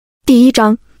第1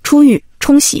章出狱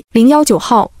冲喜。019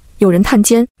号，有人探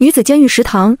监。女子监狱食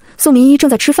堂，宋明伊正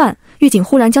在吃饭，狱警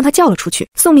忽然将她叫了出去。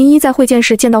宋明伊在会见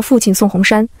室见到父亲宋洪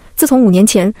山，自从5年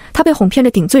前他被哄骗着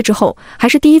顶罪之后，还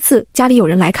是第一次家里有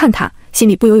人来看他，心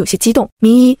里不由有些激动。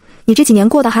明伊，你这几年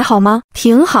过得还好吗？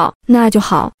挺好，那就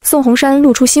好。宋洪山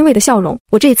露出欣慰的笑容。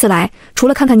我这一次来，除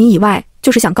了看看你以外，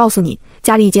就是想告诉你，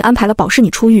家里已经安排了保释你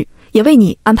出狱，也为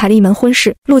你安排了一门婚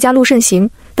事。陆家陆慎行，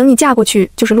等你嫁过去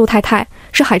就是陆太太，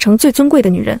是海城最尊贵的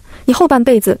女人，你后半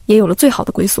辈子也有了最好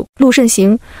的归宿。陆慎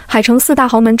行，海城4大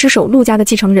豪门之首陆家的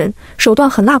继承人，手段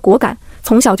狠辣果敢，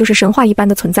从小就是神话一般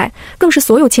的存在，更是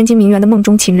所有千金名媛的梦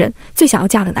中情人，最想要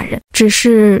嫁的男人。只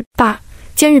是爸，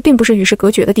监狱并不是与世隔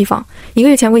绝的地方。1个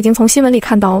月前我已经从新闻里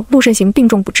看到陆慎行病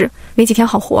重不治，没几天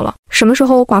好活了。什么时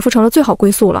候寡妇成了最好归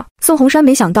宿了？宋洪山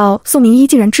没想到宋明伊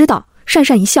竟然知道，讪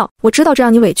讪一笑。我知道这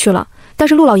让你委屈了，但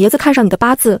是陆老爷子看上你的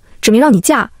八字，指明让你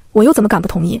嫁，我又怎么敢不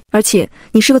同意？而且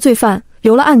你是个罪犯，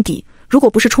留了案底，如果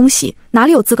不是冲喜，哪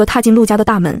里有资格踏进陆家的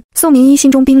大门？宋明伊心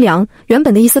中冰凉，原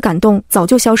本的一丝感动早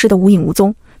就消失得无影无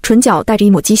踪，唇角带着一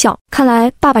抹讥笑。看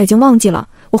来爸爸已经忘记了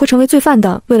我会成为罪犯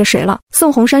的为了谁了。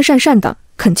宋洪山讪讪地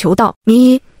恳求道，明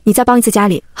伊，你再帮一次家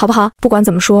里好不好？不管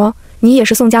怎么说，你也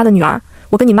是宋家的女儿，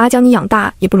我跟你妈将你养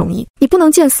大也不容易，你不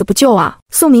能见死不救啊。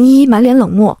宋明伊满脸冷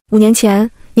漠。5年前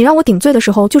你让我顶罪的时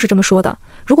候就是这么说的，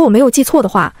如果我没有记错的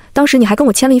话，当时你还跟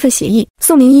我签了一份协议。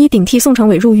宋明伊顶替宋成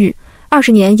伟入狱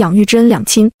，20年养育之恩两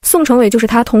清。宋成伟就是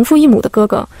他同父异母的哥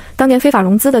哥，当年非法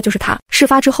融资的就是他。事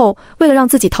发之后，为了让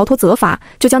自己逃脱责罚，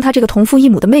就将他这个同父异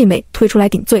母的妹妹推出来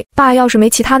顶罪。爸要是没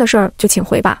其他的事儿，就请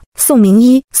回吧。宋明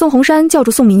伊，宋洪山叫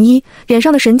住宋明伊，脸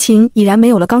上的神情已然没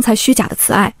有了刚才虚假的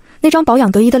慈爱，那张保养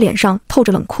得意的脸上透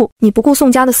着冷酷。你不顾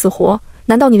宋家的死活，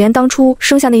难道你连当初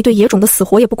生下那一对野种的死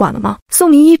活也不管了吗？宋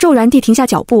明伊骤然地停下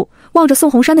脚步，望着宋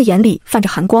洪山的眼里泛着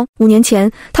寒光。5年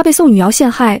前，他被宋雨瑶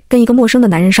陷害，跟一个陌生的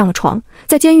男人上了床，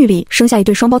在监狱里生下一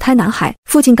对双胞胎男孩。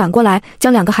父亲赶过来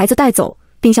将2个孩子带走，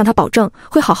并向他保证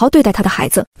会好好对待他的孩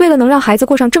子。为了能让孩子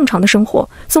过上正常的生活，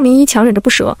宋明伊强忍着不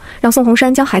舍，让宋洪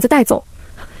山将孩子带走。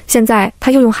现在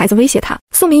他又用孩子威胁他。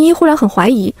宋明伊忽然很怀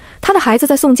疑，他的孩子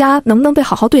在宋家能不能被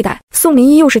好好对待？宋明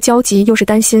伊又是焦急又是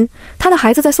担心，他的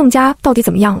孩子在宋家到底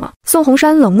怎么样了？宋洪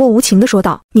山冷漠无情地说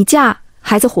道，你嫁，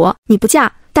孩子活；你不嫁，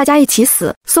大家一起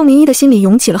死。宋明伊的心里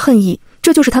涌起了恨意，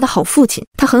这就是他的好父亲。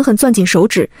他狠狠攥紧手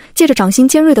指，借着掌心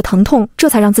尖锐的疼痛，这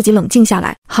才让自己冷静下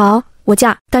来。好，我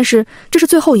嫁，但是这是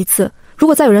最后一次，如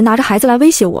果再有人拿着孩子来威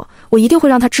胁我，我一定会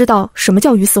让他知道什么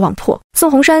叫鱼死网破。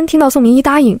宋洪山听到宋明伊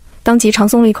答应，当即长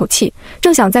松了一口气，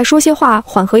正想再说些话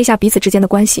缓和一下彼此之间的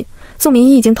关系，宋明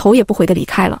伊已经头也不回地离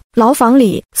开了。牢房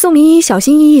里，宋明伊小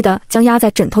心翼翼地将压在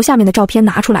枕头下面的照片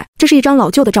拿出来，这是一张老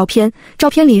旧的照片，照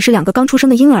片里是2个刚出生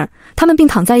的婴儿，他们并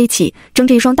躺在一起，睁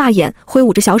着一双大眼，挥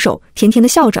舞着小手，甜甜地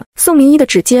笑着。宋明伊的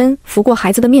指尖拂过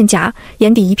孩子的面颊，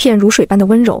眼底一片如水般的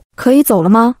温柔。可以走了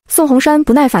吗？宋洪山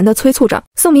不耐烦地催促着。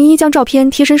宋明伊将照片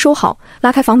贴身收好，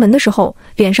拉开房门的时候，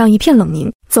脸上一片冷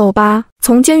凝。走吧。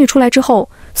从监狱出来之后，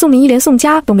宋明伊连宋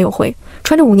家都没有回，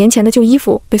穿着5年前的旧衣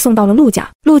服被送到了陆家。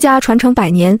陆家传承100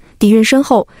年，底蕴深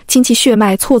厚，亲戚血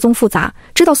脉错综复杂，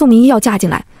知道宋明伊要嫁进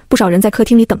来，不少人在客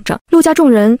厅里等着。陆家众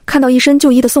人看到一身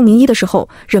旧衣的宋明伊的时候，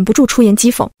忍不住出言讥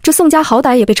讽，这宋家好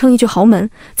歹也被称一句豪门，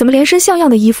怎么连身像样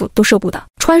的衣服都舍不得？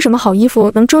穿什么好衣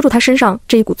服能遮住他身上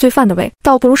这一股罪犯的味？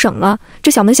倒不如省了，这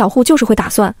小门小户就是会打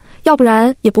算，要不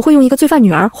然也不会用一个罪犯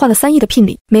女儿换了3亿的聘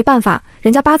礼。没办法，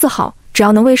人家八字好，只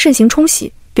要能为慎行冲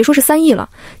喜，别说是3亿了，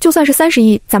就算是30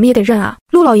亿，咱们也得认啊。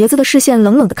陆老爷子的视线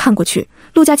冷冷地看过去，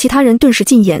陆家其他人顿时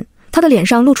禁言，他的脸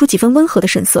上露出几分温和的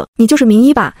神色。你就是明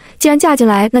伊吧？既然嫁进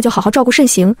来，那就好好照顾慎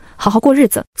行，好好过日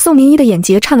子。宋明伊的眼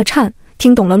睫颤了颤，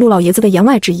听懂了陆老爷子的言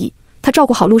外之意，他照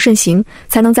顾好陆慎行，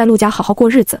才能在陆家好好过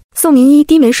日子。宋明伊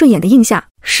低眉顺眼的应下，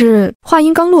是。话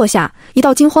音刚落下，一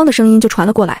道惊慌的声音就传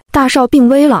了过来，大少病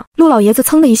危了。陆老爷子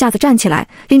噌的一下子站起来，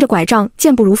拎着拐杖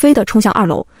健步如飞地冲向2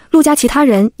楼，陆家其他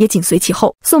人也紧随其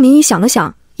后。宋明伊想了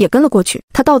想，也跟了过去。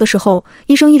他到的时候，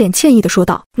医生一脸歉意地说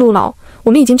道，陆老，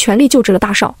我们已经全力救治了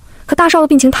大少，可大少的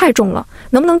病情太重了，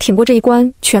能不能挺过这一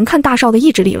关，全看大少的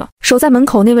意志力了。守在门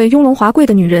口那位雍容华贵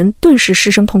的女人顿时失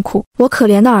声痛哭，我可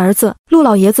怜的儿子。陆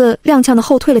老爷子踉跄地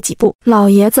后退了几步。老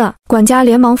爷子，管家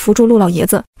连忙扶住陆老爷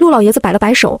子。陆老爷子摆了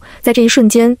摆手，在这一瞬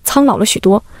间苍老了许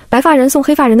多，白发人送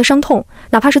黑发人的伤痛，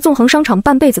哪怕是纵横商场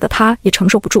半辈子的他也承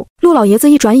受不住。陆老爷子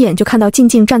一转眼就看到静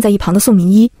静站在一旁的宋明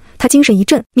伊，他精神一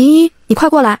振，明伊，你快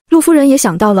过来。陆夫人也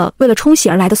想到了为了冲喜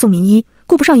而来的宋明伊，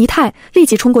顾不上仪态，立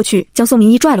即冲过去将宋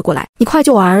明伊拽了过来。你快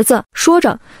救我儿子！说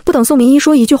着，不等宋明伊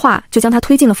说一句话，就将他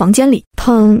推进了房间里。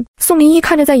砰！宋明伊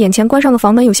看着在眼前关上的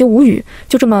房门，有些无语，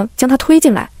就这么将他推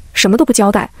进来，什么都不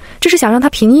交代，这是想让他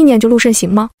凭意念就陆慎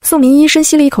行吗？宋明伊深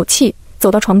吸了一口气，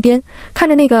走到床边，看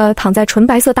着那个躺在纯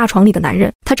白色大床里的男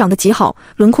人，他长得极好，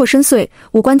轮廓深邃，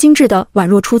五官精致的宛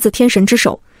若出自天神之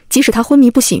手。即使他昏迷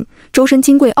不醒，周身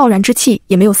金贵傲然之气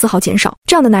也没有丝毫减少。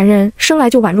这样的男人生来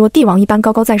就宛若帝王一般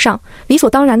高高在上，理所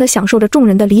当然地享受着众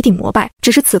人的礼顶膜拜。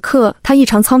只是此刻他异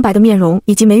常苍白的面容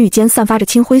以及眉宇间散发着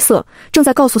青灰色，正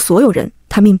在告诉所有人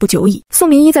他命不久矣。宋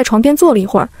明一在床边坐了一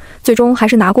会儿，最终还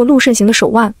是拿过陆慎行的手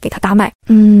腕给他搭脉。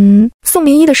宋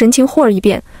明一的神情忽而一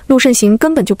变，陆慎行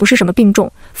根本就不是什么病重，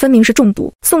分明是中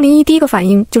毒。宋明一第一个反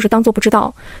应就是当作不知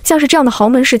道，像是这样的豪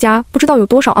门世家，不知道有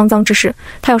多少肮脏之事，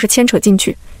他要是牵扯进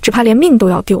去，只怕连命都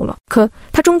要丢了。可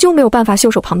他终究没有办法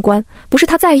袖手旁观，不是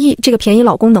他在意这个便宜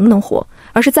老公能不能活，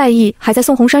而是在意还在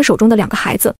宋红山手中的2个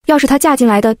孩子。要是他嫁进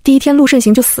来的第一天陆慎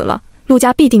行就死了，陆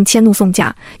家必定迁怒宋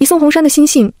家，以宋红山的心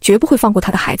性，绝不会放过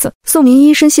他的孩子。宋明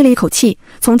一深吸了一口气，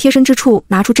从贴身之处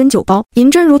拿出针灸包，银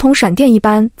针如同闪电一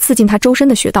般刺进他周身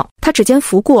的穴道。他指尖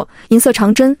拂过，银色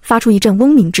长针发出一阵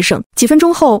嗡鸣之声。几分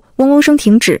钟后，嗡嗡声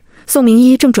停止，宋明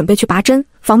一正准备去拔针，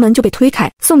房门就被推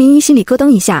开。宋明一心里咯噔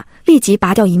一下，立即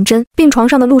拔掉银针。病床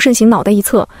上的陆慎行脑袋一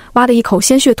侧，哇的一口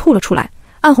鲜血吐了出来，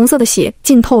暗红色的血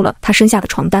浸透了他身下的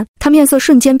床单。他面色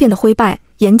瞬间变得灰败，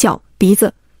眼角、鼻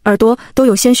子、耳朵都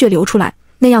有鲜血流出来，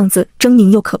那样子狰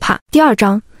狞又可怕。第2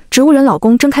章，植物人老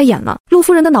公睁开眼了，陆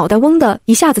夫人的脑袋嗡的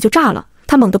一下子就炸了。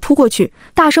他猛地扑过去，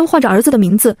大声唤着儿子的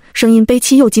名字，声音悲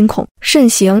凄又惊恐：慎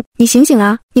行，你醒醒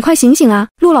啊，你快醒醒啊！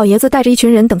陆老爷子带着一群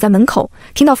人等在门口，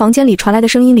听到房间里传来的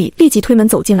声音里，立即推门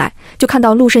走进来，就看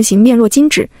到陆慎行面若金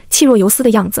纸，气若游丝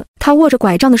的样子。他握着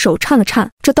拐杖的手颤了颤，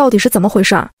这到底是怎么回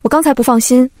事儿？我刚才不放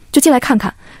心，就进来看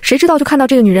看，谁知道就看到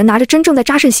这个女人拿着针正在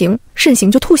扎慎行，慎行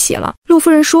就吐血了。陆夫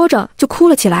人说着就哭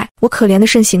了起来：我可怜的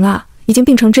慎行啊，已经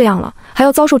病成这样了，还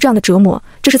要遭受这样的折磨，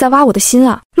这是在挖我的心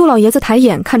啊！陆老爷子抬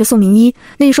眼看着宋明一，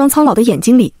那一双苍老的眼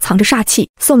睛里藏着煞气。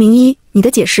宋明一，你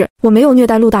的解释，我没有虐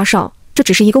待陆大少，这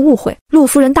只是一个误会。陆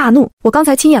夫人大怒，我刚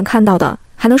才亲眼看到的，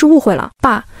还能是误会了？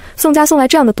爸，宋家送来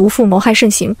这样的毒妇谋害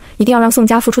慎行，一定要让宋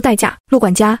家付出代价。陆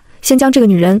管家，先将这个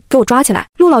女人给我抓起来。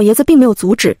陆老爷子并没有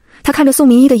阻止，他看着宋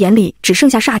明一的眼里只剩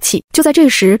下煞气。就在这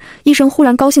时，医生忽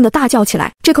然高兴地大叫起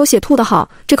来：这口血吐得好，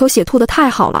这口血吐得太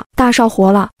好了，大少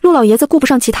活了！陆老爷子顾不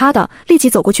上其他的，立即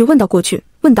走过去问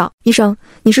道：医生，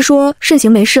你是说慎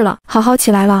行没事了，好好起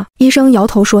来了？医生摇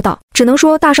头说道：只能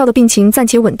说大少的病情暂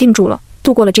且稳定住了，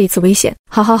度过了这一次危险。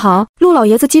好，陆老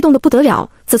爷子激动得不得了，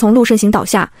自从陆慎行倒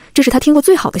下，这是他听过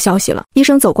最好的消息了。医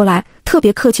生走过来，特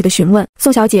别客气地询问：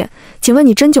宋小姐，请问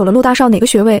你针灸了陆大少哪个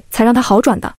穴位才让他好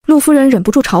转的？陆夫人忍不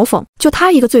住嘲讽：就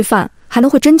他一个罪犯还能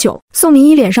会针灸？宋明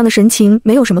一脸上的神情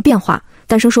没有什么变化，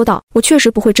淡声说道：我确实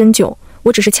不会针灸，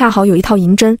我只是恰好有一套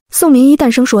银针。宋明一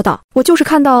淡声说道：我就是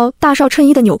看到大少衬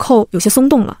衣的纽扣有些松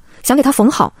动了，想给他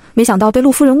缝好，没想到被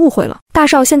陆夫人误会了。大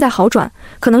少现在好转，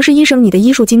可能是医生你的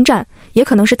医术精湛，也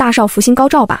可能是大少福星高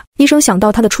照吧。医生想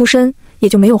到他的出身，也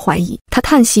就没有怀疑。他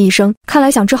叹息一声，看来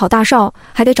想治好大少，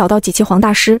还得找到几期黄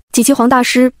大师。几期黄大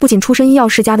师不仅出身医药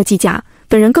世家的技家，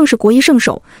本人更是国医圣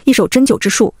手，一手针灸之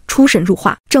术出神入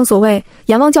化。正所谓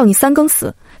阎王叫你3更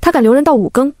死，他敢留人到5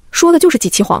更，说的就是几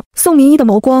期黄。宋明一的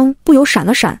眸光不由闪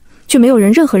了闪，却没有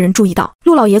任何人注意到。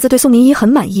陆老爷子对宋明一很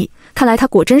满意，看来他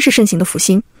果真是慎行的福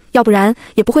星，要不然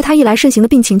也不会他一来慎行的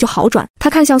病情就好转。他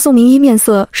看向宋明一，面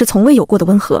色是从未有过的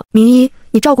温和。明一，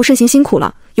你照顾慎行辛苦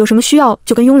了，有什么需要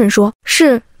就跟佣人说。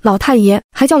是，老太爷。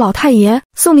还叫老太爷？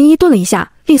宋明一顿了一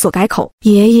下，利索改口：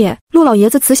爷爷。陆老爷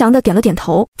子慈祥地点了点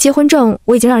头。结婚证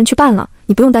我已经让人去办了，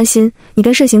你不用担心，你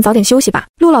跟慎行早点休息吧。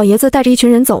陆老爷子带着一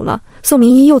群人走了，宋明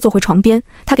一又坐回床边，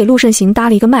他给陆慎行搭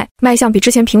了一个脉，脉象比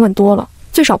之前平稳多了，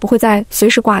最少不会再随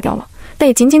时挂掉了，但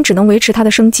也仅仅只能维持他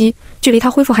的生机，距离他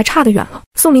恢复还差得远了。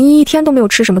宋明一一天都没有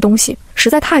吃什么东西，实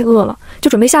在太饿了，就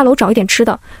准备下楼找一点吃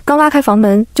的。刚拉开房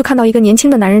门，就看到一个年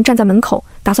轻的男人站在门口，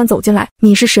打算走进来。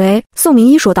你是谁？宋明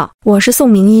一说道。我是宋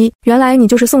明一，原来你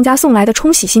就是宋家送来的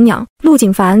冲喜新娘。陆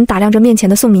景凡打量着面前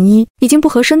的宋明一，已经不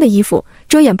合身的衣服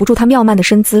遮掩不住他妙曼的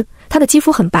身姿，他的肌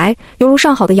肤很白，犹如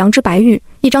上好的羊脂白玉，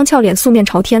一张俏脸素面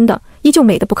朝天的，依旧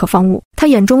美得不可方物。他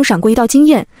眼中闪过一道惊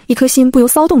艳，一颗心不由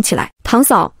骚动起来。堂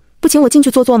嫂，不请我进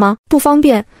去坐坐吗？不方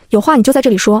便，有话你就在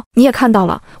这里说。你也看到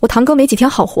了，我堂哥没几天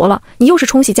好活了，你又是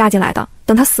冲喜嫁进来的，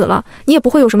等他死了，你也不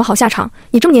会有什么好下场。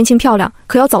你这么年轻漂亮，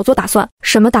可要早做打算。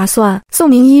什么打算？宋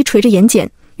明一垂着眼睑，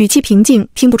语气平静，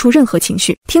听不出任何情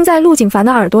绪。听在陆景凡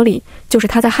的耳朵里，就是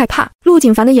他在害怕。陆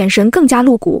景凡的眼神更加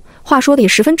露骨，话说的也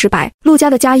十分直白。陆家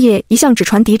的家业一向只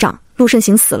传嫡长，陆慎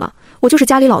行死了，我就是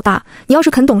家里老大，你要是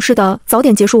肯懂事的早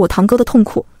点结束我堂哥的痛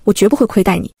苦，我绝不会亏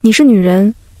待你。你是女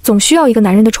人，总需要一个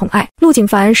男人的宠爱。陆景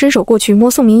凡伸手过去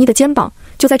摸宋明一的肩膀，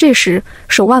就在这时，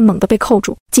手腕猛地被扣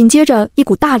住，紧接着一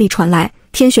股大力传来，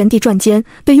天旋地转间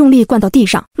被用力灌到地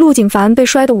上。陆景凡被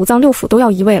摔得五脏六腑都要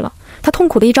移位了，他痛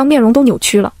苦的一张面容都扭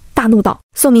曲了，大怒道：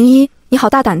宋明伊，你好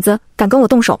大胆子，敢跟我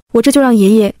动手，我这就让爷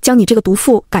爷将你这个毒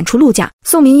妇赶出陆家。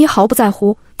宋明伊毫不在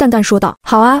乎，淡淡说道：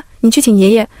好啊，你去请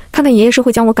爷爷，看看爷爷是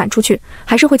会将我赶出去，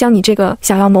还是会将你这个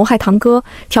想要谋害堂哥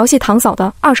调戏堂嫂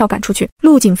的二少赶出去。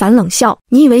陆景凡冷笑：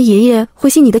你以为爷爷会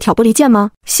信你的挑拨离间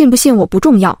吗？信不信我不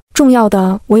重要，重要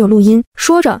的我有录音。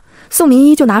说着，宋明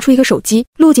伊就拿出一个手机。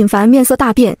陆景凡面色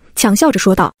大变，强笑着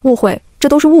说道：误会，这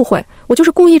都是误会，我就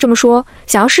是故意这么说，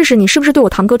想要试试你是不是对我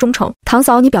堂哥忠诚。堂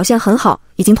嫂你表现很好，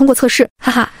已经通过测试，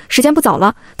哈哈，时间不早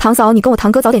了，堂嫂你跟我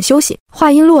堂哥早点休息。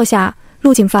话音落下，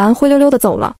陆景凡灰溜溜地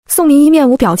走了。宋明伊面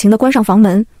无表情地关上房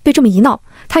门，被这么一闹，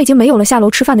他已经没有了下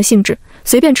楼吃饭的兴致，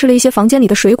随便吃了一些房间里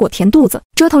的水果填肚子。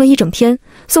折腾了一整天，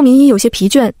宋明伊有些疲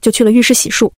倦，就去了浴室洗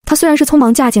漱。她虽然是匆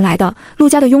忙嫁进来的，陆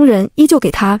家的佣人依旧给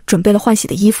她准备了换洗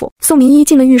的衣服。宋明伊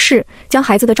进了浴室，将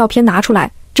孩子的照片拿出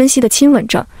来，珍惜地亲吻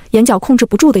着，眼角控制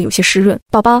不住的有些湿润。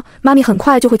宝宝，妈咪很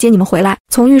快就会接你们回来。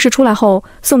从浴室出来后，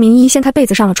宋明伊掀开被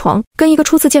子上了床，跟一个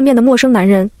初次见面的陌生男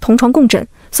人同床共枕。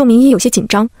宋明伊有些紧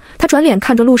张，她转脸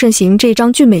看着陆慎行这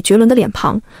张俊美绝伦的脸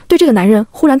庞，对这个男人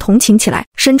忽然同情起来。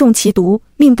身中奇毒，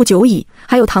命不久矣，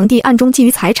还有堂弟暗中觊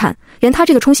觎财产，连他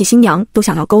这个冲喜新娘都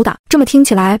想要勾搭，这么听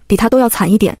起来比他都要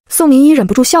惨一点。宋明伊忍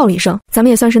不住笑了一声，咱们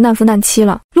也算是难夫难妻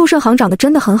了。陆慎行长得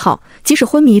真的很好，即使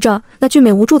昏迷着，那俊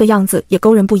美无助的样子也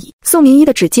勾人不已。宋明伊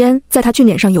的指尖在他俊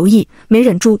脸上游弋，没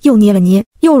忍住又捏了捏，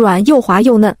又软又滑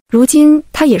又嫩。如今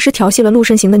她也是调戏了陆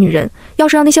慎行的女人，要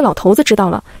是让那些老头子知道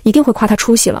了，一定会夸她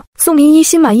出息了。宋明伊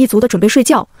心满意足地准备睡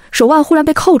觉，手腕忽然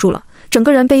被扣住了，整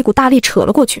个人被一股大力扯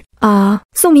了过去。啊！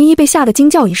宋明伊被吓得惊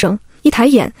叫一声，一抬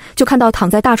眼就看到躺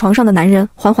在大床上的男人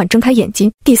缓缓睁开眼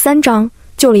睛。第3章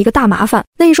救了一个大麻烦。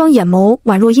那一双眼眸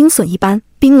宛若鹰隼一般，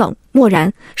冰冷漠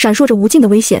然，闪烁着无尽的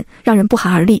危险，让人不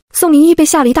寒而栗。宋明伊被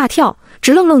吓了一大跳，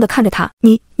直愣愣地看着他。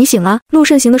你醒了？陆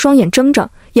慎行的双眼睁着，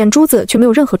眼珠子却没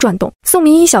有任何转动。宋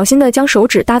明伊小心地将手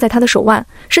指搭在他的手腕，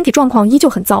身体状况依旧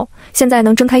很糟，现在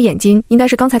能睁开眼睛，应该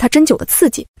是刚才他针灸的刺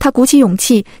激。他鼓起勇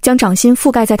气，将掌心覆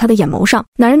盖在他的眼眸上，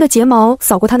男人的睫毛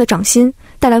扫过他的掌心，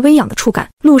带来微痒的触感。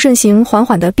陆慎行缓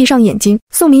缓地闭上眼睛，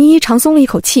宋明伊长松了一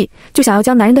口气，就想要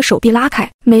将男人的手臂拉开，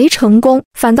没成功，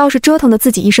反倒是折腾得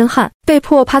自己一身汗，被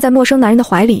迫趴在陌生男人的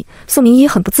怀里。宋明伊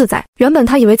很不自在，原本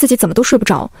他以为自己怎么都睡不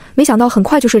着，没想到很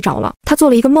快就睡着了。他做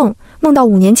了一个梦，梦到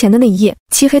5年前的那一夜，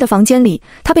漆黑的房间里，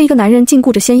他被一个男人禁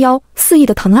锢着纤腰，肆意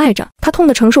地疼爱着，他痛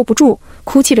得承受不住，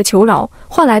哭泣着求饶，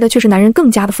换来的却是男人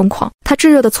更加的疯狂。他炙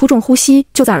热的粗重呼吸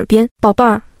就在耳边，宝贝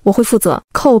儿，我会负责。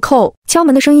叩叩，敲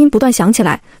门的声音不断响起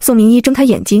来。宋明伊睁开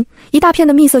眼睛，一大片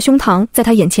的蜜色胸膛在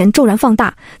他眼前骤然放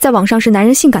大，在网上是男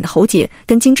人性感的喉结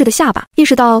跟精致的下巴。意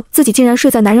识到自己竟然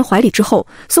睡在男人怀里之后，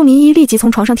宋明伊立即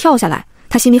从床上跳下来，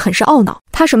他心里很是懊恼，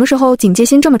他什么时候警戒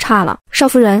心这么差了？少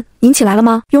夫人，您起来了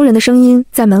吗？佣人的声音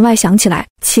在门外响起来。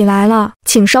起来了，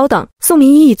请稍等。宋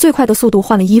明伊以最快的速度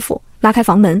换了衣服，拉开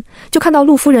房门，就看到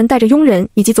陆夫人带着佣人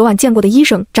以及昨晚见过的医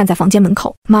生站在房间门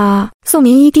口。妈！宋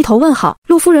明伊低头问好，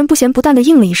陆夫人不咸不淡地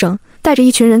应了一声，带着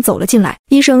一群人走了进来。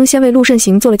医生先为陆慎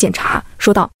行做了检查，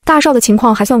说道：大少的情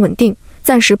况还算稳定，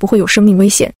暂时不会有生命危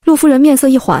险。陆夫人面色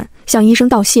一缓，向医生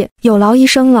道谢，有劳医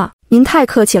生了。您太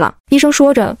客气了。医生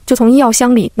说着，就从医药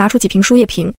箱里拿出几瓶输液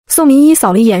瓶。宋明伊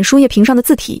扫了一眼输液瓶上的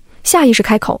字体，下意识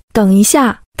开口：等一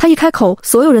下。他一开口，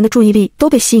所有人的注意力都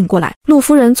被吸引过来。陆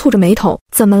夫人蹙着眉头：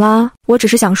怎么啦？我只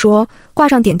是想说，挂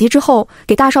上点滴之后，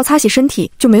给大少擦洗身体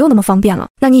就没有那么方便了。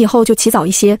那你以后就起早一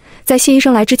些，在谢医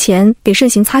生来之前给慎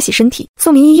行擦洗身体。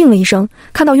宋明伊应了一声，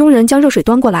看到佣人将热水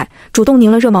端过来，主动拧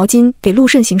了热毛巾给陆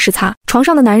慎行湿擦。床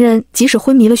上的男人即使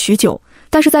昏迷了许久，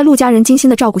但是在陆家人精心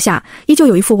的照顾下，依旧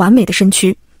有一副完美的身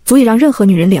躯，足以让任何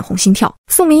女人脸红心跳。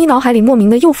宋明伊脑海里莫名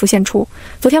的又浮现出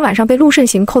昨天晚上被陆慎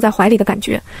行扣在怀里的感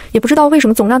觉，也不知道为什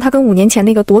么总让他跟5年前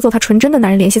那个夺走他纯真的男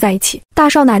人联系在一起。大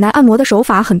少奶奶按摩的手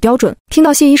法很标准，听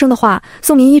到谢医生的话，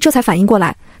宋明伊这才反应过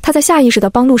来，他在下意识地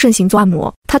帮陆慎行做按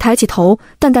摩。他抬起头，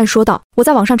淡淡说道：我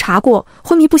在网上查过，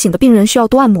昏迷不醒的病人需要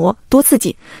多按摩多刺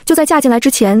激，就在嫁进来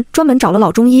之前专门找了老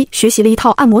中医学习了一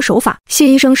套按摩手法。谢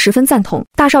医生十分赞同，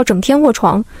大少整天卧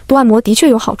床，多按摩的确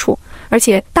有好处，而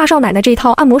且大少奶奶这一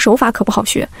套按摩手法可不好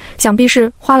学，想必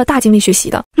是花了大精力学习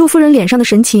的。陆夫人脸上的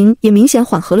神情也明显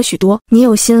缓和了许多。你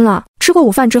有心了。吃过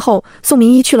午饭之后，宋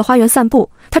明伊去了花园散步，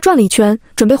她转了一圈，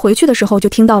准备回去的时候就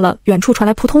听到了远处传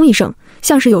来扑通一声，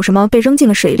像是有什么被扔进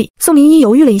了水里。宋明伊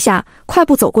犹豫了一下，快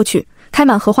步走过去，开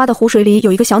满荷花的湖水里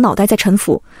有一个小脑袋在沉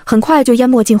浮，很快就淹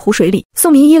没进湖水里。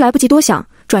宋明伊来不及多想，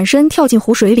转身跳进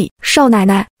湖水里。少奶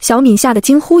奶！小敏吓得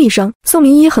惊呼一声。宋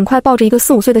明伊很快抱着一个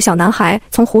4、5岁的小男孩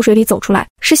从湖水里走出来，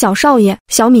是小少爷。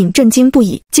小敏震惊不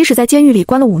已，即使在监狱里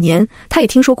关了5年，他也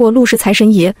听说过陆氏财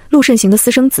神爷陆慎行的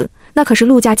私生子，那可是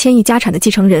陆家千亿家产的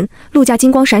继承人，陆家金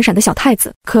光闪闪的小太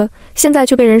子，可现在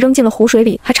却被人扔进了湖水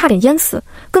里，还差点淹死。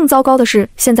更糟糕的是，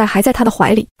现在还在他的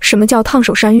怀里。什么叫烫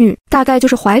手山芋？大概就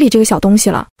是怀里这个小东西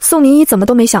了。宋明伊怎么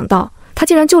都没想到，他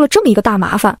竟然救了这么一个大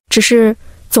麻烦。只是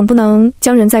总不能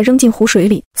将人再扔进湖水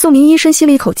里。宋明伊深吸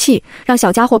了一口气，让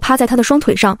小家伙趴在他的双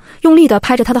腿上，用力地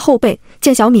拍着他的后背。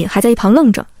见小敏还在一旁愣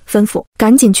着，吩咐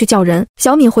赶紧去叫人。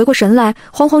小敏回过神来，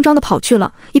慌慌张地跑去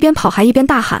了，一边跑还一边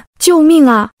大喊：救命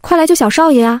啊，快来救小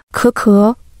少爷啊！可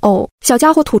哦，小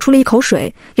家伙吐出了一口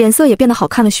水，脸色也变得好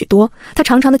看了许多。他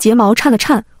长长的睫毛颤了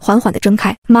颤，缓缓地睁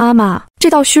开。妈妈！这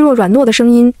道虚弱软糯的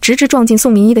声音直直撞进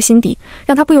宋明伊的心底，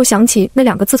让他不由想起那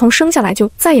2个自从生下来就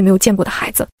再也没有见过的孩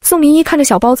子。宋明伊看着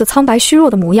小包子苍白虚弱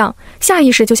的模样，下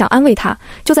意识就想安慰他。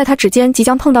就在他指尖即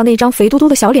将碰到那张肥嘟嘟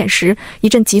的小脸时，一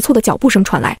阵急促的脚步声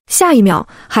传来，下一秒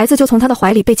孩子就从他的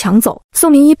怀里被抢走。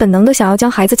宋明伊本能地想要将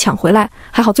孩子抢回来，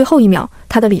还好最后一秒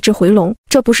他的理智回笼，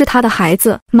这不是他的孩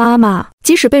子。妈妈！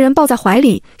即使被人抱在怀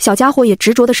里，小家伙也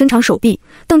执着地伸长手臂，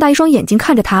瞪大一双眼睛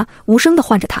看着他，无声地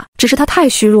唤着他。只是他太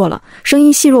虚弱了，声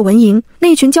音细弱蚊蝇，那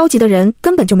一群焦急的人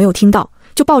根本就没有听到，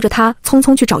就抱着他匆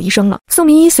匆去找医生了。宋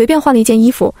明伊随便换了一件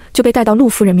衣服，就被带到陆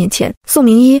夫人面前。宋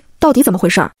明伊，到底怎么回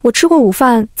事？我吃过午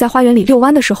饭，在花园里遛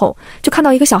弯的时候，就看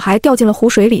到一个小孩掉进了湖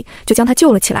水里，就将他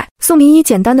救了起来。宋明伊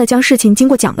简单的将事情经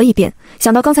过讲了一遍，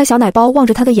想到刚才小奶包望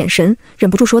着他的眼神，忍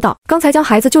不住说道：刚才将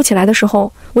孩子救起来的时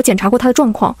候，我检查过他的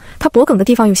状况，他脖梗的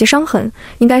地方有些伤痕，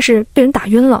应该是被人打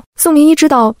晕了。宋明伊知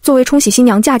道，作为冲喜新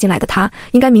娘嫁进来的她，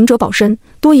应该明哲保身，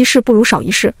多一事不如少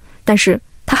一事，但是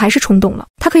他还是冲动了。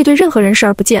他可以对任何人视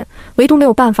而不见，唯独没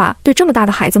有办法对这么大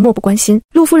的孩子漠不关心。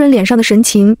陆夫人脸上的神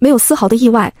情没有丝毫的意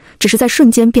外，只是在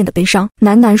瞬间变得悲伤，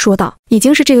喃喃说道：已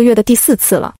经是这个月的第4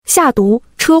次了，下毒、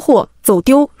车祸、走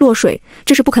丢、落水，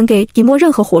这是不肯给以沫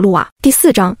任何活路啊。第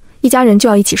4章，一家人就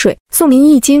要一起睡。宋明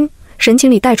伊一惊，神情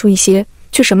里带出一些，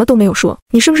却什么都没有说。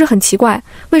你是不是很奇怪，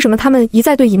为什么他们一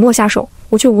再对以沫下手，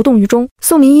我却无动于衷？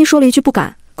宋明伊说了一句不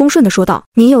敢，恭顺地说道：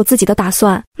你有自己的打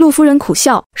算。陆夫人苦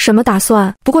笑：什么打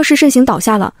算？不过是慎行倒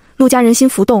下了，陆家人心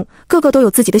浮动，个个都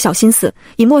有自己的小心思。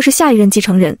以沫是下一任继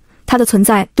承人，他的存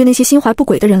在对那些心怀不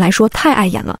轨的人来说太碍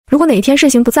眼了。如果哪一天慎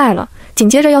行不在了，紧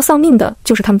接着要丧命的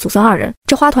就是他们祖孙2人。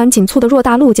这花团锦簇的偌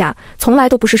大陆家，从来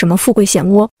都不是什么富贵闲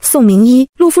窝。宋明伊，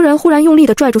陆夫人忽然用力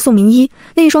地拽住宋明伊，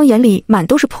那一双眼里满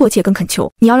都是迫切跟恳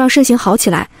求。你要让慎行好起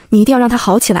来，你一定要让他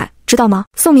好起来，知道吗？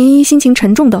宋明伊心情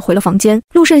沉重地回了房间，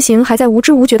陆慎行还在无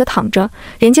知无觉地躺着，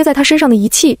连接在他身上的仪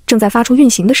器正在发出运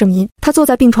行的声音。他坐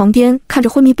在病床边，看着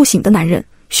昏迷不醒的男人，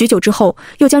许久之后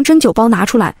又将针灸包拿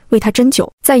出来为他针灸。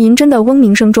在银针的嗡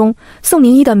鸣声中，宋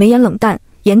明伊的眉眼冷淡，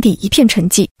眼底一片沉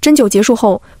寂。针灸结束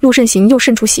后，陆慎行又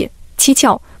渗出血，七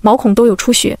窍毛孔都有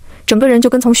出血，整个人就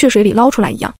跟从血水里捞出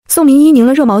来一样。宋明伊拧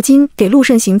了热毛巾给陆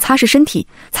慎行擦拭身体，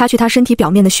擦去他身体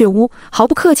表面的血污，毫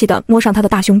不客气地摸上他的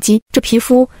大胸肌。这皮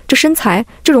肤，这身材，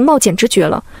这容貌简直绝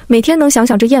了，每天能想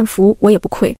想这艳福我也不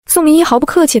亏。宋明伊毫不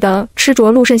客气地吃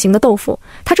着陆慎行的豆腐，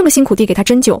他这么辛苦地给他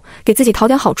针灸，给自己讨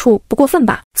点好处不过分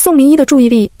吧？宋明伊的注意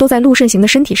力都在陆慎行的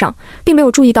身体上，并没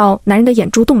有注意到男人的眼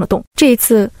珠动了动。这一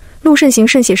次陆慎行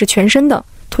渗血是全身的，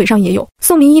腿上也有。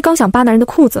宋明伊刚想扒男人的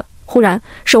裤子，忽然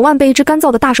手腕被一只干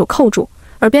燥的大手扣住，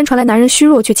耳边传来男人虚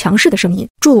弱却强势的声音：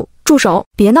住手，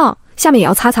别闹，下面也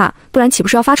要擦擦，不然岂不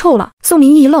是要发臭了？宋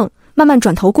明伊一愣，慢慢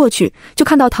转头过去，就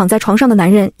看到躺在床上的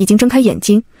男人已经睁开眼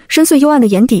睛，深邃幽暗的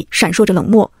眼底闪烁着冷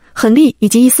漠、狠戾以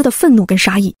及一丝的愤怒跟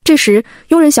杀意。这时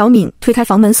佣人小敏推开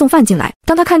房门送饭进来，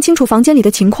当他看清楚房间里的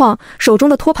情况，手中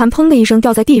的托盘砰的一声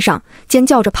掉在地上，尖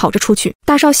叫着跑着出去。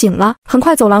大少醒了。很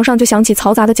快走廊上就响起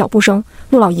嘈杂的脚步声，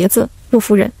陆老爷子、陆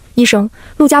夫人、医生、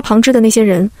陆家旁支的那些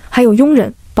人，还有佣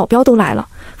人、保镖都来了。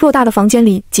偌大的房间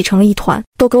里挤成了一团，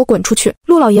都给我滚出去！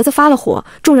陆老爷子发了火，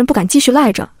众人不敢继续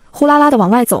赖着，呼啦啦地往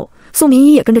外走。宋明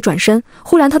伊也跟着转身，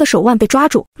忽然他的手腕被抓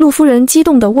住，陆夫人激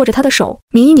动地握着他的手：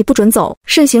明伊，你不准走，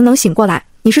慎行能醒过来，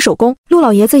你是手工。陆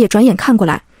老爷子也转眼看过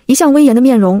来，一向威严的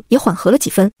面容也缓和了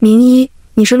几分。明伊，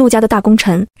你是陆家的大功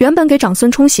臣，原本给长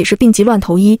孙冲喜是病急乱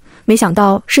投医，没想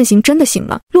到慎行真的醒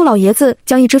了。陆老爷子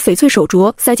将一只翡翠手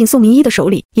镯塞进宋明伊的手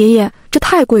里，爷爷，这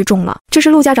太贵重了，这是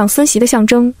陆家长孙媳的象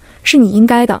征，是你应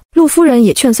该的。陆夫人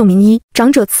也劝宋明伊，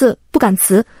长者赐，不敢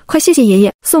辞，快谢谢爷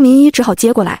爷。宋明伊只好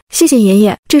接过来，谢谢爷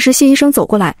爷。这时谢医生走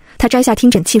过来，他摘下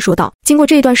听诊器说道：经过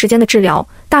这一段时间的治疗，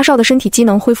大少的身体机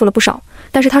能恢复了不少，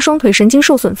但是他双腿神经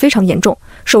受损非常严重，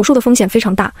手术的风险非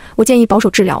常大，我建议保守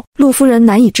治疗。陆夫人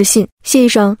难以置信，谢医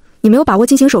生，你没有把握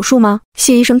进行手术吗？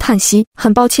谢医生叹息，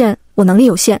很抱歉，我能力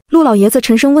有限。陆老爷子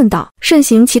沉声问道。慎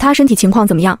行其他身体情况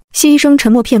怎么样？谢医生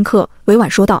沉默片刻，委婉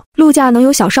说道。陆家能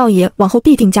有小少爷，往后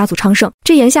必定家族昌盛。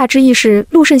这言下之意是，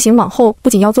陆慎行往后不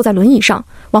仅要坐在轮椅上，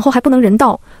往后还不能人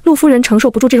道。陆夫人承受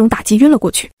不住这种打击，晕了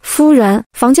过去。夫人，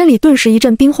房间里顿时一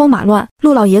阵兵荒马乱。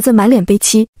陆老爷子满脸悲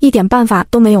戚，一点办法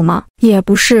都没有吗？也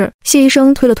不是。谢医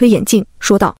生推了推眼镜，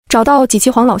说道：找到几期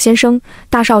黄老先生，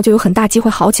大少就有很大机会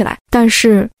好起来。但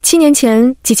是7年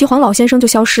前，几期黄老先生就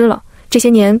消失了。这些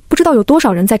年不知道有多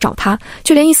少人在找他，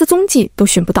却连一丝踪迹都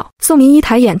寻不到。宋明一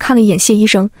抬眼看了一眼谢医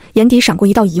生，眼底闪过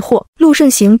一道疑惑。陆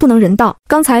慎行不能人道，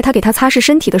刚才他给他擦拭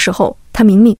身体的时候，他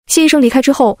明明。谢医生离开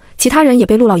之后，其他人也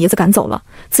被陆老爷子赶走了。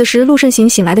此时陆慎行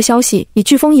醒来的消息以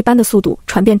飓风一般的速度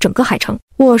传遍整个海城。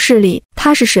卧室里，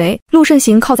他是谁？陆慎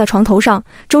行靠在床头上，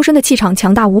周身的气场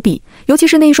强大无比，尤其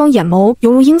是那一双眼眸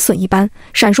犹如鹰隼一般，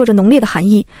闪烁着浓烈的寒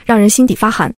意，让人心底发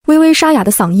寒。微微沙哑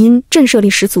的嗓音震慑力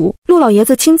十足。陆老爷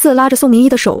子亲自拉着宋明一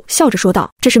的手，笑着说道：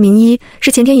这是明一，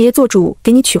是前天爷爷做主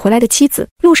给你娶回来的妻子。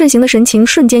陆慎行的神情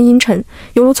瞬间阴沉，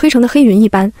犹如催成的黑云一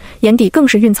般，眼底更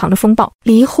是蕴藏着风暴。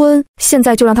离婚，现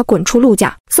在就让他滚出陆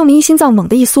家。宋明一心脏猛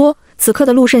地一缩，此刻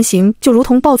的陆慎行就如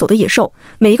同暴走的野兽，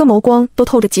每一个眸光都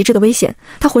透着极致的危险，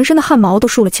他浑身的汗毛都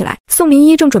竖了起来。宋明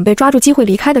一正准备抓住机会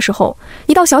离开的时候，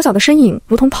一道小小的身影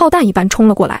如同炮弹一般冲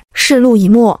了过来，是陆以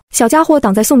沫。小家伙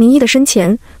挡在宋明一的身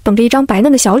前，绷着一张白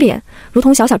嫩的小脸，如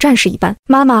同小小战士一般。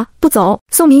妈妈，不走！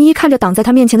宋明一看着挡在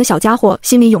他面前的小家伙，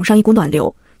心里涌上一股暖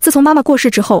流。自从妈妈过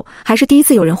世之后，还是第一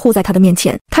次有人护在他的面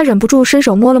前。他忍不住伸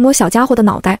手摸了摸小家伙的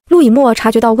脑袋。陆以沫察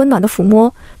觉到温暖的抚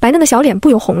摸，白嫩的小脸不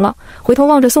由红了，回头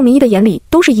望着宋明一的眼里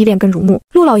都是依恋跟如沐。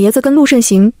陆老爷子跟陆慎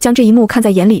行将这一幕看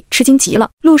在眼里，吃惊极了。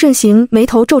陆慎行眉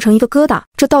头皱成一个疙瘩，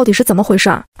这到底是怎么回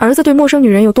事？儿子对陌生女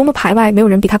人有多么排外，没有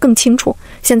人比他更清楚，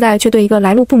现在却对一个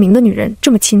来路不明的女人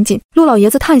这么亲近。陆老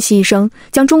爷子叹息一声，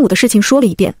将中午的事情说了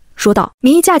一遍，说道：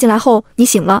明一嫁进来后，你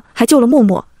醒了，还救了默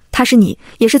默。他是你，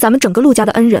也是咱们整个陆家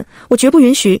的恩人，我绝不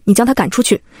允许你将他赶出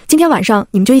去。今天晚上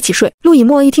你们就一起睡。陆以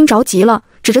沫一听着急了，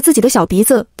指着自己的小鼻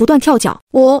子不断跳脚。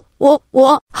我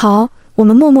好，我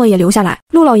们默默也留下来。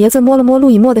陆老爷子摸了摸陆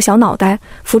以沫的小脑袋，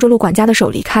扶着陆管家的手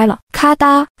离开了。咔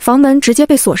嗒，房门直接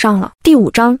被锁上了。第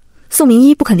5章，宋明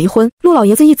一不肯离婚。陆老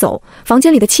爷子一走，房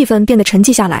间里的气氛变得沉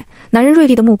寂下来，男人锐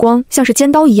利的目光像是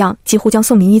尖刀一样，几乎将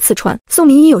宋明一刺穿。宋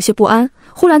明一有些不安，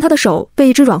忽然他的手被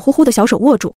一只软乎乎的小手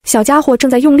握住，小家伙正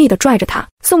在用力地拽着他。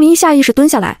宋明一下意识蹲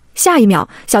下来，下一秒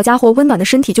小家伙温暖的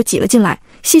身体就挤了进来，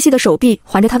细细的手臂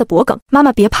环着他的脖颈。妈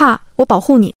妈别怕，我保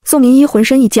护你。宋明一浑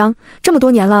身一僵，这么多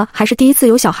年了还是第一次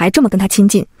有小孩这么跟他亲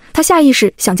近。他下意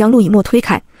识想将陆以沫推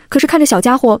开，可是看着小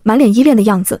家伙满脸依恋的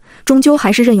样子，终究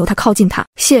还是任由他靠近他。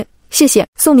谢谢。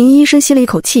宋明一深吸了一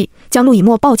口气，将陆以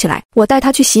沫抱起来。我带他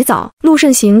去洗澡。陆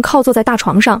慎行靠坐在大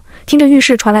床上，听着浴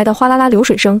室传来的哗啦啦流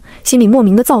水声，心里莫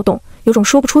名的躁动，有种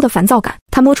说不出的烦躁感。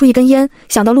他摸出一根烟，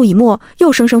想到陆以沫，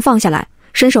又生生放下来，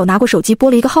伸手拿过手机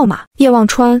拨了一个号码。叶望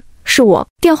川，是我。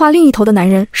电话另一头的男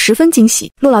人十分惊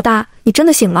喜。陆老大，你真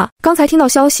的醒了？刚才听到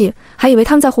消息，还以为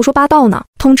他们在胡说八道呢。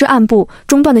通知暗部，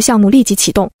中断的项目立即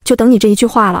启动，就等你这一句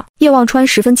话了。叶望川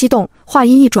十分激动，话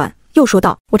音一转，又说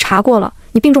道：我查过了，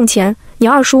你病重前，你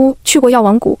二叔去过药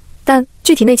王谷，但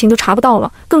具体内情就查不到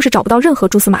了，更是找不到任何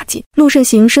蛛丝马迹。陆慎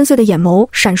行深邃的眼眸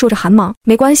闪烁着寒芒。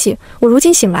没关系，我如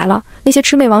今醒来了，那些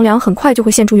魑魅魍魉很快就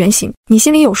会现出原形，你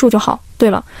心里有数就好。对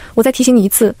了，我再提醒你一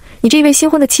次，你这一位新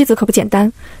婚的妻子可不简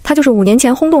单，她就是5年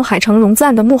前轰动海城融资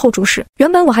案的幕后主使。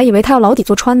原本我还以为她要牢底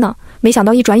坐穿呢，没想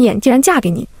到一转眼竟然嫁给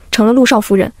你，成了陆少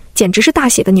夫人，简直是大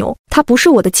写的牛。她不是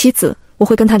我的妻子，我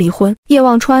会跟他离婚。叶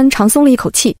望川长松了一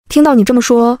口气，听到你这么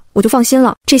说，我就放心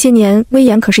了。这些年，威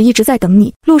严可是一直在等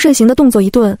你。陆慎行的动作一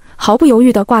顿，毫不犹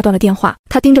豫地挂断了电话。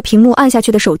他盯着屏幕按下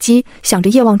去的手机，想着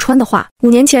叶望川的话。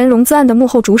5年前融资案的幕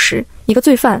后主使，一个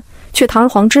罪犯，却堂而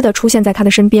皇之地出现在他的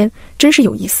身边，真是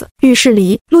有意思。浴室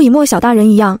里，陆以沫小大人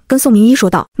一样跟宋明一说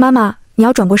道：妈妈，你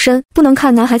要转过身，不能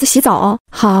看男孩子洗澡哦。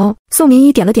好。宋明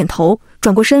一点了点头，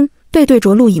转过身，背对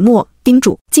着陆以沫，叮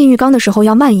嘱进浴缸的时候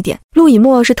要慢一点。陆以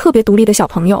沫是特别独立的小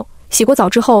朋友，洗过澡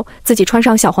之后，自己穿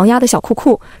上小黄鸭的小裤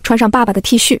裤，穿上爸爸的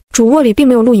T 恤。主卧里并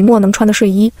没有陆以沫能穿的睡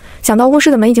衣，想到卧室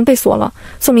的门已经被锁了，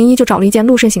宋明一就找了一件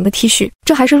陆慎行的 T 恤。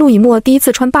这还是陆以沫第一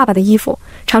次穿爸爸的衣服，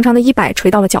长长的衣摆垂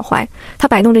到了脚踝，他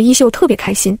摆弄着衣袖特别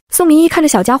开心。宋明一看着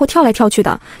小家伙跳来跳去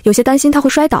的，有些担心他会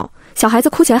摔倒，小孩子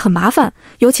哭起来很麻烦，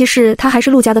尤其是他还是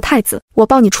陆家的太子。我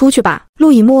抱你出去吧。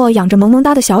陆以沫仰着萌萌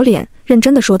哒的小脸，认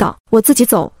真地说道。我自己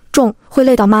走，重，会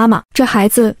累到妈妈。这孩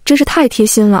子真是太贴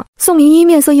心了。宋明一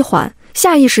面色一缓，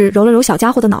下意识揉了揉小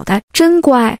家伙的脑袋，真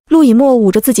乖。陆以沫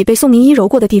捂着自己被宋明一揉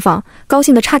过的地方，高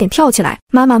兴得差点跳起来。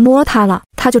妈妈摸他了，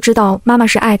他就知道妈妈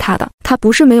是爱他的，他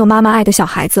不是没有妈妈爱的小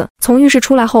孩子。从浴室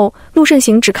出来后，陆慎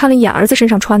行只看了一眼儿子身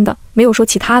上穿的，没有说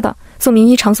其他的，宋明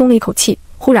伊长松了一口气。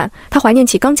忽然，她怀念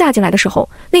起刚嫁进来的时候，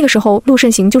那个时候陆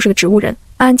慎行就是个植物人，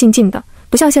安安静静的，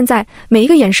不像现在，每一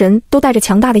个眼神都带着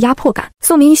强大的压迫感。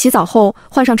宋明伊洗澡后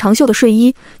换上长袖的睡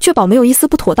衣，确保没有一丝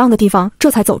不妥当的地方，这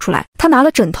才走出来。她拿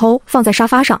了枕头放在沙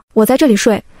发上，我在这里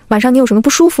睡，晚上你有什么不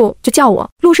舒服就叫我。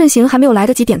陆慎行还没有来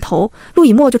得及点头，陆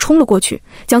以沫就冲了过去，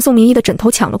将宋明伊的枕头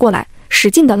抢了过来，使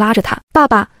劲地拉着她。爸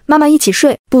爸妈妈一起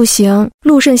睡。不行，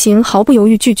陆慎行毫不犹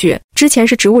豫拒绝。之前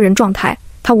是植物人状态，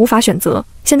他无法选择，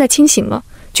现在清醒了，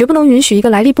绝不能允许一个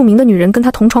来历不明的女人跟他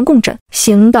同床共枕。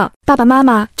行的，爸爸妈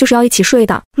妈就是要一起睡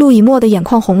的。陆以沫的眼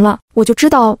眶红了，我就知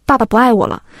道爸爸不爱我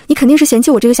了，你肯定是嫌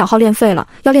弃我这个小号练废了，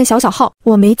要练小号。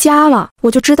我没家了，我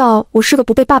就知道我是个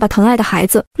不被爸爸疼爱的孩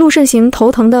子。陆慎行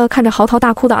头疼地看着嚎啕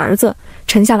大哭的儿子，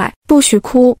沉下来，不许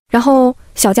哭。然后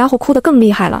小家伙哭得更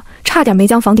厉害了，差点没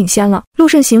将房顶掀了。陆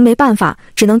慎行没办法，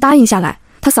只能答应下来。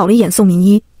他扫了一眼宋明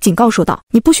伊，警告说道：“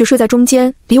你不许睡在中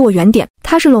间，离我远点。”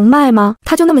他是龙脉吗？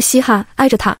他就那么稀罕，挨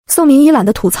着他。宋明伊懒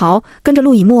得吐槽，跟着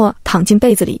陆以沫躺进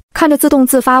被子里，看着自动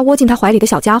自发窝进他怀里的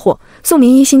小家伙，宋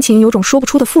明伊心情有种说不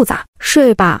出的复杂。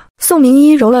睡吧。宋明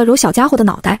伊揉了揉小家伙的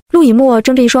脑袋，陆以沫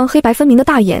睁着一双黑白分明的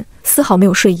大眼，丝毫没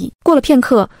有睡意。过了片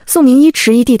刻，宋明伊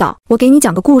迟疑地道：“我给你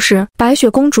讲个故事，白雪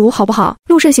公主好不好？”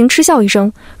陆慎行嗤笑一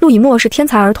声，陆以沫是天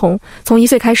才儿童，从1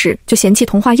岁开始就嫌弃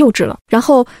童话幼稚了。然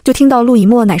后就听到陆以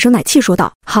沫奶声奶气说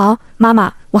道：“好，妈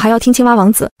妈，我还要听青蛙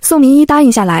王子。”宋明伊答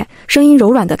应下来，声音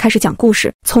柔软地开始讲故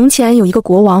事。从前有一个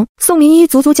国王，宋明伊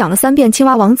足足讲了3遍青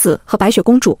蛙王子和白雪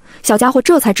公主，小家伙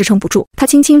这才支撑不住。他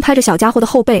轻轻拍着小家伙的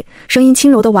后背，声音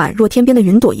轻柔的宛若天边的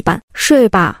云朵一般：“睡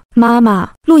吧，妈妈。”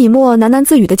陆以沫喃喃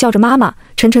自语地叫着妈妈，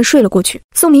沉沉睡了过去。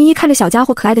宋明伊看着小家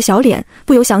伙可爱的小脸，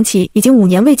不由想起已经5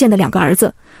年未见的2个儿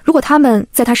子，如果他们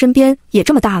在他身边也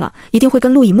这么大了，一定会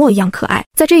跟陆以沫一样可爱。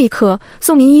在这一刻，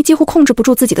宋明伊几乎控制不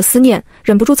住自己的思念，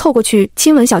忍不住凑过去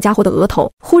亲吻小家伙的额头。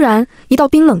忽然，一道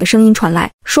冰冷的声音传来：“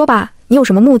说吧，你有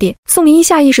什么目的？”宋明伊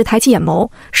下意识抬起眼眸，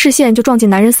视线就撞进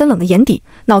男人森冷的眼底，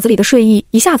脑子里的睡意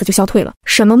一下子就消退了。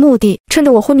什么目的？趁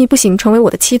着我昏迷不醒，成为我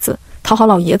的妻子，讨好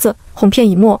老爷子，哄骗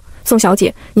以沫。宋小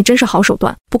姐，你真是好手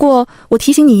段。不过我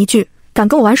提醒你一句，敢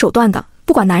跟我玩手段的，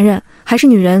不管男人还是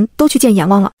女人，都去见阎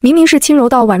王了。明明是轻柔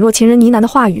到宛若情人呢喃的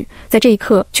话语，在这一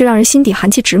刻却让人心底寒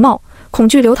气直冒，恐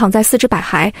惧流淌在四肢百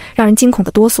骸，让人惊恐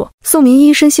的哆嗦。宋明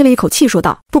伊深吸了一口气说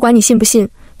道：“不管你信不信，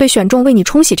被选中为你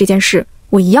冲洗这件事，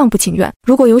我一样不情愿。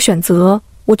如果有选择，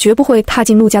我绝不会踏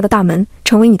进陆家的大门，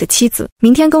成为你的妻子。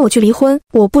明天跟我去离婚。”“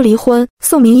我不离婚。”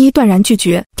宋明伊断然拒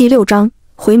绝。第6章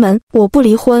回门。我不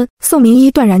离婚。宋明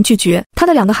伊断然拒绝。他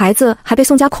的2个孩子还被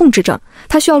宋家控制着，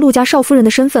他需要陆家少夫人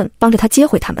的身份帮着他接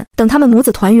回他们。等他们母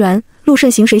子团圆，陆慎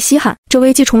行谁稀罕？这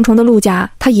危机重重的陆家，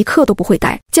他一刻都不会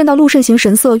待。见到陆慎行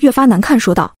神色越发难看，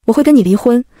说道：“我会跟你离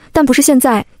婚，但不是现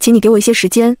在，请你给我一些时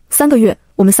间，3个月，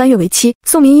我们3月为期。”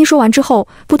宋明伊说完之后，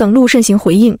不等陆慎行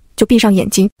回应，就闭上眼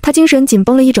睛。他精神紧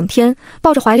绷了一整天，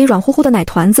抱着怀里软乎乎的奶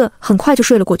团子，很快就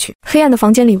睡了过去。黑暗的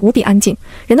房间里无比安静，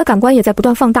人的感官也在不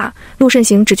断放大。陆慎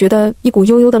行只觉得一股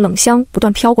悠悠的冷香不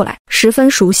断飘过来，十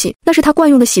分熟悉，那是他惯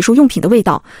用的洗漱用品的味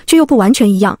道，却又不完全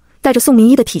一样，带着宋明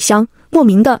伊的体香，莫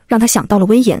名的让他想到了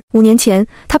威严。5年前，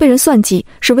他被人算计，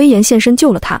是威严现身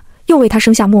救了他，又为他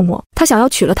生下默默。他想要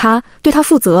娶了她，对他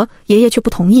负责，爷爷却不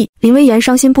同意。林威严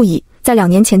伤心不已，在2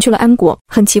年前去了 M 国。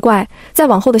很奇怪，在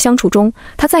往后的相处中，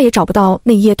他再也找不到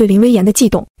那一夜对林威严的悸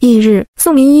动。翌日，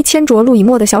宋明伊牵着陆以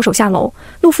沫的小手下楼，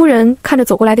陆夫人看着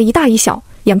走过来的一大一小，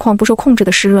眼眶不受控制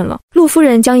的湿润了。陆夫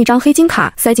人将一张黑金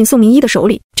卡塞进宋明伊的手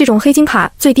里，这种黑金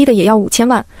卡最低的也要5000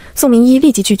万。宋明伊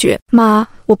立即拒绝：“妈，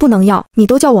我不能要，你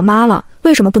都叫我妈了，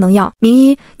为什么不能要？明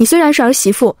伊，你虽然是儿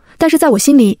媳妇，但是在我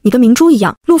心里，你跟明珠一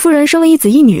样。”陆夫人生了1子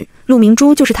1女，陆明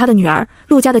珠就是她的女儿，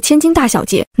陆家的千金大小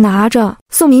姐。拿着。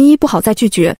宋明伊不好再拒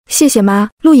绝：“谢谢妈。”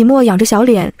陆以沫仰着小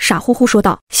脸，傻乎乎说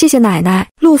道：“谢谢奶奶。”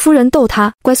陆夫人逗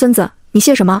他：“乖孙子，你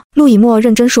谢什么？”陆以沫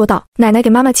认真说道：“奶奶给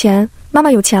妈妈钱，妈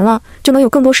妈有钱了，就能有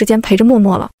更多时间陪着默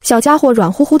默了。”小家伙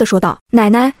软乎乎地说道：“奶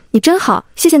奶，你真好，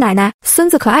谢谢奶奶。”孙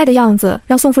子可爱的样子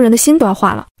让宋夫人的心都要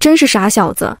化了，真是傻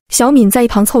小子。小敏在一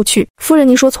旁凑趣：“夫人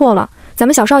您说错了，咱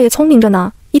们小少爷聪明着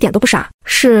呢，一点都不傻。”“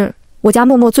是，我家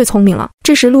默默最聪明了。”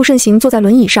这时陆慎行坐在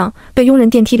轮椅上，被佣人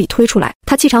电梯里推出来，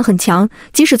他气场很强，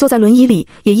即使坐在轮椅里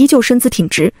也依旧身姿挺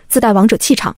直，自带王者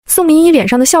气场。宋明伊脸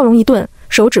上的笑容一顿，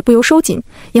手指不由收紧，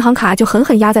银行卡就狠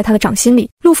狠压在他的掌心里。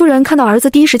陆夫人看到儿子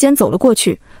第一时间走了过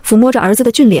去，抚摸着儿子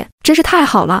的俊脸：“真是太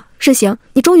好了，慎行，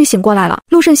你终于醒过来了。”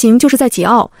陆慎行就是在桀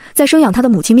骜，在生养他的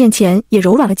母亲面前也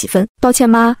柔软了几分。“抱歉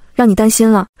妈，让你担心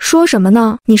了。”“说什么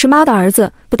呢？你是妈的儿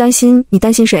子，不担心你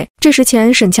担心谁？”这时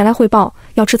钱沈前来汇报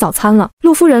要吃早餐了。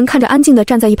陆夫人看着安静地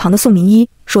站在一旁的宋明伊，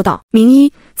说道：“明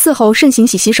一，伺候慎行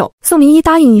洗手。”宋明一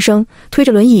答应一声，推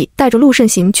着轮椅带着陆慎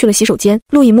行去了洗手间。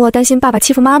陆以沫担心爸爸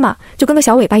欺负妈妈，就跟个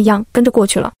小尾巴一样跟着过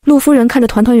去了。陆夫人看着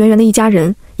团团圆圆的一家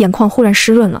人，眼眶忽然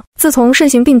湿润了。自从慎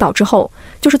行病倒之后，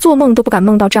就是做梦都不敢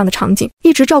梦到这样的场景。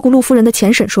一直照顾陆夫人的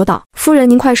前婶说道：“夫人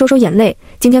您快收收眼泪，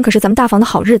今天可是咱们大房的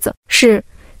好日子。”是，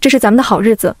这是咱们的好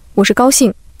日子，我是高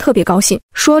兴，特别高兴。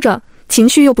说着情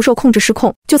绪又不受控制失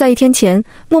控。就在1天前，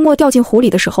默默掉进湖里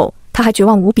的时候，他还绝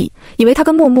望无比，以为他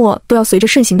跟默默都要随着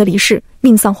慎行的离世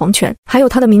命丧黄泉，还有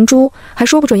他的明珠，还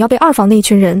说不准要被二房那一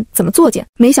群人怎么作践。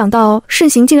没想到慎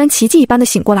行竟然奇迹一般的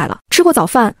醒过来了。吃过早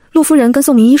饭，陆夫人跟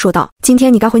宋明一说道：“今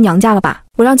天你该回娘家了吧？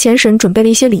我让前婶准备了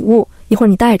一些礼物，一会儿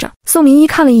你带着。”宋明一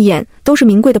看了一眼，都是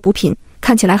名贵的补品，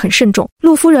看起来很慎重。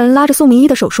陆夫人拉着宋明一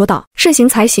的手说道：“慎行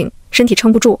才醒，身体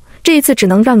撑不住，这一次只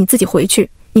能让你自己回去，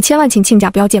你千万请亲家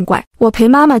不要见怪，我陪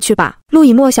妈妈去吧。”陆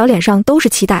以沫小脸上都是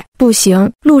期待。不行，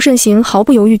陆慎行毫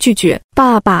不犹豫拒绝。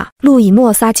爸爸，陆以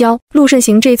沫撒娇。陆慎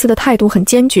行这一次的态度很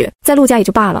坚决，在陆家也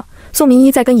就罢了，宋明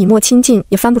一再跟以沫亲近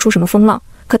也翻不出什么风浪，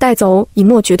可带走以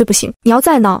沫绝对不行。你要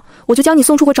再闹，我就将你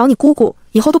送出国找你姑姑，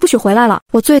以后都不许回来了。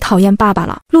我最讨厌爸爸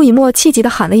了。陆以沫气急地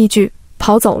喊了一句，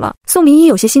跑走了。宋明一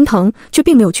有些心疼，却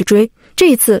并没有去追。这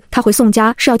一次他回宋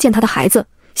家是要见他的孩子，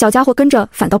小家伙跟着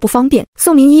反倒不方便。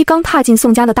宋明一刚踏进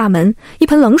宋家的大门，一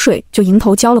盆冷水就迎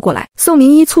头浇了过来。宋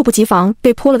明一猝不及防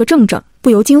被泼了个正正，不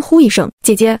由惊呼一声：“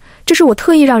姐姐，这是我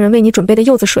特意让人为你准备的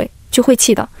柚子水，去晦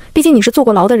气的，毕竟你是坐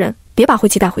过牢的人，别把晦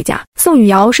气带回家。”宋雨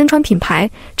瑶身穿品牌，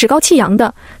趾高气扬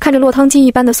的看着落汤鸡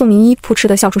一般的宋明一，扑哧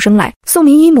的笑出声来。宋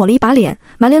明一抹了一把脸，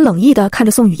满脸冷意的看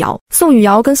着宋雨瑶。宋雨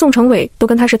瑶跟宋成伟都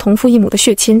跟他是同父异母的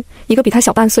血亲，一个比他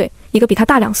小半岁，一个比他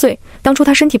大2岁。当初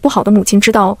他身体不好的母亲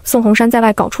知道宋红山在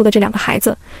外搞出的这2个孩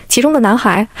子，其中的男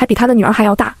孩还比他的女儿还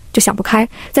要大，就想不开，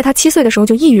在他7岁的时候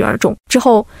就抑郁而终。之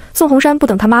后宋红山不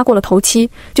等他妈过了头七，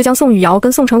就将宋雨瑶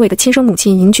跟宋成伟的亲生母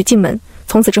亲迎娶进门。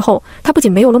从此之后，他不仅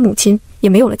没有了母亲，也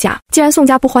没有了家。既然宋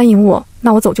家不欢迎我，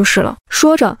那我走就是了。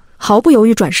说着毫不犹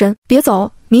豫转身。别走，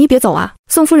明一别走啊！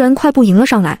宋夫人快步迎了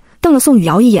上来，瞪了宋雨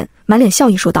瑶一眼，满脸笑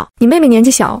意说道：“你妹妹年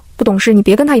纪小，不懂事，你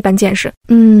别跟她一般见识。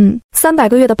300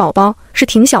个月的宝宝是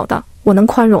挺小的，我能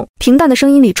宽容。”平淡的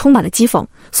声音里充满了讥讽。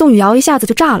宋雨瑶一下子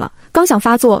就炸了，刚想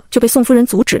发作就被宋夫人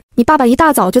阻止：“你爸爸一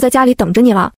大早就在家里等着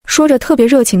你了。”说着特别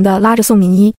热情地拉着宋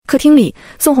明一。客厅里，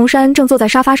宋红山正坐在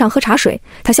沙发上喝茶水，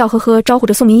他笑呵呵招呼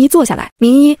着宋明一坐下来：“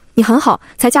明一，你很好，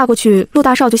才嫁过去陆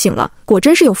大少就醒了，果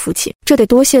真是有福气，这得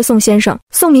多谢宋先生。”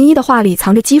宋明一的话里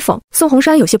藏着讥讽。宋红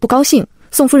山有些不高兴。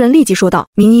宋夫人立即说道：“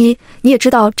明一，你也知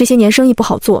道这些年生意不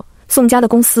好做，宋家的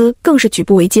公司更是举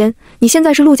步维艰，你现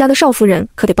在是陆家的少夫人，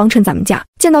可得帮衬咱们家。”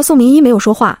见到宋明一没有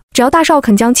说话，只要大少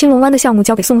肯将青龙湾的项目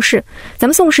交给宋氏，咱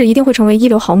们宋氏一定会成为一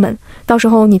流豪门，到时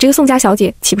候你这个宋家小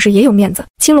姐岂不是也有面子？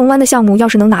青龙湾的项目要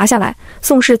是能拿下来，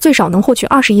宋氏最少能获取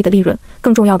20亿的利润，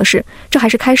更重要的是，这还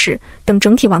是开始，等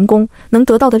整体完工，能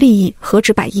得到的利益何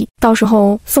止100亿，到时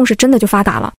候宋氏真的就发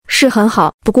达了。是很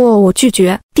好，不过我拒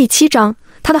绝。第7章，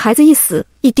他的孩子一死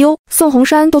一丢，宋红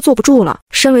山都坐不住了。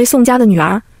身为宋家的女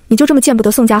儿，你就这么见不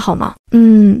得宋家好吗？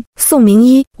宋明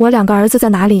一，我2个儿子在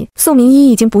哪里？宋明一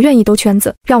已经不愿意兜圈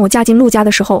子。让我嫁进陆家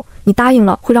的时候，你答应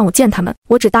了会让我见他们，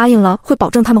我只答应了会保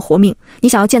证他们活命。你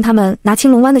想要见他们，拿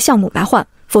青龙湾的项目来换，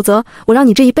否则我让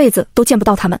你这一辈子都见不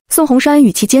到他们。宋红山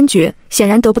语气坚决，显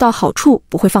然得不到好处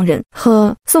不会放人。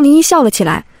呵，宋明一笑了起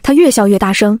来，他越笑越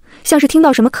大声，像是听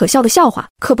到什么可笑的笑话。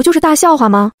可不就是大笑话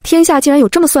吗？天下竟然有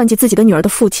这么算计自己的女儿的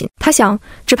父亲。他想，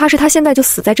只怕是他现在就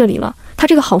死在这里了，他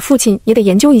这个好父亲也得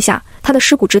研究一下他的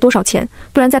尸骨值多少钱，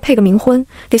不然再配个冥婚，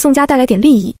给宋家带来点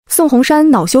利益。宋红山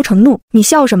恼羞成怒：“你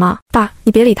笑什么？爸，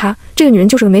你别理他，这个女人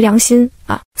就是个没良心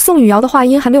啊！”宋雨瑶的话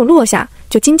音还没有落下，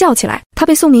就惊叫起来。她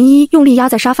被宋明一用力压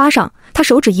在沙发上，她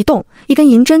手指一动，一根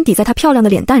银针抵在她漂亮的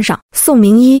脸蛋上。宋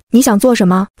明一，你想做什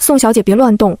么？宋小姐别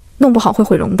乱动，弄不好会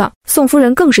毁容的。宋夫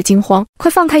人更是惊慌：“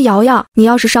快放开瑶瑶，你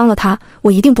要是伤了她，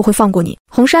我一定不会放过你。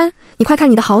红山，你快看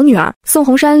你的好女儿！”宋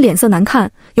红山脸色难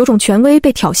看，有种权威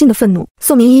被挑衅的愤怒。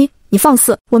宋明一，你放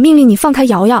肆！我命令你放开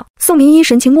瑶瑶！宋明一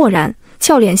神情漠然，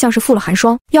俏脸像是覆了寒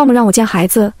霜，要么让我见孩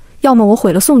子，要么我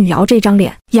毁了宋雨瑶这张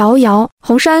脸。瑶瑶，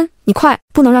红山，你快，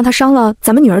不能让她伤了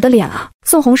咱们女儿的脸啊！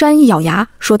宋红山一咬牙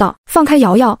说道：“放开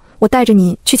瑶瑶，我带着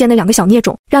你去见那2个小孽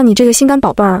种，让你这个心肝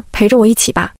宝贝儿陪着我一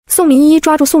起吧。”宋明一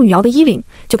抓住宋雨瑶的衣领，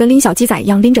就跟拎小鸡仔一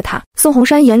样拎着她。宋红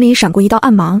山眼里闪过一道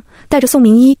暗芒，带着宋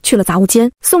明一去了杂物间。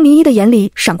宋明一的眼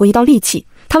里闪过一道戾气，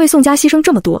他为宋家牺牲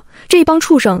这么多，这一帮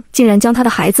畜生竟然将他的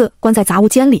孩子关在杂物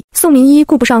间里。宋明一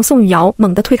顾不上宋雨瑶，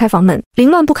猛地推开房门。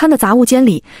凌乱不堪的杂物间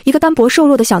里，一个单薄瘦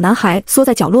弱的小男孩缩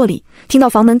在角落里，听到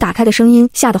房门打开的声音，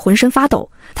吓得浑身发抖。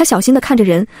他小心地看着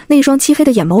人，那一双漆黑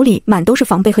的眼眸里满都是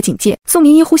防备和警戒。宋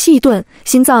明一呼吸一顿，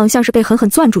心脏像是被狠狠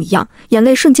攥住一样，眼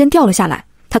泪瞬间掉了下来。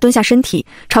他蹲下身体，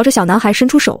朝着小男孩伸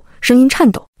出手，声音颤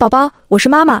抖：“宝宝，我是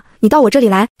妈妈，你到我这里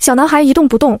来。”小男孩一动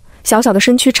不动，小小的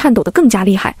身躯颤抖得更加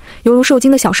厉害，犹如受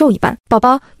惊的小兽一般。“宝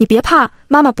宝，你别怕，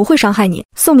妈妈不会伤害你。”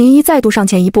宋明一再度上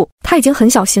前一步，他已经很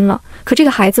小心了，可这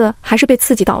个孩子还是被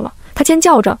刺激到了。他尖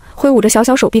叫着，挥舞着小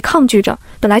小手臂抗拒着，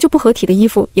本来就不合体的衣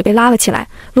服也被拉了起来，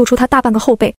露出他大半个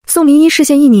后背。宋明一视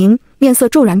线一凝，面色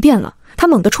骤然变了。他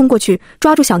猛地冲过去，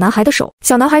抓住小男孩的手。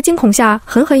小男孩惊恐下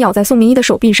狠狠咬在宋明一的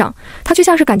手臂上，他却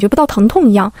像是感觉不到疼痛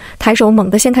一样，抬手猛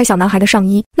地掀开小男孩的上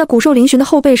衣。那骨瘦嶙峋的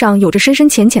后背上有着深深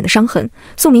浅浅的伤痕。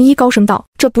宋明一高声道：“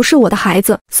这不是我的孩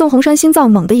子。”宋红山心脏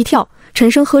猛地一跳，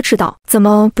沉声呵斥道：“怎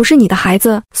么不是你的孩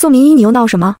子？”宋明一，你又闹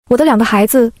什么？我的2个孩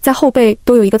子在后背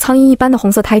都有一个苍蝇一般的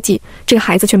红色胎记，这个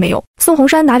孩子却没有。宋红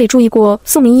山哪里注意过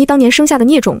宋明一当年生下的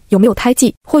孽种有没有胎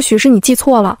记？或许是你记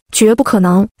错了，绝不可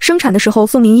能。生产的时候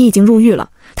宋明一已经入狱了，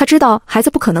他知道孩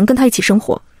子不可能跟他一起生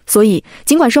活，所以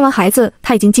尽管生完孩子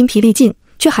他已经精疲力尽，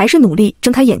却还是努力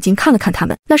睁开眼睛看了看他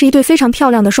们。那是一对非常漂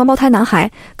亮的双胞胎男孩，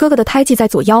哥哥的胎记在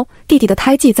左腰，弟弟的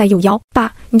胎记在右腰。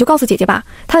爸，你就告诉姐姐吧，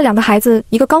他的2个孩子，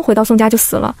一个刚回到宋家就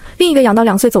死了，另一个养到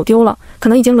2岁走丢了，可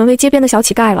能已经沦为街边的小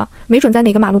乞丐了，没准在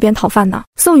哪个马路边讨饭呢。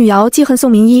宋雨瑶记恨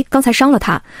宋明一刚才伤了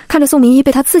他，看着宋明一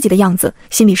被他刺激的样子，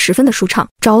心里十分的舒畅。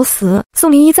找死！宋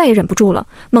明一再也忍不住了，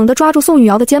猛地抓住宋雨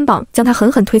瑶的肩膀，将她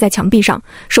狠狠推在墙壁上，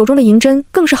手中的银针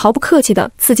更是毫不客气地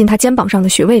刺进她肩膀上的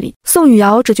穴位里。宋雨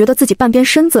瑶只觉得自己半边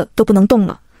身子都不能动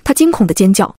了，她惊恐地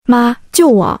尖叫：“妈，救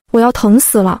我！我要疼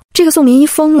死了！”这个宋明一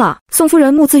疯了！宋夫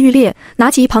人目眦欲裂，拿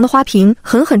起一旁的花瓶，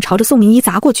狠狠朝着宋明一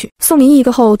砸过去。宋明一一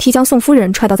个后踢将宋夫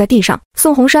人踹倒在地上。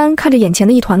宋红山看着眼前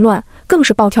的一团乱，更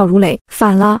是暴跳如雷。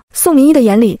反了！宋明一的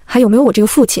眼里还有没有我这个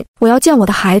父亲？我要见我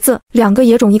的孩子！2个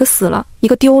野种，一个死了，一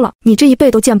个丢了，你这一辈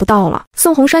都见不到了！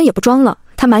宋红山也不装了，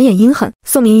他满眼阴狠。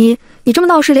宋明一，你这么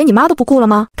闹事连你妈都不顾了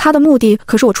吗？他的墓地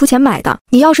可是我出钱买的，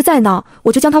你要是再闹，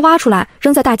我就将他挖出来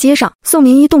扔在大街上。宋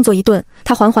明一动作一顿，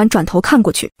他缓缓转头看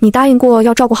过去。你答应过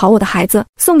要照顾好我的孩子。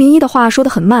宋明一的话说得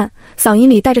很慢，嗓音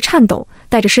里带着颤抖，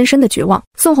带着深深的绝望。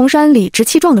宋红山理直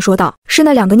气壮地说道：“是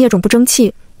那2个孽种不争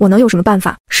气，我能有什么办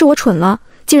法？是我蠢了，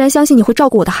竟然相信你会照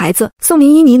顾我的孩子。”宋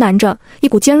明一呢喃着，一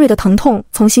股尖锐的疼痛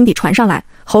从心底传上来，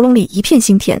喉咙里一片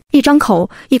腥甜，一张口，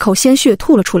一口鲜血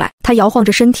吐了出来。他摇晃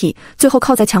着身体，最后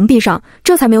靠在墙壁上，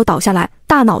这才没有倒下来，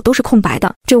大脑都是空白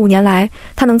的。这5年来，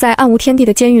他能在暗无天地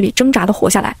的监狱里挣扎地活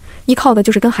下来，依靠的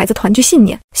就是跟孩子团聚信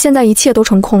念。现在一切都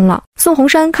成空了。宋红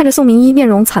山看着宋明一面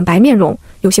容惨白面容，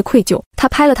有些愧疚，他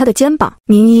拍了他的肩膀：“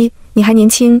明一，你还年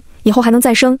轻，以后还能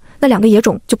再生，那2个野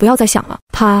种就不要再想了。”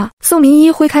啪！宋明一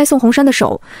挥开宋红山的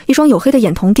手，一双黝黑的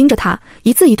眼瞳盯着他，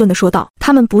一字一顿地说道：“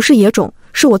他们不是野种，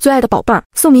是我最爱的宝贝儿。”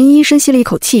宋明一深吸了一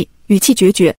口气，语气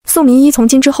决绝：“宋明一从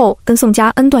今之后跟宋家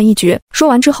恩断义绝。”说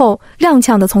完之后，踉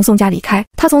跄地从宋家离开。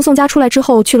他从宋家出来之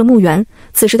后去了墓园，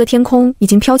此时的天空已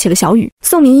经飘起了小雨。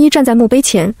宋明一站在墓碑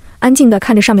前，安静地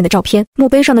看着上面的照片。墓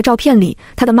碑上的照片里，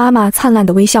他的妈妈灿烂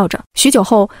地微笑着。许久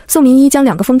后，宋明一将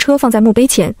2个风车放在墓碑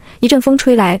前，一阵风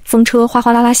吹来，风车哗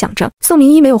哗啦啦响着。宋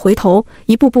明一没有回头，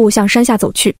一步步向山下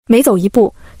走去。每走一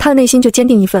步，他的内心就坚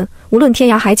定一分，无论天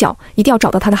涯海角，一定要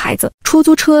找到他的孩子。出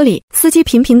租车里，司机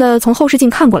频频地从后视镜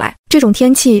看过来，这种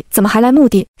天气怎么还来墓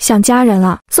地？想家人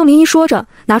了。宋明一说着，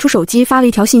拿出手机发了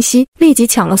一条信息，立即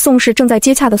抢了宋氏正在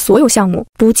接洽的所有项目，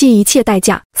不计一切代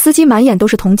价。司机满眼都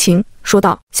是同情，说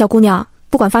道：“小姑娘，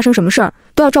不管发生什么事儿，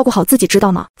都要照顾好自己，知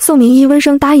道吗？”宋明一温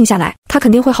声答应下来，他肯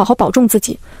定会好好保重自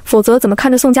己，否则怎么看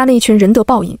着宋家那一群人得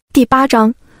报应。第8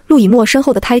章，陆以沫身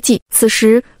后的胎记。此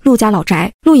时陆家老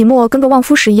宅，陆以沫跟个望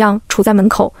夫石一样杵在门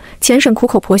口，前婶苦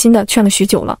口婆心地劝了许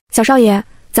久了：“小少爷，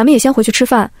咱们也先回去吃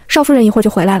饭，少夫人一会儿就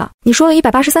回来了。”你说了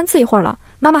183次一会儿了，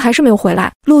妈妈还是没有回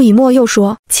来。陆以沫又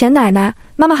说：“钱奶奶，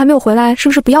妈妈还没有回来，是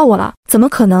不是不要我了？”怎么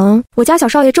可能？我家小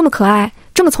少爷这么可爱，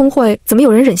这么聪慧，怎么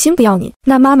有人忍心不要你？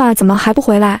那妈妈怎么还不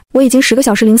回来？我已经10个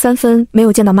小时03分没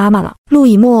有见到妈妈了。陆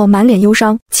以沫满脸忧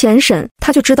伤，前婶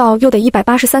他就知道又得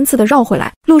183次的绕回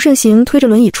来。陆慎行推着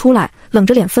轮椅出来，冷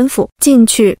着脸吩咐：“进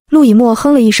去。”陆以沫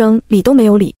哼了一声，理都没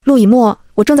有理。陆以沫，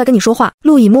我正在跟你说话。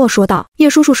陆以沫说道：“叶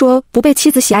叔叔说，不被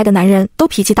妻子喜爱的男人都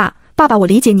脾气大。爸爸，我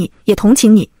理解你，也同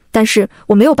情你，但是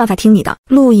我没有办法听你的。”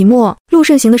陆以沫，陆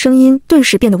慎行的声音顿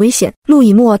时变得危险。陆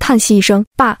以沫叹息一声：“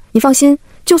爸，你放心，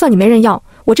就算你没人要，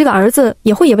我这个儿子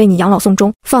也会为你养老送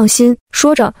终，放心。”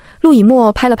说着，陆以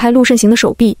沫拍了拍陆慎行的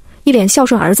手臂，一脸孝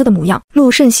顺儿子的模样。陆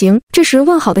慎行这时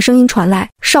问好的声音传来：“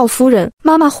少夫人，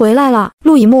妈妈回来了。”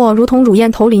陆以沫如同乳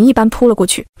燕投林一般扑了过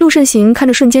去。陆慎行看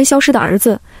着瞬间消失的儿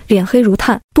子，脸黑如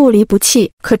炭，不离不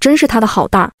弃，可真是他的好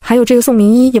蛋儿。还有这个宋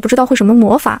明伊，也不知道会什么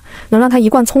魔法，能让他一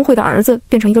贯聪慧的儿子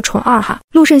变成一个蠢二哈。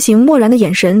陆慎行漠然的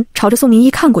眼神朝着宋明伊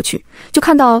看过去，就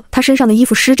看到他身上的衣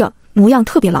服湿着，模样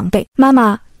特别狼狈。妈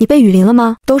妈，你被雨淋了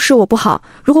吗？都是我不好，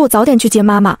如果我早点去接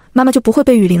妈妈，妈妈就不会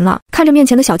被雨淋了。看着面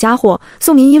前的小家伙，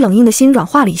宋明伊冷硬的心软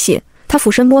化了一些。他俯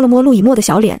身摸了摸陆以沫的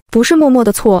小脸，不是默默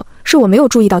的错，是我没有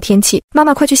注意到天气。妈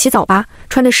妈快去洗澡吧，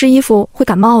穿着湿衣服会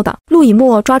感冒的。陆以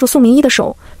沫抓住宋明伊的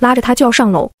手，拉着他就要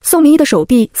上楼。宋明伊的手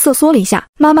臂瑟缩了一下，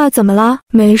妈妈怎么了？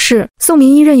没事。宋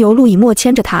明伊任由陆以沫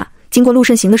牵着他，经过陆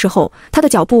慎行的时候，他的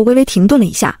脚步微微停顿了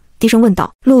一下，低声问道：“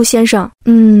陆先生。”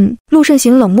陆慎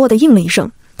行冷漠地应了一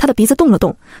声。他的鼻子动了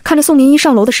动，看着宋明伊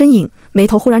上楼的身影，眉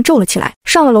头忽然皱了起来。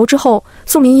上了楼之后，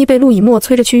宋明伊被陆以沫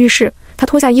催着去浴室。他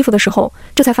脱下衣服的时候，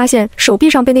这才发现手臂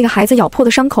上被那个孩子咬破的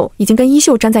伤口已经跟衣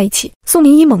袖粘在一起。宋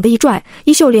明伊猛地一拽，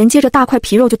衣袖连接着大块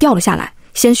皮肉就掉了下来，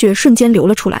鲜血瞬间流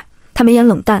了出来。他眉眼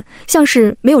冷淡，像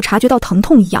是没有察觉到疼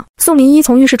痛一样。宋明伊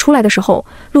从浴室出来的时候，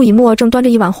陆以沫正端着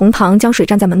一碗红糖姜水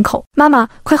站在门口。妈妈，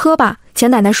快喝吧，钱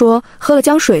奶奶说喝了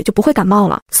姜水就不会感冒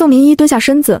了。宋明伊蹲下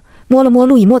身子，摸了摸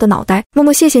陆以沫的脑袋，默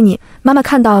默谢谢你，妈妈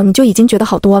看到你就已经觉得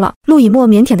好多了。陆以沫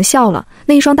腼腆地笑了，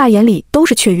那一双大眼里都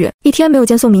是雀跃。一天没有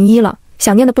见宋明伊了，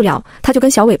想念的不了，他就跟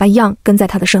小尾巴一样跟在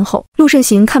他的身后。陆慎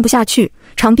行看不下去，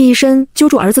长臂一伸，揪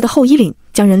住儿子的后衣领，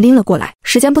将人拎了过来。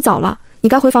时间不早了，你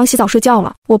该回房洗澡睡觉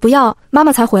了。我不要，妈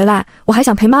妈才回来，我还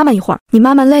想陪妈妈一会儿。你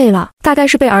妈妈累了，大概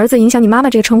是被儿子影响你妈妈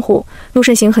这个称呼。陆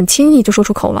慎行很轻易就说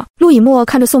出口了。陆以沫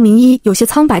看着宋明伊有些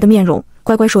苍白的面容，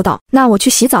乖乖说道：“那我去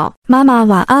洗澡，妈妈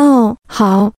晚安哦。”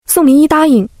好。宋明伊答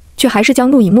应，却还是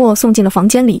将陆以沫送进了房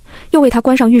间里，又为他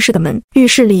关上浴室的门。浴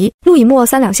室里，陆以沫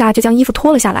3两下就将衣服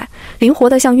脱了下来，灵活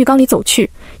地向浴缸里走去，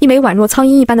一枚宛若苍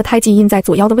鹰一般的胎记印在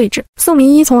左腰的位置。宋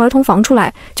明伊从儿童房出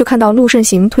来，就看到陆慎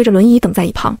行推着轮椅等在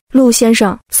一旁。陆先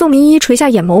生。宋明伊垂下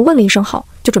眼眸问了一声好，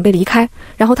就准备离开，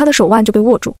然后他的手腕就被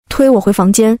握住，推我回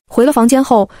房间。回了房间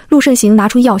后，陆慎行拿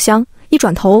出医药箱，一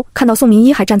转头看到宋明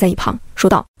伊还站在一旁，说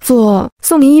道：“坐。”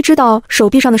宋明伊知道手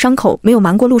臂上的伤口没有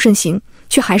瞒过陆慎行，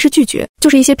却还是拒绝，就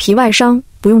是一些皮外伤，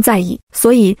不用在意。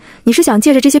所以你是想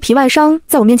借着这些皮外伤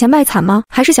在我面前卖惨吗？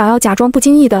还是想要假装不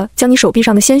经意的将你手臂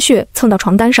上的鲜血蹭到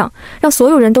床单上，让所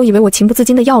有人都以为我情不自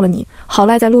禁的要了你，好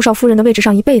赖在陆少夫人的位置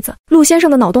上一辈子？陆先生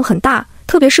的脑洞很大，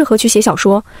特别适合去写小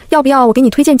说，要不要我给你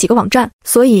推荐几个网站？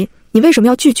所以你为什么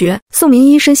要拒绝？宋明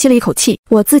伊深吸了一口气，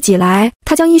我自己来。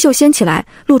他将衣袖掀起来，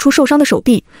露出受伤的手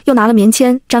臂，又拿了棉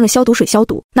签沾了消毒水消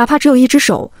毒。哪怕只有一只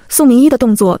手，宋明伊的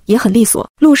动作也很利索。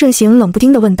陆慎行冷不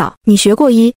丁地问道：“你学过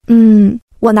医？”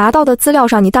我拿到的资料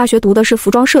上，你大学读的是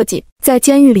服装设计，在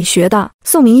监狱里学的。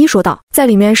宋明伊说道：“在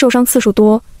里面受伤次数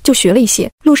多，就学了一些。”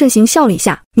陆慎行笑了一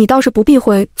下：“你倒是不避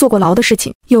讳坐过牢的事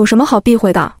情，有什么好避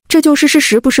讳的？这就是事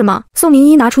实，不是吗？”宋明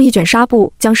伊拿出一卷纱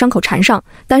布，将伤口缠上，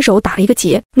单手打了一个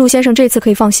结。陆先生这次可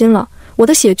以放心了，我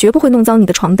的血绝不会弄脏你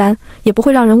的床单，也不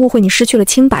会让人误会你失去了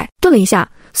清白。顿了一下，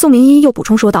宋明伊又补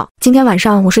充说道：“今天晚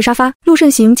上我睡沙发。”陆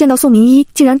慎行见到宋明伊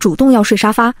竟然主动要睡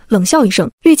沙发，冷笑一声：“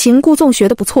欲擒故纵学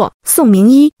得不错。”宋明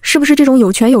伊是不是这种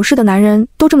有权有势的男人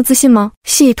都这么自信吗？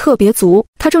戏特别足。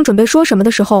他正准备说什么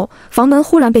的时候，房门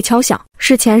忽然被敲响，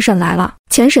是钱婶来了。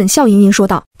钱婶笑吟吟说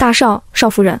道：“大少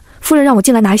夫人，夫人让我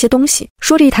进来拿一些东西。”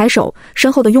说着一抬手，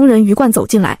身后的佣人鱼贯走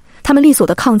进来，他们利索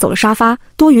地抗走了沙发、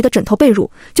多余的枕头被褥，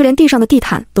就连地上的地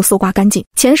毯都搜刮干净。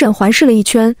钱婶环视了一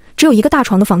圈，只有一个大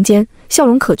床的房间，笑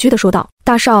容可掬地说道：“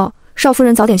大少夫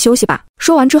人早点休息吧。”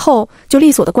说完之后，就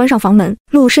利索地关上房门。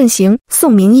陆慎行、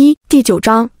宋明伊，第9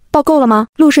章。报够了吗？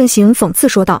陆慎行讽刺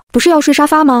说道：“不是要睡沙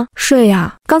发吗？睡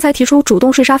呀！刚才提出主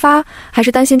动睡沙发，还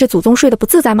是担心这祖宗睡得不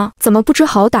自在吗？怎么不知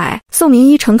好歹？”宋明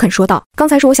伊诚恳说道：“刚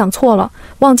才是我想错了，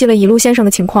忘记了以陆先生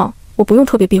的情况，我不用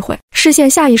特别避讳。”视线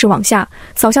下意识往下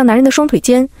扫向男人的双腿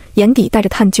间，眼底带着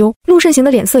探究。陆慎行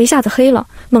的脸色一下子黑了，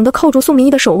猛地扣住宋明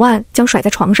伊的手腕，将甩在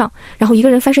床上，然后一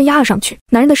个人翻身压了上去。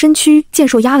男人的身躯健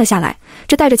硕压了下来，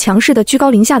这带着强势的居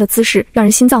高临下的姿势，让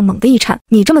人心脏猛地一颤。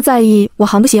你这么在意我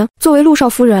行不行？作为陆少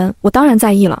夫人，我当然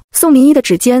在意了。宋明伊的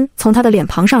指尖从他的脸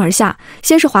庞上而下，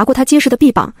先是划过他结实的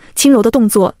臂膀，轻柔的动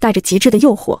作带着极致的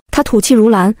诱惑。他吐气如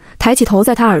兰，抬起头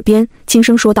在他耳边轻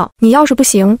声说道：“你要是不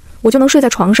行，我就能睡在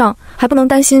床上，还不能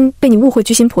担心被你误会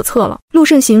居心叵测了。”陆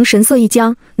慎行神色一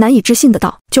僵，难以置信的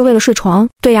道：“就为了睡床？”“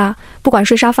对呀，不管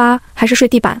睡沙发还是睡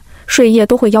地板，睡一夜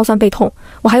都会腰酸背痛，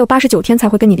我还有89天才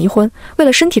会跟你离婚，为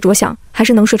了身体着想，还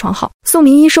是能睡床好。”宋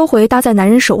明伊收回搭在男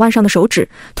人手腕上的手指，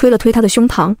推了推他的胸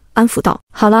膛，安抚道：“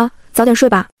好了，早点睡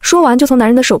吧。”说完就从男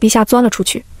人的手臂下钻了出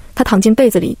去。他他躺进被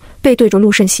子里，背对着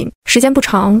陆慎行。时间不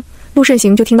长，陆慎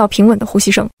行就听到平稳的呼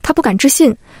吸声，他不敢置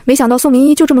信，没想到宋明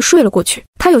一就这么睡了过去。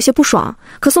他有些不爽，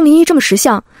可宋明一这么识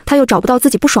相，他又找不到自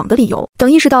己不爽的理由。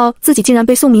等意识到自己竟然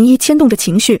被宋明一牵动着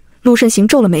情绪，陆慎行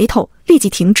皱了眉头，立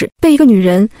即停止。被一个女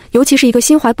人，尤其是一个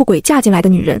心怀不轨嫁进来的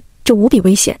女人，这无比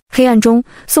危险。黑暗中，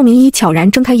宋明一悄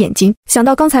然睁开眼睛，想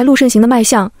到刚才陆慎行的脉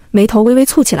象，眉头微微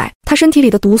蹙起来。他身体里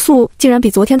的毒素竟然比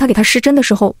昨天他给他施针的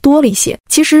时候多了一些。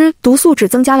其实毒素只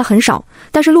增加了很少，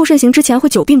但是陆慎行之前会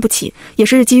久病不起，也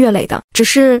是日积月累的。只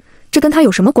是这跟他有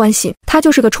什么关系？他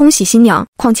就是个冲喜新娘，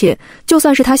况且就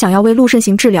算是他想要为陆慎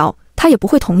行治疗，他也不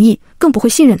会同意，更不会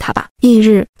信任他吧。翌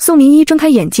日，宋明一睁开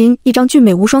眼睛，一张俊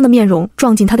美无双的面容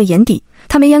撞进他的眼底，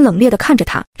他眉眼冷冽地看着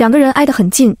他，两个人挨得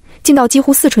很近，近到几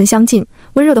乎四唇相近，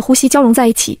温热的呼吸交融在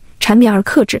一起，缠绵而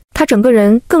克制。他整个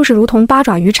人更是如同八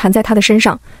爪鱼缠在他的身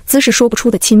上，姿势说不出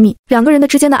的亲密。两个人的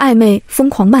之间的暧昧疯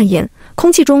狂蔓延，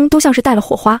空气中都像是带了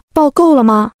火花。抱够了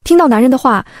吗？听到男人的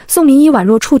话，宋明一宛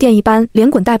若触电一般，连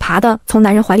滚带爬的从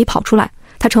男人怀里跑出来。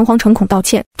他诚惶诚恐道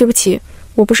歉：“对不起，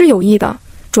我不是有意的，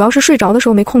主要是睡着的时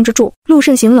候没控制住。”陆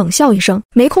慎行冷笑一声：“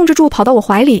没控制住跑到我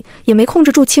怀里，也没控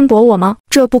制住轻薄我吗？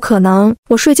这不可能，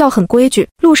我睡觉很规矩。”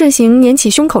陆慎行捻起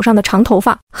胸口上的长头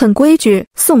发：“很规矩。”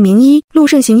宋明一。陆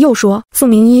慎行又说：“宋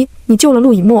明一，你救了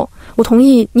陆以沫，我同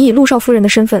意你以陆少夫人的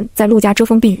身份在陆家遮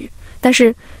风避雨，但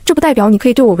是这不代表你可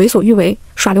以对我为所欲为，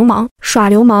耍流氓。”耍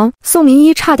流氓！宋明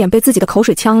一差点被自己的口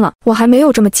水呛了。我还没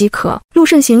有这么饥渴。陆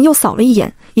慎行又扫了一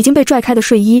眼已经被拽开的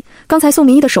睡衣，刚才宋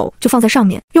明一的手就放在上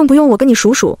面，用不用我跟你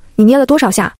数数，你捏了多少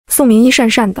下？宋明一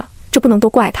讪讪的，这不能都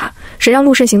怪他，谁让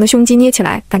陆慎行的胸肌捏起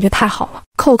来感觉太好了。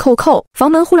扣扣扣！房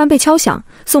门忽然被敲响，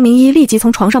宋明一立即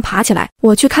从床上爬起来，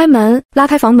我去开门。拉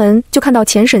开房门，就看到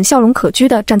钱婶笑容可掬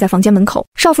地站在房间门口。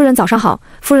少夫人早上好，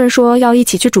夫人说要一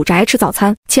起去主宅吃早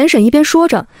餐。钱婶一边说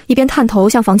着，一边探头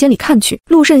向房间里看去。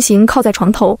陆慎行靠在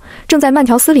床头，正在慢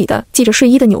条斯理地系着睡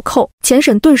衣的纽扣。钱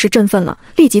婶顿时振奋了，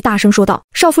立即大声说道：“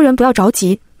少夫人不要着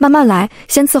急，慢慢来，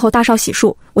先伺候大少洗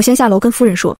漱，我先下楼跟夫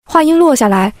人说。”话音落下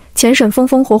来，钱婶风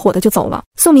风火火的就走了。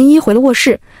宋明一回了卧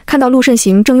室，看到陆慎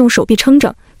行正用手臂撑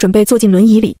着，准备坐进轮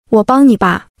椅里。我帮你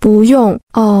吧。不用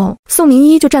哦。宋明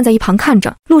一就站在一旁看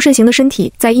着。陆慎行的身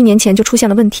体在1年前就出现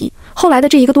了问题，后来的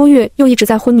这1个多月又一直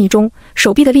在昏迷中，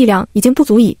手臂的力量已经不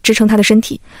足以支撑他的身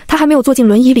体，他还没有坐进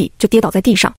轮椅里就跌倒在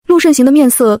地上。陆慎行的面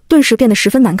色顿时变得十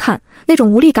分难看，那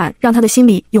种无力感让他的心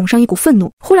里涌上一股愤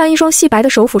怒。忽然一双细白的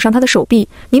手抚上他的手臂，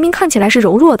明明看起来是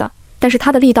柔弱的，但是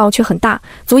他的力道却很大，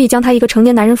足以将他一个成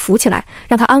年男人扶起来，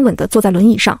让他安稳地坐在轮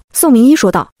椅上。宋明一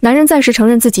说道：“男人暂时承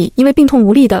认自己因为病痛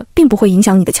无力的，并不会影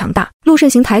响你的强大。”陆慎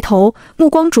行抬头，目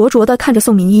光灼灼地看着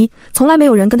宋明一，从来没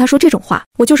有人跟他说这种话。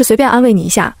我就是随便安慰你一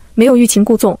下，没有欲擒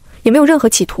故纵，也没有任何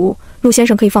企图，陆先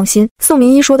生可以放心。宋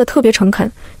明一说的特别诚恳，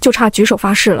就差举手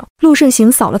发誓了。陆慎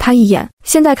行扫了他一眼，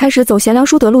现在开始走贤良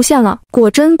淑德路线了，果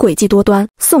真诡计多端。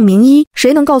宋明一，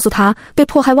谁能告诉他被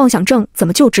迫害妄想症怎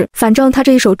么救治？反正他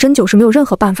这一手针灸是没有任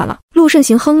何办法了。陆慎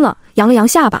行哼了，扬了扬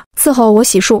下巴，伺候我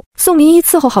洗漱。宋明一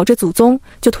伺候好这祖宗，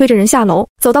就推着人下楼，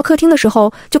走到客厅的时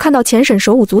候，就看到钱婶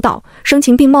手舞足蹈，声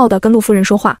情并茂地跟陆夫人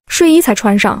说话。睡衣才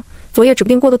穿上，昨夜指不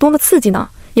定过得多么刺激呢。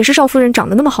也是少夫人长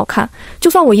得那么好看，就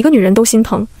算我一个女人都心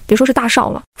疼，别说是大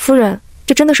少了。夫人，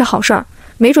这真的是好事儿，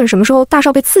没准什么时候大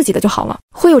少被刺激的就好了。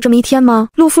会有这么一天吗？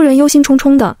陆夫人忧心忡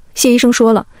忡的。谢医生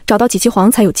说了，找到几期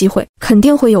皇才有机会，肯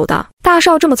定会有的。大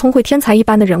少这么聪慧天才一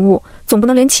般的人物，总不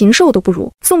能连禽兽都不如。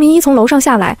宋明一从楼上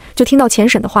下来，就听到钱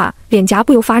婶的话，脸颊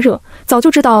不由发热。早就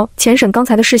知道钱婶刚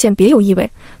才的视线别有意味，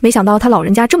没想到他老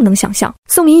人家这么能想象。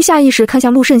宋明一下意识看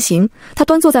向陆慎行，他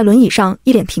端坐在轮椅上，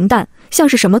一脸平淡，像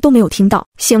是什么都没有听到。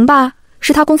行吧，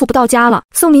是他功夫不到家了。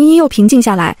宋明一又平静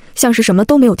下来，像是什么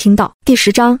都没有听到。第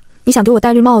10章，你想给我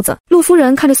戴绿帽子？陆夫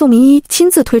人看着宋明一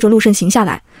亲自推着陆慎行下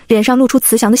来，脸上露出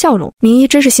慈祥的笑容。明一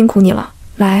真是辛苦你了，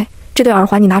来，这对耳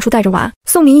环你拿出戴着玩。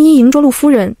宋明一迎着陆夫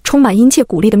人充满殷切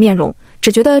鼓励的面容，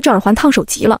只觉得这耳环烫手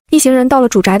极了。一行人到了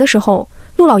主宅的时候，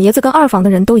陆老爷子跟二房的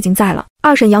人都已经在了。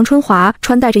二婶杨春华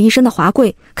穿戴着一身的华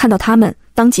贵，看到他们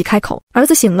当即开口：“儿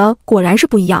子醒了，果然是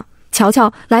不一样。瞧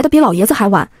瞧，来得比老爷子还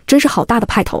晚，真是好大的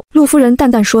派头。”陆夫人淡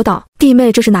淡说道：“弟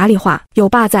妹这是哪里话？有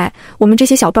爸在，我们这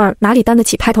些小辈儿哪里担得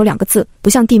起派头2个字？不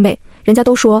像弟妹，人家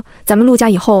都说咱们陆家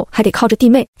以后还得靠着弟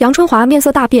妹。”杨春华面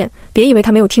色大变，别以为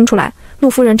他没有听出来，陆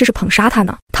夫人这是捧杀他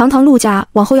呢。堂堂陆家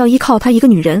往后要依靠他一个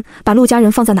女人，把陆家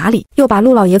人放在哪里，又把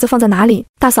陆老爷子放在哪里？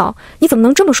大嫂，你怎么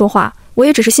能这么说话？我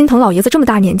也只是心疼老爷子这么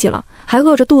大年纪了，还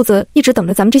饿着肚子一直等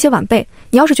着咱们这些晚辈，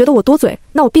你要是觉得我多嘴，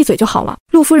那我闭嘴就好了。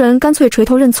陆夫人干脆垂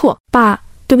头认错：“爸，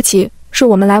对不起，是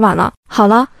我们来晚了。好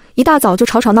了，一大早就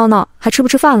吵吵闹闹，还吃不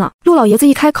吃饭了？”陆老爷子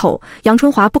一开口，杨春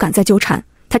华不敢再纠缠，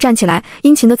他站起来，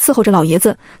殷勤地伺候着老爷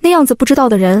子，那样子不知道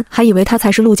的人还以为他才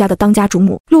是陆家的当家主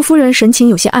母。陆夫人神情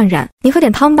有些黯然，您喝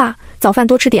点汤吧，早饭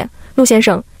多吃点。陆先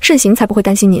生，慎行才不会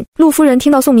担心您。陆夫人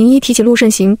听到宋明一提起陆慎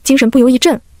行，精神不由一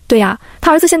振。对呀，他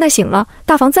儿子现在醒了，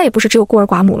大房再也不是只有孤儿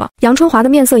寡母了。杨春华的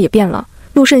面色也变了。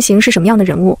陆慎行是什么样的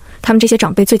人物，他们这些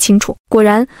长辈最清楚。果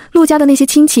然，陆家的那些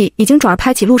亲戚已经转而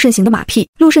拍起陆慎行的马屁。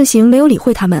陆慎行没有理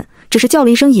会他们，只是叫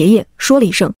了一声爷爷，说了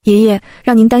一声爷爷，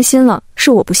让您担心了，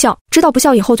是我不孝，知道不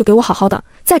孝以后就给我好好的，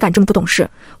再敢这么不懂事，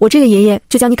我这个爷爷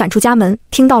就将你赶出家门，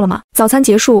听到了吗？早餐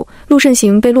结束，陆慎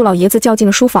行被陆老爷子叫进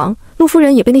了书房，陆夫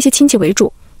人也被那些亲戚围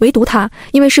住。唯独他，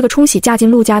因为是个冲喜嫁进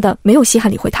陆家的，没有稀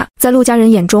罕理会他。在陆家人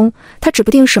眼中，他指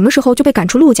不定什么时候就被赶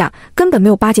出陆家，根本没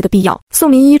有巴结的必要。宋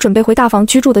明一准备回大房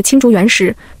居住的青竹园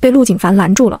时，被陆景凡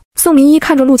拦住了。宋明一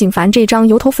看着陆景凡这张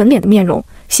油头粉脸的面容，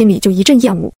心里就一阵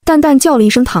厌恶，淡淡叫了一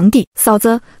声堂弟。嫂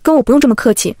子，跟我不用这么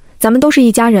客气，咱们都是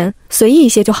一家人，随意一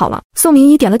些就好了。宋明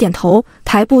一点了点头，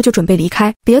抬步就准备离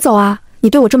开。别走啊，你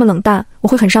对我这么冷淡，我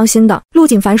会很伤心的。陆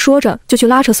景凡说着就去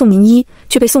拉扯宋明一，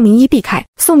却被宋明一避开。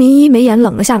宋明一眉眼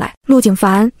冷了下来。陆景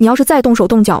凡，你要是再动手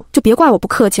动脚，就别怪我不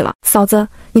客气了。嫂子，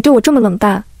你对我这么冷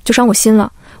淡，就伤我心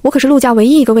了。我可是陆家唯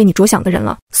一一个为你着想的人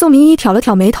了。宋明一挑了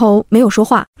挑眉头，没有说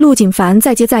话。陆景凡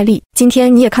再接再厉，今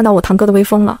天你也看到我堂哥的威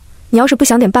风了。你要是不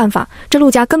想点办法，这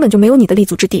陆家根本就没有你的立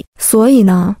足之地。所以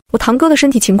呢，我堂哥的身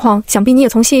体情况，想必你也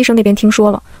从谢医生那边听说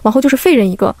了。往后就是废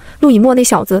人一个，陆以沫那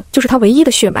小子就是他唯一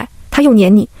的血脉。他又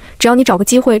黏你，只要你找个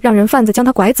机会让人贩子将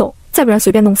他拐走，再不然随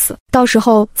便弄死。到时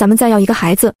候咱们再要一个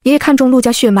孩子，爷爷看中陆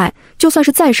家血脉，就算是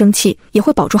再生气也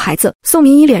会保住孩子。宋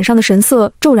明一脸上的神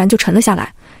色骤然就沉了下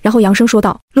来，然后扬声说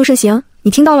道：陆慎行，你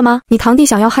听到了吗？你堂弟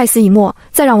想要害死以沫，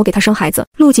再让我给他生孩子。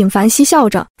陆景凡嬉笑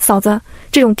着，嫂子，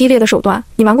这种低劣的手段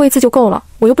你玩过一次就够了，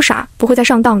我又不傻，不会再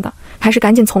上当的，还是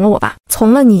赶紧从了我吧。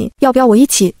从了你，要不要我一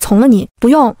起从了你？不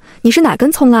用，你是哪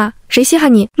根葱啊？谁稀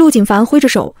罕你？陆景凡挥着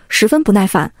手，十分不耐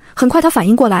烦。很快他反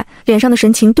应过来，脸上的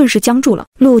神情顿时僵住了。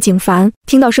陆景凡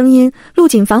听到声音，陆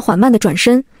景凡缓慢地转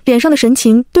身，脸上的神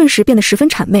情顿时变得十分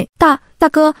谄媚。大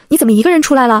哥，你怎么一个人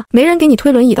出来了？没人给你推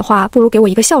轮椅的话，不如给我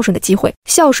一个孝顺的机会。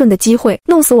孝顺的机会？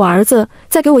弄死我儿子，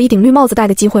再给我一顶绿帽子戴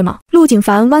的机会吗？陆景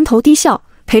凡弯头低笑，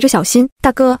陪着小心。大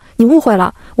哥，你误会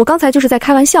了，我刚才就是在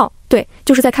开玩笑。对，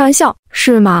就是在开玩笑。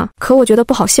是吗？可我觉得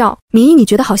不好笑。明一，你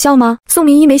觉得好笑吗？宋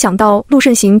明一没想到陆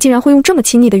慎行竟然会用这么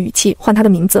亲昵的语气唤他的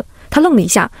名字，他愣了一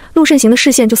下，陆慎行的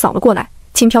视线就扫了过来，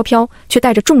轻飘飘却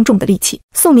带着重重的戾气。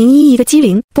宋明一一个机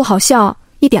灵，不好笑，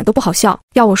一点都不好笑。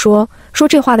要我说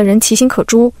这话的人其心可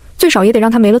诛，最少也得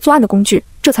让他没了作案的工具，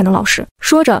这才能老实。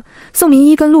说着，宋明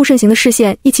一跟陆慎行的视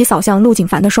线一起扫向陆景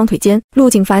凡的双腿间。陆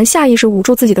景凡下意识捂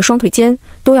住自己的双腿间，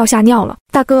都要吓尿了。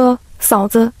大哥，嫂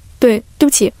子，对不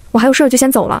起，我还有事儿就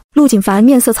先走了。陆景凡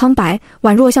面色苍白，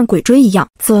宛若像鬼追一样。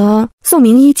宋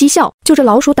明一讥笑，就这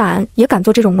老鼠胆也敢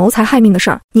做这种谋财害命的事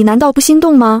儿，你难道不心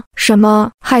动吗？什么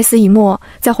害死以沫，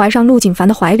再怀上陆景凡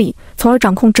的怀里，从而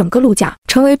掌控整个陆家，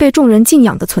成为被众人敬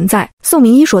仰的存在。宋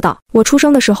明一说道，我出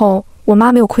生的时候，我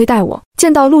妈没有亏待我。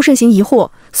见到陆慎行疑惑，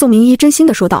宋明一真心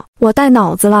的说道，我带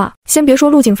脑子了。先别说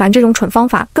陆景凡这种蠢方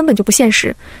法根本就不现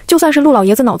实，就算是陆老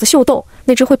爷子脑子秀逗，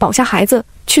那只会保下孩子，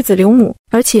去子留母。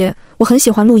而且我很喜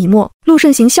欢陆以沫。陆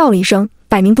慎行笑了一声，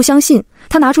摆明不相信。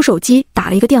他拿出手机打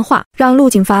了一个电话，让陆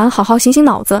景凡好好醒醒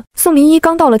脑子。宋明一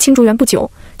刚到了青竹园不久，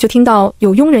就听到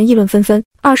有佣人议论纷纷，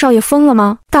二少爷疯了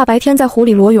吗？大白天在湖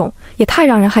里裸泳，也太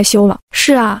让人害羞了。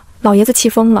是啊，老爷子气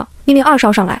疯了，命令二少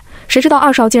上来，谁知道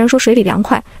二少竟然说水里凉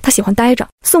快，他喜欢待着。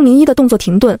宋明一的动作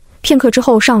停顿，片刻之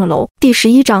后上了楼。第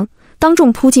11章，当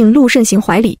众扑进陆慎行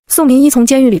怀里。宋明一从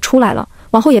监狱里出来了，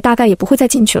往后也大概也不会再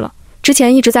进去了。之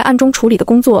前一直在暗中处理的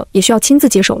工作也需要亲自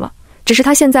接手了。只是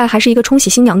他现在还是一个冲喜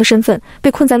新娘的身份，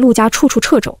被困在陆家处处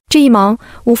掣肘。这一忙，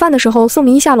午饭的时候宋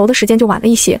明一下楼的时间就晚了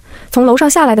一些。从楼上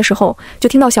下来的时候，就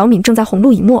听到小敏正在哄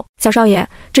陆以沫，小少爷，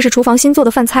这是厨房新做的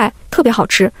饭菜，特别好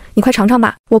吃，你快尝尝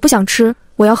吧。我不想吃，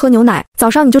我要喝牛奶。早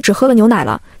上你就只喝了牛奶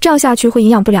了，这样下去会营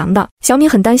养不良的。小敏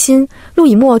很担心，陆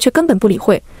以沫却根本不理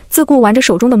会，自顾玩着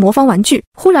手中的魔方玩具。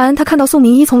忽然他看到宋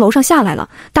明一从楼上下来了，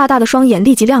大大的双眼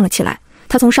立即亮了起来。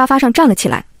他从沙发上站了起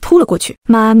来，扑了过去。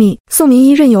妈咪！宋明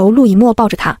一任由陆以沫抱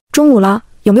着他。中午了，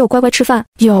有没有乖乖吃饭？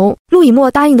有。陆以沫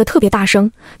答应得特别大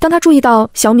声。当他注意到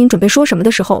小敏准备说什么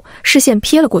的时候，视线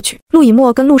瞥了过去。陆以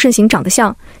沫跟陆慎行长得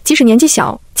像，即使年纪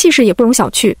小，气势也不容小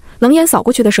觑。冷眼扫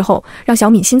过去的时候，让小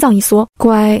敏心脏一缩。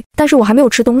乖，但是我还没有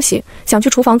吃东西，想去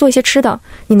厨房做一些吃的，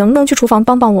你能不能去厨房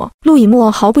帮帮我？陆以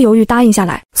沫毫不犹豫答应下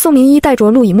来。宋明一带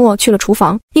着陆以沫去了厨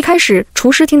房。一开始，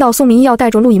厨师听到宋明一要带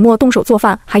着陆以沫动手做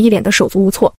饭，还一脸的手足无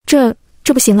措。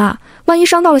这不行啊，万一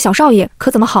伤到了小少爷，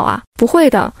可怎么好啊？不会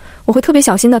的，我会特别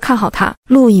小心的看好他。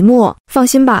陆以沫，放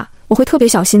心吧，我会特别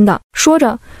小心的。说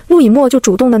着，陆以沫就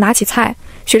主动的拿起菜，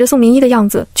学着宋明一的样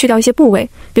子去掉一些部位，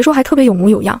别说还特别有模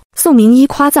有样。宋明一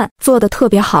夸赞，做得特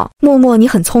别好，默默你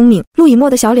很聪明。陆以沫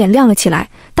的小脸亮了起来，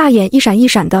大眼一闪一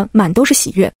闪的，满都是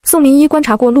喜悦。宋明一观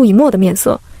察过陆以沫的面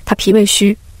色，他脾胃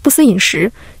虚，不思饮食，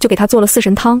就给他做了4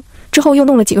神汤，之后又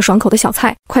弄了几个爽口的小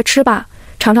菜，快吃吧，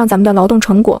尝尝咱们的劳动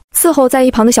成果。伺候在一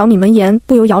旁的小米闻言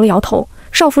不由摇了摇头，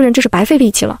少夫人这是白费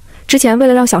力气了，之前为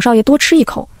了让小少爷多吃一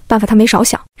口，办法他没少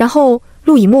想。然后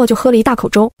陆以沫就喝了一大口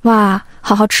粥，哇，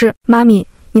好好吃，妈咪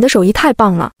你的手艺太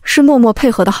棒了，是默默配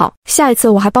合的好，下一次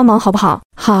我还帮忙好不好？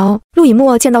好。陆以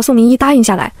沫见到宋明一答应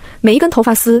下来，每一根头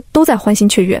发丝都在欢欣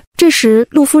雀跃。这时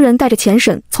陆夫人带着钱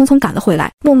婶匆匆赶了回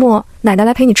来，默默，奶奶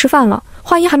来陪你吃饭了。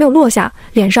话音还没有落下，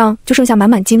脸上就剩下满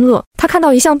满惊愕。她看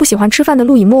到一向不喜欢吃饭的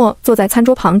陆以沫坐在餐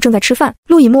桌旁正在吃饭。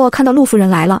陆以沫看到陆夫人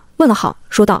来了，问了好，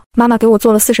说道：妈妈给我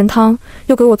做了4神汤，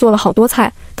又给我做了好多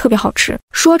菜，特别好吃。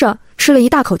说着吃了一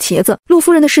大口茄子。陆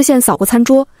夫人的视线扫过餐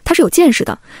桌，她是有见识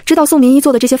的，知道宋明一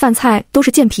做的这些饭菜都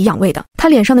是健脾养胃的。她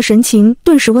脸上的神情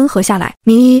顿时温和下来。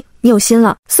明一，你有心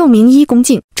了。宋明一恭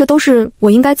敬，这都是我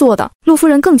应该做的。陆夫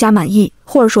人更加满意，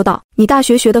霍儿说道：你大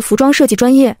学学的服装设计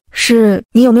专业，是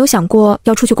你有没有想过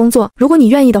要出去工作？如果你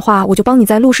愿意的话，我就帮你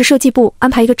在陆氏设计部安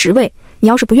排一个职位，你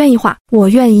要是不愿意话，我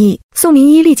愿意。宋明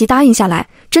一立即答应下来，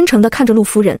真诚地看着陆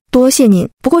夫人，多谢您，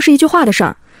不过是一句话的事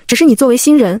儿，只是你作为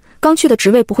新人，刚去的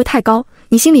职位不会太高，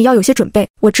你心里要有些准备，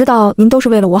我知道您都是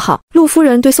为了我好。陆夫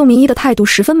人对宋明一的态度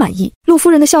十分满意，陆夫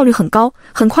人的效率很高，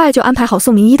很快就安排好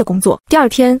宋明一的工作。第二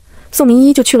天，宋明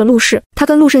一就去了陆氏，他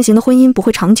跟陆慎行的婚姻不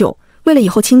会长久，为了以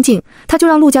后清静，他就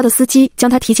让陆家的司机将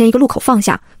他提前一个路口放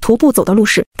下，徒步走到陆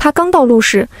氏。他刚到陆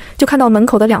氏，就看到门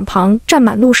口的两旁站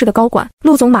满陆氏的高管，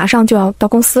陆总马上就要到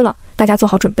公司了，大家做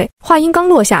好准备。话音刚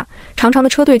落下，长长的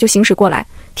车队就行驶过来，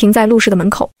停在陆氏的门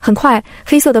口。很快，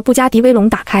黑色的布加迪威龙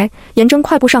打开，严征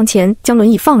快步上前将轮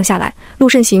椅放了下来。陆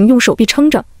慎行用手臂撑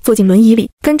着坐进轮椅里，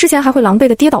跟之前还会狼狈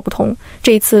的跌倒不同，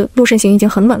这一次陆慎行已经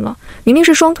很稳了。明明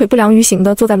是双腿不良于行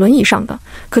的坐在轮椅上的，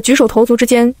可举手投足之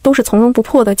间都是从容不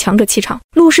迫的强者气场。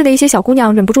陆氏的一些小姑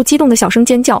娘忍不住激动的小声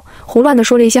尖叫，胡乱的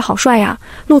说了一些好帅呀，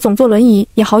陆总坐轮椅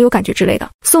也好有感觉之类的。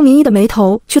宋明一的眉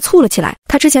头却蹙了起来，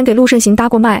他之前给陆慎行搭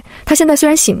过脉，他现在虽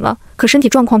然醒了，可身体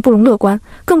状况不容乐观，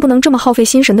更不能这么耗费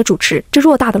心神的主持这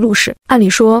偌大的陆氏。按理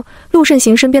说陆慎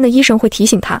行身边的医生会提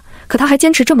醒他，可他还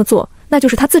坚持这么做，那就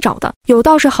是他自找的。有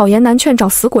道是好言难劝找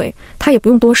死鬼，他也不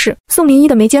用多事。宋明一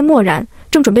的眉间默然，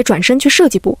正准备转身去设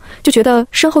计部，就觉得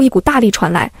身后一股大力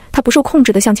传来，他不受控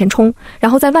制地向前冲，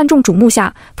然后在万众瞩目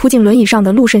下扑进轮椅上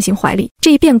的陆慎行怀里。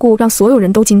这一变故让所有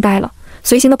人都惊呆了，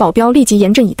随行的保镖立即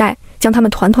严阵以待，将他们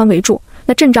团团围住。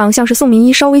那阵仗像是宋明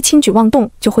一稍微轻举妄动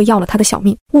就会要了他的小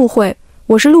命。误会，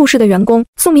我是陆氏的员工。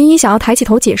宋明一想要抬起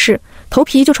头解释，头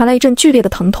皮就传来一阵剧烈的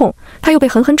疼痛，他又被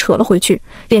狠狠扯了回去，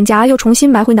脸颊又重新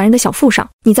埋回男人的小腹上。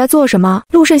你在做什么？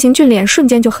陆慎行俊脸瞬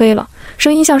间就黑了，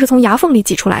声音像是从牙缝里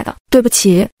挤出来的。对不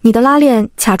起，你的拉链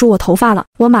卡住我头发了，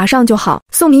我马上就好。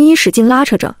宋明一使劲拉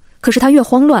扯着，可是他越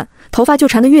慌乱，头发就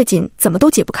缠得越紧，怎么都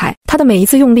解不开。他的每一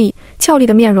次用力，俏丽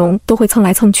的面容都会蹭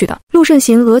来蹭去的。陆慎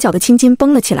行额角的青筋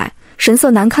绷了起来，神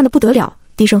色难看得不得了，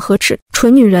低声呵斥：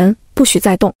蠢女人，不许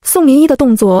再动。宋明一的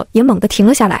动作也猛地停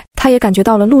了下来，他也感觉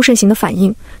到了陆慎行的反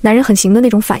应，男人很行的那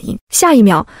种反应。下一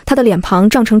秒，他的脸庞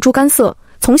涨成猪肝色。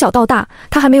从小到大，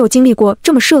他还没有经历过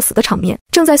这么社死的场面。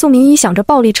正在宋明一想着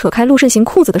暴力扯开陆慎行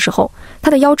裤子的时候，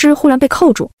他的腰肢忽然被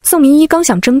扣住。宋明一刚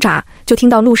想挣扎，就听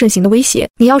到陆慎行的威胁：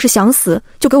你要是想死，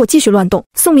就给我继续乱动。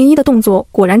宋明一的动作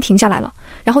果然停下来了，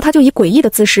然后他就以诡异的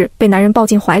姿势被男人抱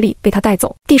进怀里，被他带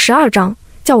走。第12章，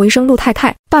叫我一声陆太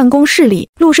太。办公室里，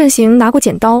陆慎行拿过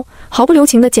剪刀，毫不留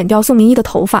情地剪掉宋明一的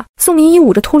头发。宋明一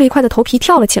捂着秃了一块的头皮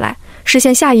跳了起来，视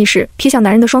线下意识瞥向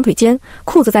男人的双腿间，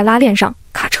裤子在拉链上，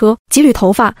卡车，几缕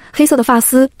头发，黑色的发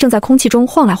丝正在空气中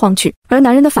晃来晃去，而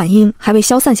男人的反应还未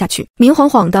消散下去，明晃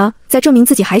晃的在证明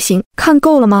自己还行。看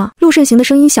够了吗？陆慎行的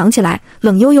声音响起来，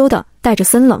冷悠悠的，带着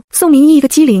森冷。宋明一一个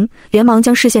机灵，连忙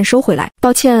将视线收回来。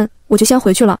抱歉，我就先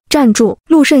回去了。站住！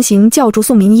陆慎行叫住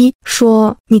宋明一，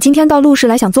说：你今天到陆氏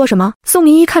来想做什么？宋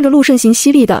明一看着陆慎行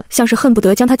犀利的像是恨不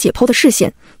得将他解剖的视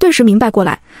线，顿时明白过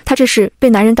来，他这是被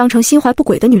男人当成心怀不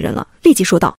轨的女人了，立即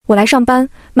说道：我来上班，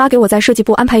妈给我在设计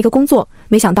部安排一个工作，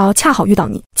没想到恰好遇到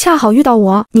你。恰好遇到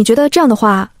我？你觉得这样的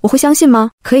话我会相信吗？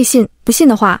可以信，不信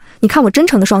的话你看我真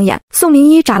诚的双眼。宋明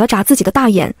一眨了眨自己的大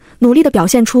眼，努力地表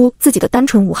现出自己的单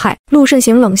纯无害。陆慎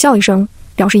行冷笑一声，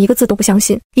表示一个字都不相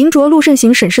信。迎着陆慎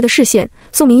行审视的视线，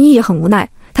宋明一也很无奈，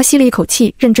他吸了一口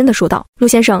气，认真地说道：“陆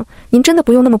先生，您真的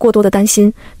不用那么过多的担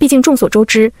心，毕竟众所周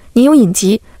知，您有隐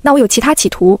疾，那我有其他企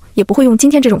图，也不会用今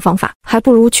天这种方法，还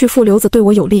不如去父留子对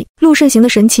我有利。”陆慎行的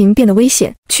神情变得危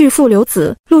险。去父留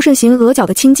子，陆慎行额角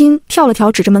的青筋跳了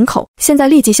跳，指着门口，现在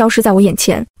立即消失在我眼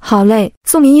前。好累。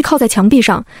宋明一靠在墙壁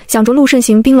上，想着陆慎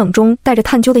行冰冷中带着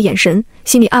探究的眼神，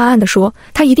心里暗暗地说，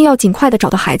他一定要尽快地找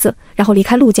到孩子，然后离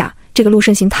开陆家。这个陆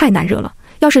慎行太难惹了，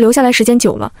要是留下来时间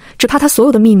久了，只怕他所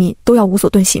有的秘密都要无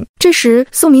所遁形。这时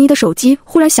宋明一的手机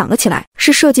忽然响了起来，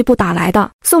是设计部打来的。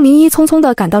宋明一匆匆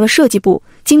地赶到了设计部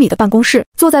经理的办公室，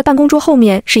坐在办公桌后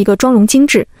面是一个妆容精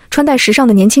致、穿戴时尚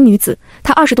的年轻女子，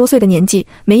她20多岁的年纪，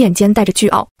眉眼间带着倨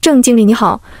傲。郑经理你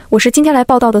好，我是今天来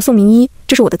报道的宋明一，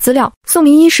这是我的资料。宋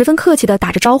明一十分客气地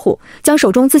打着招呼，将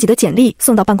手中自己的简历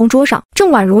送到办公桌上。郑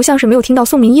婉如像是没有听到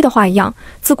宋明一的话一样，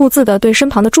自顾自地对身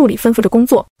旁的助理吩咐着工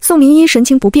作。宋明一神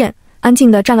情不变，安静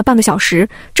地站了半个小时，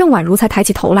郑婉如才抬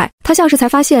起头来。她像是才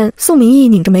发现宋明一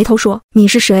拧着眉头说：“你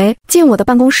是谁？进我的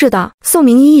办公室的？”宋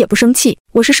明一也不生气：“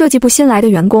我是设计部新来的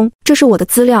员工，这是我的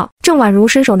资料。”郑婉如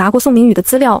伸手拿过宋明宇的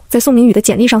资料，在宋明宇的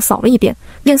简历上扫了一遍，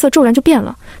脸色骤然就变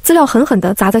了，资料狠狠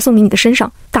地砸在宋明宇的身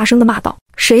上，大声地骂道：“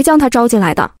谁将他招进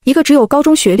来的？一个只有高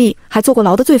中学历还坐过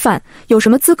牢的罪犯，有什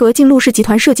么资格进陆氏集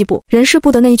团设计部？人事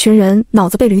部的那一群人脑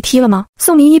子被驴踢了吗？”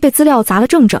宋明一被资料砸了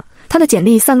正着，他的简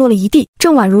历散落了一地。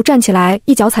郑婉如站起来，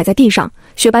一脚踩在地上，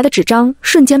雪白的纸张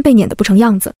瞬间被碾得不成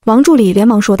样子。王助理连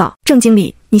忙说道：“郑经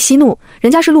理，你息怒，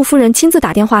人家是陆夫人亲自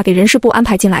打电话给人事部安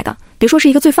排进来的，别说是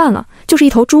一个罪犯了，就是一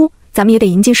头猪，咱们也得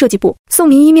迎进设计部。”宋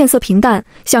明一面色平淡，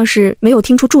像是没有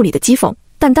听出助理的讥讽，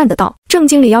淡淡的道：“郑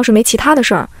经理要是没其他的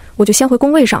事儿，我就先回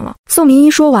工位上了。”宋明一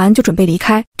说完就准备离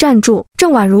开。站住！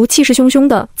郑婉如气势汹汹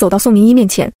地走到宋明一面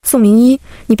前：“宋明一，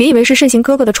你别以为是慎行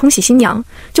哥哥的冲喜新娘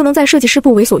就能在设计师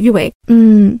部为所欲为。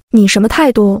你什么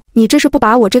态度？你这是不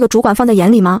把我这个主管放在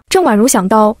眼里吗？”郑婉如想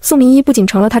到宋明一不仅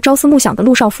成了她朝思暮想的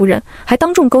陆少夫人，还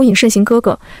当众勾引慎行哥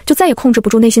哥，就再也控制不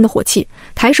住内心的火气，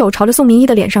抬手朝着宋明一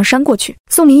的脸上扇过去。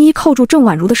宋明一扣住郑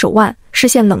婉如的手腕，视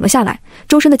线冷了下来，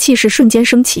周身的气势瞬间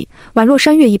升起，宛若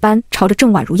山岳一般朝着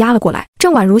郑婉如压了过来。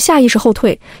郑婉如下意识后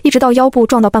退，一直到腰部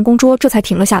撞到办公桌，这才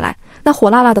停了下来。那火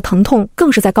辣辣的疼痛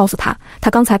更是在告诉她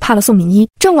刚才怕了宋明一。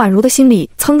郑婉如的心里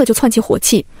噌的就窜起火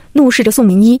气，怒视着宋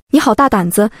明一：“你好大胆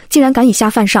子，竟然敢以下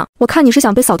犯上！我看你是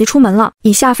想被扫地出门了。”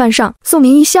以下犯上？宋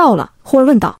明一笑了，忽而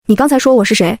问道：“你刚才说我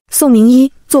是谁？”宋明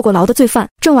一：“坐过牢的罪犯。”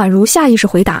郑婉如下意识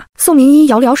回答。宋明一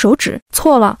摇了摇手指：“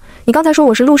错了，你刚才说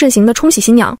我是陆慎行的冲喜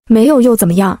新娘。”“没有又怎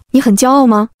么样？你很骄傲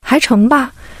吗？”“还成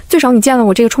吧，最少你见了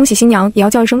我这个冲喜新娘也要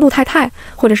叫一声陆太太，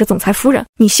或者是总裁夫人。”“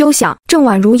你休想！”郑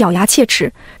婉如咬牙切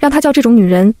齿，让她叫这种女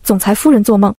人总裁夫人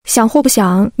做梦，想或不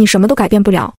想，你什么都改变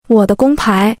不了。我的工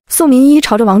牌。宋明一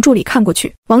朝着王助理看过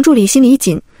去，王助理心里一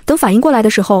紧，等反应过来的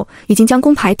时候，已经将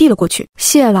工牌递了过去。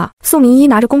谢了。宋明一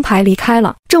拿着工牌离开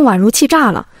了。郑婉如气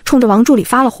炸了，冲着王助理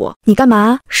发了火：“你干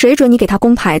嘛？谁准你给他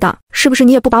工牌的？是不是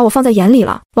你也不把我放在眼里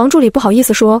了？”王助理不好意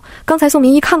思说：“刚才宋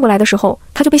明一看过来的时候，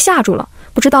他就被吓住了，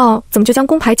不知道怎么就将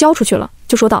工牌交出去了，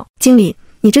就说道：‘经理，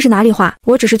你这是哪里话？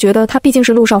我只是觉得她毕竟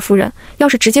是陆少夫人，要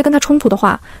是直接跟她冲突的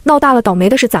话，闹大了倒霉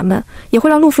的是咱们，也会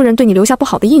让陆夫人对你留下不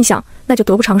好的印象，那就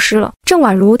得不偿失了。’”郑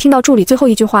婉如听到助理最后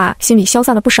一句话，心里消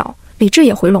散了不少，理智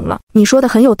也回笼了。“你说的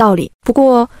很有道理，不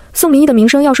过宋明一的名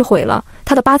声要是毁了，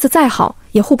他的八字再好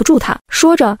也护不住他。”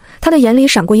说着，他的眼里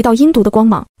闪过一道阴毒的光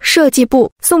芒。设计部。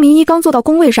宋明一刚坐到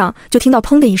工位上，就听到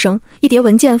砰的一声，一叠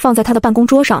文件放在他的办公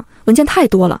桌上，文件太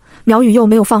多了，苗宇又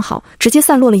没有放好，直接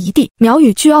散落了一地。苗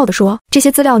宇倨傲地说：“这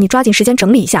些资料你抓紧时间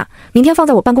整理一下，明天放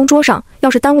在我办公桌上，要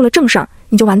是耽误了正事儿，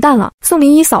你就完蛋了。”宋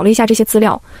明一扫了一下这些资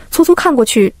料，粗粗看过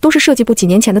去都是设计部几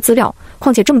年前的资料，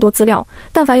况且这么多资料，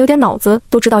但凡有点脑子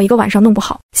都知道一个晚上弄不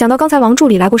好。想到刚才王助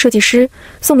理来过设计师，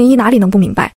宋明一哪里能不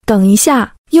明白？等一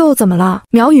下，又怎么了？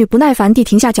苗宇不耐烦地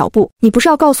停下脚步：“你不是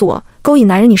要告诉我勾引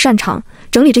男人你擅长，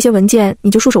整理这些文件你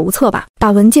就束手无策吧？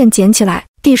把文件捡起来。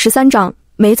第13章，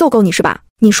没揍够你是吧？”“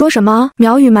你说什么？”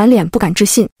苗宇满脸不敢置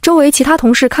信，周围其他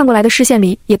同事看过来的视线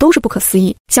里也都是不可思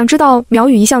议。想知道苗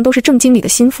宇一向都是郑经理的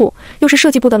心腹，又是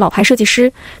设计部的老牌设计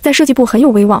师，在设计部很有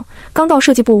威望，刚到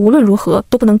设计部无论如何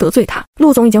都不能得罪他。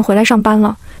陆总已经回来上班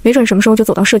了，没准什么时候就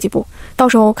走到设计部，到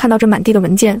时候看到这满地的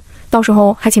文件，到时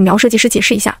候还请苗设计师解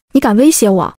释一下。“你敢威胁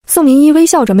我？”宋明一微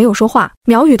笑着没有说话，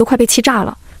苗宇都快被气炸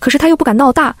了。可是他又不敢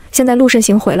闹大，现在陆慎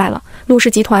行回来了，陆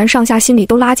氏集团上下心里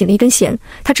都拉紧了一根弦，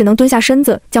他只能蹲下身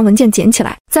子将文件捡起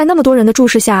来。在那么多人的注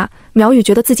视下，苗宇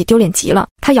觉得自己丢脸极了，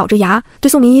他咬着牙对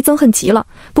宋明一憎恨极了。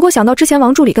不过想到之前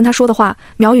王助理跟他说的话，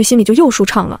苗宇心里就又舒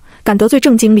畅了。敢得罪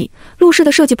郑经理，陆氏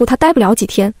的设计部他待不了几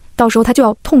天，到时候他就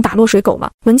要痛打落水狗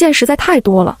了。文件实在太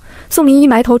多了，宋明一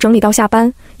埋头整理到下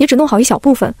班，也只弄好一小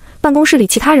部分。办公室里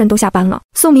其他人都下班了，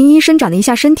宋明一伸展了一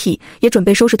下身体，也准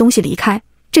备收拾东西离开。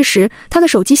这时他的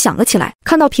手机响了起来，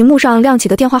看到屏幕上亮起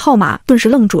的电话号码，顿时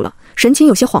愣住了，神情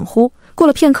有些恍惚。过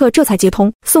了片刻，这才接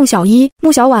通。宋小一，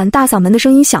穆小婉大嗓门的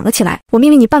声音响了起来，我命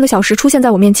令你半个小时出现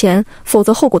在我面前，否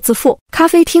则后果自负。咖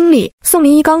啡厅里，宋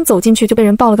明一刚走进去就被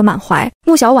人抱了个满怀。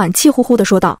穆小婉气呼呼地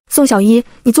说道：宋小一，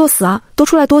你作死啊，都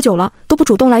出来多久了，都不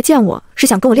主动来见我，是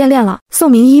想跟我练练了？宋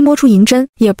明一摸出银针，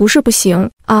也不是不行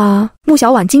啊。穆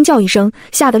小婉惊叫一声，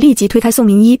吓得立即推开宋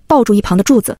明一，抱住一旁的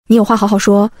柱子。你有话好好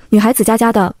说，女孩子家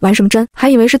家的玩什么针，还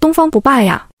以为是东方不败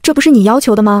呀，这不是你要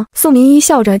求的吗？宋明一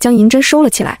笑着将银针收了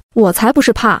起来。我才不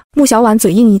是怕。穆小婉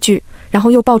嘴硬一句，然后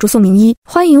又抱住宋明一，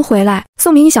欢迎回来。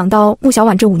宋明一想到穆小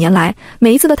婉这5年来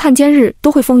每一次的探监日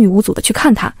都会风雨无阻的去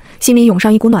看他，心里涌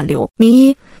上一股暖流。明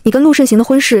一，你跟陆慎行的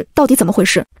婚事到底怎么回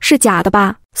事？是假的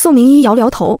吧？宋明一摇了摇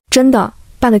头，真的，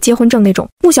办了结婚证那种。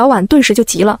穆小婉顿时就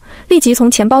急了，立即从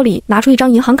钱包里拿出一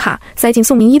张银行卡塞进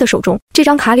宋明一的手中，这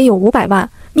张卡里有500万，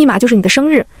密码就是你的生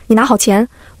日，你拿好钱，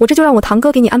我这就让我堂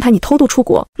哥给你安排你偷渡出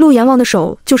国。陆阎王的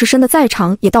手就是伸得再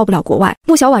长也到不了国外。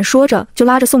穆小婉说着就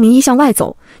拉着宋明一向外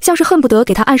走，像是恨不得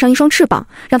给他按上一双翅膀，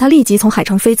让他立即从海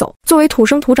城飞走。作为土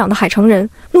生土长的海城人，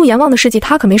陆阎王的事迹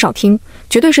他可没少听，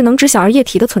绝对是能知晓而液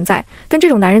体的存在。跟这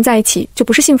种男人在一起就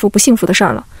不是幸福不幸福的事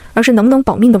儿了，而是能不能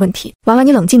保命的问题。婉婉，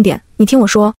你冷静点，你听我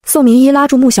说。宋明一拉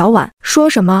住穆小婉，说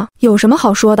什么？有什么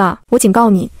好说的？我警告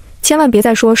你，千万别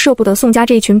再说舍不得宋家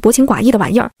这一群薄情寡义的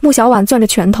玩意儿。穆小婉攥着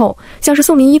拳头，像是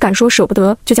宋明一敢说舍不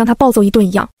得就将他暴揍一顿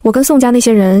一样。我跟宋家那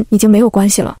些人已经没有关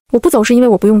系了，我不走是因为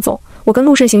我不用走，我跟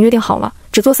陆慎行约定好了，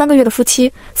只做3个月的夫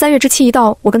妻，3月之期一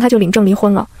到，我跟他就领证离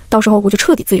婚了，到时候我就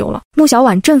彻底自由了。穆小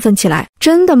婉振奋起来，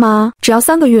真的吗？只要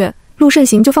3个月，陆慎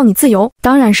行就放你自由？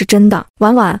当然是真的。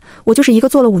婉婉，我就是一个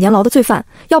坐了5年牢的罪犯，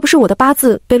要不是我的八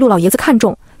字被陆老爷子看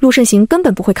中，陆慎行根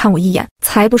本不会看我一眼。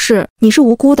才不是，你是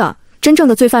无辜的，真正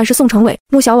的罪犯是宋成伟。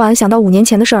穆小婉想到5年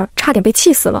前的事儿，差点被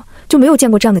气死了，就没有见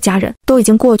过这样的家人。都已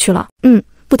经过去了，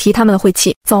不提他们了会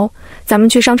气。走，咱们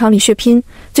去商场里血拼，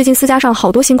最近私家上好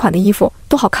多新款的衣服，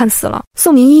都好看死了。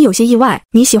宋明一有些意外，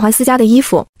你喜欢私家的衣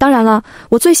服？当然了，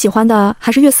我最喜欢的还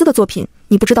是月丝的作品，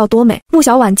你不知道多美。穆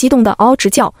小婉激动得嗷嗷直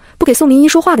叫，不给宋明一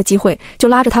说话的机会，就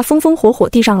拉着他风风火火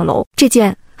地上了楼。这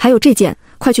件，还有这件，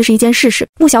快去试一件试试。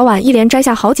穆小婉一连摘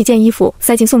下好几件衣服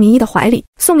塞进宋明一的怀里。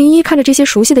宋明一看着这些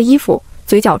熟悉的衣服，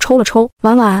嘴角抽了抽。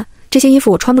婉婉，这些衣服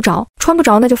我穿不着，穿不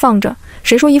着那就放着，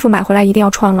谁说衣服买回来一定要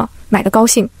穿了？买的高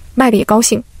兴，卖的也高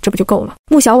兴，这不就够了？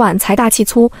穆小婉财大气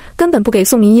粗，根本不给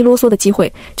宋明一啰嗦的机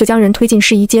会，就将人推进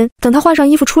试衣间。等他换上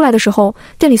衣服出来的时候，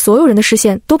店里所有人的视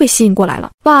线都被吸引过来了。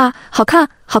哇，好看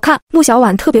好看！穆小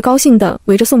婉特别高兴地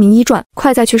围着宋明一转，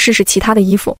快再去试试其他的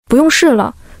衣服。不用试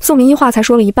了。宋明一话才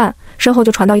说了一半，身后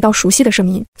就传到一道熟悉的声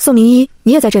音：宋明一，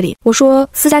你也在这里？我说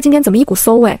私家今天怎么一股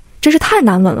馊味，真是太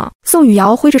难闻了。宋雨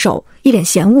瑶挥着手，一脸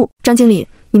嫌恶：张经理，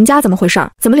你们家怎么回事？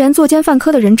怎么连作奸犯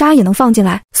科的人渣也能放进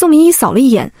来？宋明一扫了一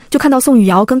眼，就看到宋雨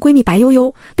瑶跟闺蜜白悠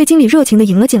悠被经理热情地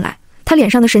迎了进来，她脸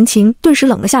上的神情顿时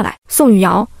冷了下来。宋雨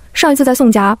瑶，上一次在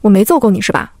宋家我没揍够你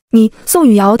是吧？你……宋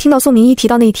雨瑶听到宋明一提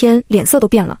到那一天，脸色都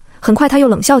变了。很快他又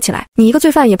冷笑起来，你一个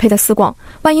罪犯也配在私逛？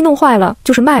万一弄坏了，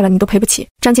就是卖了你都赔不起。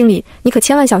张经理，你可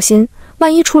千万小心，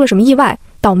万一出了什么意外，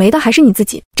倒霉的还是你自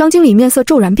己。张经理面色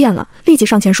骤然变了，立即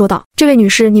上前说道：这位女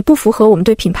士，你不符合我们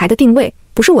对品牌的定位，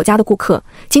不是我家的顾客，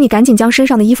请你赶紧将身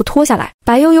上的衣服脱下来。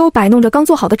白悠悠摆弄着刚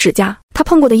做好的指甲，她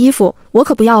碰过的衣服我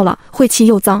可不要了，晦气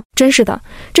又脏。真是的，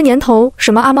这年头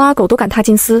什么阿猫阿狗都敢踏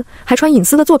进私，还穿隐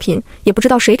私的作品，也不知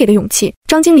道谁给的勇气。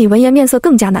张经理闻言面色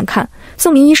更加难看，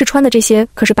宋明一是穿的这些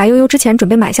可是白悠悠之前准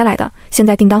备买下来的，现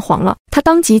在订单黄了。他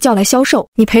当即叫来销售，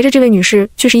你陪着这位女士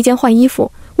去试衣间换衣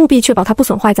服，务必确保她不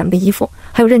损坏咱们的衣服，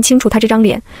还有认清楚她这张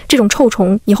脸，这种臭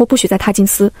虫以后不许再踏进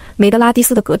私，没得拉低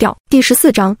丝的格调。第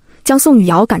14章，将宋雨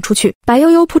瑶赶出去。白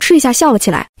悠悠扑哧一下笑了起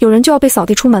来，有人就要被扫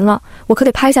地出门了，我可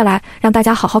得拍下来让大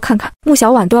家好好看看。穆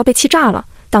小婉都要被气炸了，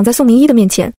挡在宋明一的面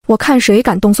前，我看谁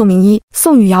敢动宋明一。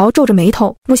宋雨瑶皱着眉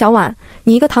头，穆小婉，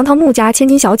你一个堂堂穆家千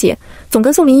金小姐，总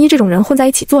跟宋明一这种人混在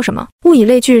一起做什么？物以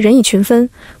类聚，人以群分，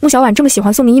穆小婉这么喜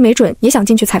欢宋明一，没准也想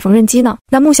进去踩缝纫机呢。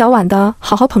那穆小婉的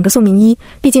好好捧着宋明一，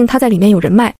毕竟他在里面有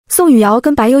人脉。宋雨瑶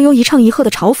跟白悠悠一唱一和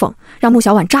的嘲讽，让穆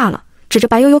小婉炸了，指着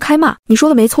白悠悠开骂，你说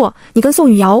的没错，你跟宋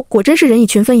雨瑶果真是人以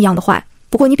群分一样的坏，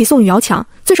不过你比宋雨瑶强，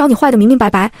最少你坏得明明白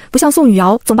白，不像宋雨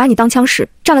瑶总把你当枪使，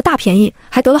占了大便宜，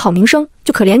还得了好名声，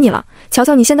就可怜你了。瞧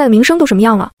瞧你现在的名声都什么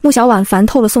样了。穆小婉烦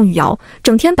透了宋雨瑶，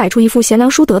整天摆出一副贤良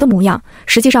淑德的模样，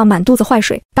实际上满肚子坏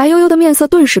水。白悠悠的面色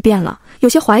顿时变了，有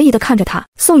些怀疑地看着他。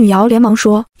宋雨瑶连忙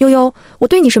说，悠悠，我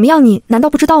对你什么样你难道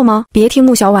不知道吗？别听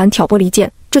穆小婉挑拨离间，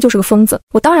这就是个疯子。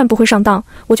我当然不会上当，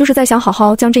我就是在想好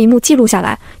好将这一幕记录下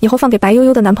来，以后放给白悠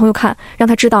悠的男朋友看，让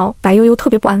他知道白悠悠特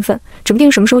别不安分，指不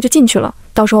定什么时候就进去了，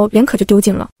到时候脸可就丢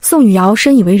尽了。宋雨瑶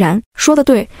深以为然，说得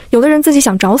对，有的人自己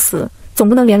想找死，总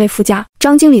不能连累夫家。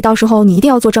张经理到时候你一定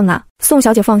要作证啊。宋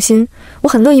小姐放心，我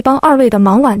很乐意帮二位的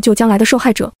忙挽救将来的受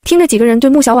害者。听着几个人对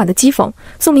穆小婉的讥讽，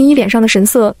宋明一脸上的神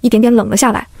色一点点冷了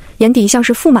下来，眼底像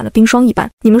是覆满了冰霜一般。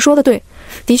你们说的对，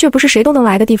的确不是谁都能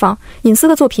来的地方，隐私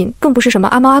的作品更不是什么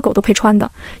阿猫阿狗都配穿的。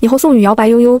以后宋雨瑶、白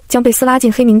悠悠将被撕拉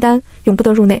进黑名单，永不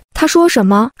得入内。他说什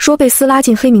么？说被撕拉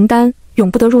进黑名单，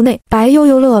永不得入内。白悠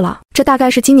悠乐了，这大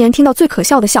概是今年听到最可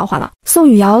笑的笑话了。宋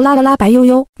雨瑶拉了拉白悠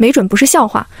悠，没准不是笑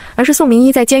话，而是宋明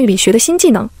一在监狱里学的新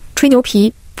技能，吹牛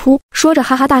皮。噗，说着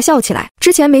哈哈大笑起来。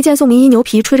之前没见宋明一牛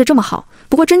皮吹得这么好，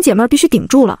不过真姐妹儿必须顶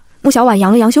住了。穆小婉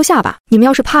扬了扬羞下巴，你们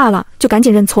要是怕了，就赶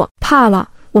紧认错。怕了，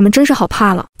我们真是好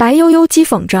怕了。白悠悠讥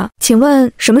讽着，请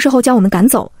问什么时候将我们赶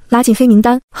走，拉进黑名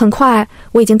单？很快，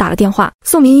我已经打了电话。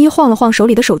宋明一晃了晃手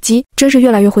里的手机，真是越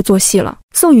来越会做戏了。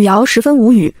宋雨瑶十分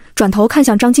无语，转头看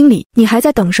向张经理，你还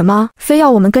在等什么？非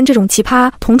要我们跟这种奇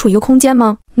葩同处一个空间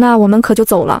吗？那我们可就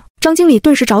走了。张经理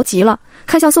顿时着急了，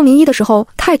看向宋明一的时候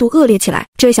态度恶劣起来。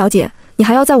这位小姐，你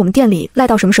还要在我们店里赖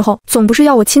到什么时候？总不是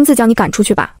要我亲自将你赶出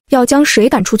去吧？要将谁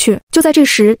赶出去？就在这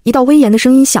时，一道威严的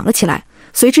声音响了起来，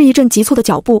随之一阵急促的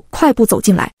脚步快步走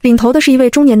进来，领头的是一位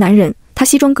中年男人，他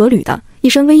西装革履的，一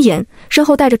身威严，身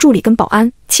后带着助理跟保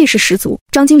安，气势十足。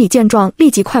张经理见状，立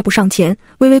即快步上前，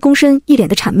微微躬身，一脸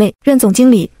的谄媚。任总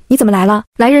经理，你怎么来了？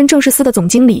来人正是司的总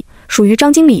经理，属于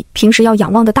张经理平时要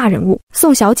仰望的大人物。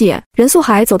宋小姐。任素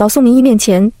海走到宋明一面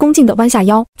前，恭敬地弯下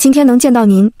腰，今天能见到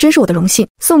您，真是我的荣幸。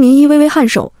宋明一微微颔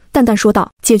首，淡淡说道，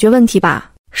解决问题吧。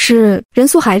是。任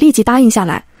素海立即答应下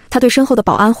来，他对身后的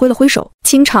保安挥了挥手，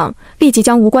清场，立即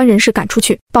将无关人士赶出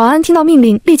去。保安听到命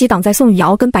令，立即挡在宋雨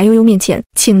瑶跟白悠悠面前，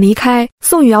请离开。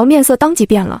宋雨瑶面色当即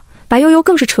变了，白悠悠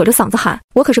更是扯着嗓子喊，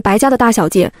我可是白家的大小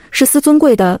姐，是司尊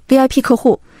贵的 VIP 客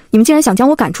户，你们竟然想将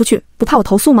我赶出去，不怕我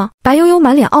投诉吗？白悠悠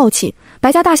满脸傲气，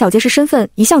白家大小姐是身份，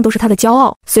一向都是她的骄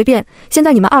傲。随便，现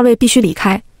在你们二位必须离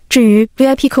开。至于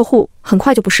VIP 客户，很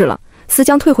快就不是了，司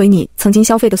将退回你曾经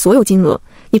消费的所有金额，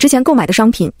你之前购买的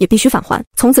商品也必须返还。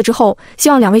从此之后，希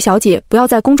望两位小姐不要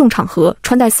在公众场合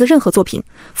穿戴司任何作品，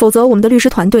否则我们的律师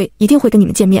团队一定会跟你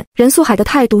们见面。任素海的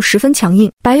态度十分强硬，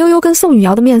白悠悠跟宋雨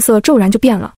瑶的面色骤然就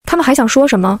变了，他们还想说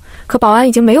什么，可保安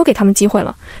已经没有给他们机会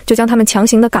了，就将他们强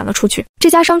行地赶了出去。这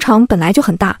家商场本来就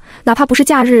很大，哪怕不是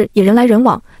假日也人来人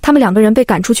往，他们两个人被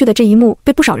赶出去的这一幕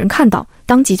被不少人看到，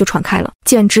当即就传开了，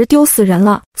简直丢死人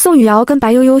了。宋雨瑶跟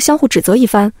白悠悠相互指责一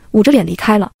番，捂着脸离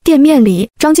开了。店面里，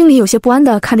张经理有些不安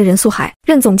地看着任素海，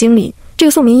任总经理，这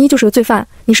个宋明一就是个罪犯，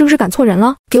你是不是赶错人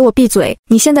了？给我闭嘴！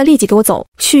你现在立即给我走！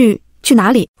去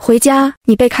哪里？回家！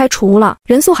你被开除了。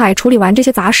任素海处理完这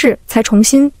些杂事，才重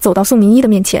新走到宋明一的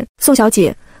面前。宋小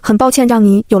姐，很抱歉让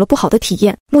你有了不好的体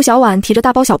验。穆小婉提着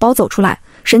大包小包走出来，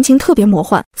神情特别魔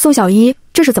幻。宋小一，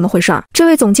这是怎么回事？这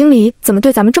位总经理怎么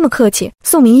对咱们这么客气？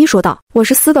宋明一说道，我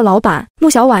是司的老板。穆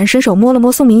小婉伸手摸了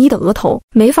摸宋明一的额头，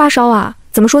没发烧啊？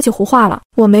怎么说起胡话了？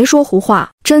我没说胡话，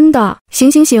真的。行，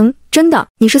真的。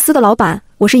你是司的老板，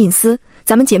我是隐私，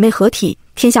咱们姐妹合体，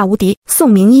天下无敌。宋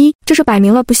明一，这是摆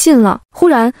明了不信了。忽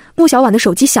然，穆小婉的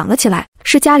手机响了起来，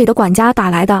是家里的管家打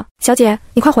来的。小姐，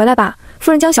你快回来吧，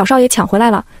夫人将小少爷抢回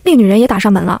来了，那个女人也打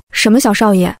上门了。什么小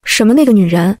少爷？什么那个女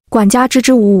人？管家支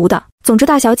支吾吾的。总之，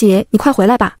大小姐，你快回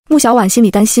来吧。穆小婉心里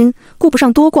担心，顾不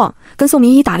上多逛，跟宋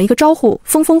明一打了一个招呼，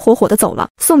风风火火地走了。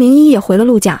宋明一也回了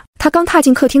陆家，他刚踏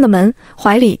进客厅的门，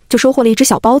怀里就收获了一只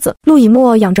小包子。陆以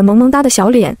沫仰着萌萌哒的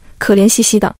小脸，可怜兮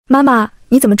兮的，妈妈，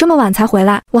你怎么这么晚才回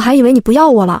来？我还以为你不要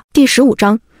我了。第15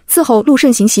章。伺候陆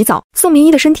慎行洗澡，宋明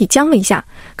一的身体僵了一下，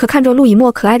可看着陆以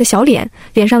沫可爱的小脸，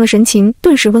脸上的神情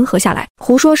顿时温和下来。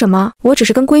胡说什么？我只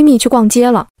是跟闺蜜去逛街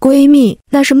了。闺蜜？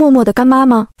那是默默的干妈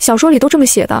吗？小说里都这么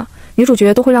写的，女主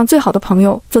角都会让最好的朋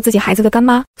友做自己孩子的干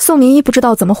妈。宋明一不知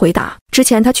道怎么回答，之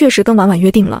前他确实跟婉婉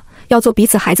约定了要做彼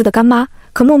此孩子的干妈，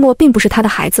可默默并不是他的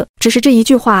孩子，只是这一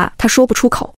句话他说不出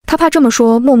口，他怕这么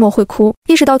说默默会哭。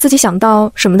意识到自己想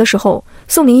到什么的时候，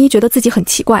宋明一觉得自己很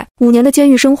奇怪，5年的监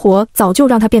狱生活早就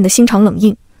让他变得心肠冷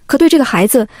硬，可对这个孩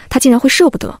子他竟然会舍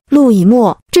不得。陆以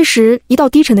沫。这时一道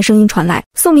低沉的声音传来，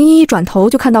宋明一转头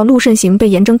就看到陆慎行被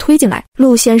严征推进来。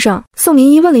陆先生。宋明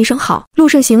一问了一声好，陆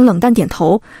慎行冷淡点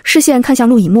头，视线看向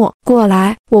陆以沫，过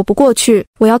来。我不过去，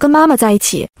我要跟妈妈在一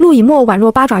起。陆以沫宛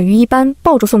若八爪鱼一般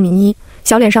抱住宋明一，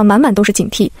小脸上满满都是警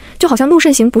惕，就好像陆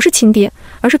慎行不是亲爹，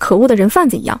而是可恶的人贩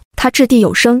子一样。他掷地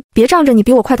有声，别仗着你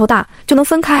比我块头大就能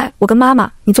分开我跟妈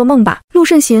妈，你做梦吧。陆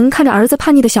慎行看着儿子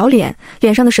叛逆的小脸，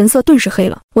脸上的神色顿时黑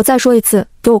了。我再说一次，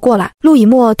给我过来。陆以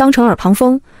沫当成耳旁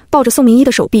风，抱着宋明一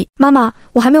的手臂。妈妈，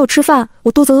我还没有吃饭，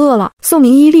我肚子饿了。宋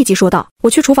明一立即说道，我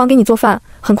去厨房给你做饭，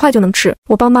很快就能吃。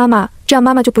我帮妈妈，这样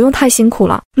妈妈就不用太辛苦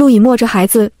了。陆以沫这孩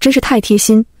子真是太贴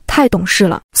心，太懂事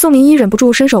了。宋明一忍不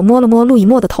住伸手摸了摸陆以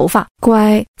沫的头发，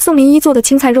乖。宋明一做的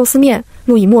青菜肉丝面，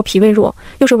陆以沫脾胃弱，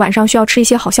又是晚上需要吃一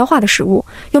些好消化的食物，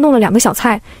又弄了2个小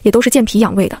菜，也都是健脾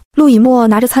养胃的。陆以沫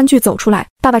拿着餐具走出来，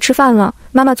爸爸吃饭了，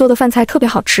妈妈做的饭菜特别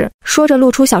好吃，说着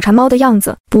露出小馋猫的样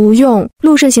子。不用。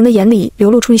陆慎行的眼里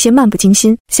流露出一些漫不经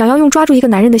心，想要用抓住一个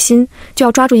男人的心，就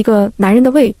要抓住一个男人的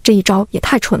胃，这一招也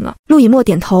太蠢了。陆以沫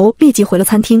点头，立即回了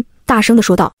餐厅，大声地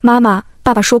说道，妈妈，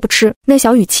爸爸说不吃，那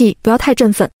小语气不要太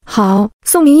振奋。好。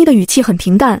宋明一的语气很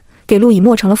平淡，给陆以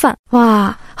沫盛了饭。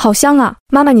哇，好香啊！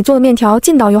妈妈，你做的面条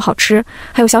劲道又好吃，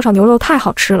还有小炒牛肉太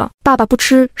好吃了，爸爸不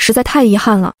吃实在太遗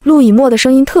憾了。陆以沫的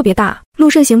声音特别大。陆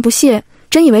慎行不屑，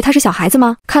真以为他是小孩子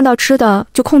吗？看到吃的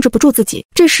就控制不住自己。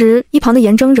这时一旁的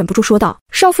严征忍不住说道，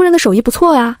少夫人的手艺不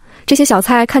错呀，这些小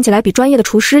菜看起来比专业的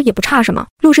厨师也不差什么。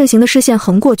陆慎行的视线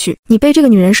横过去，你被这个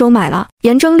女人收买了。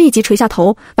严征立即垂下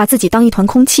头，把自己当一团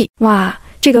空气。哇，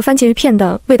这个番茄鱼片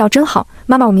的味道真好，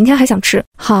妈妈，我明天还想吃。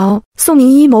好。宋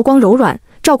明一眸光柔软，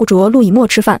照顾着陆以沫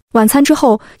吃饭。晚餐之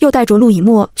后，又带着陆以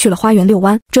沫去了花园遛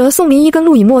弯。这宋明一跟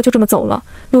陆以沫就这么走了，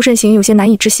陆慎行有些难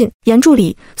以置信。言助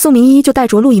理，宋明一就带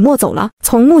着陆以沫走了。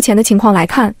从目前的情况来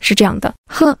看是这样的。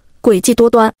呵，诡计多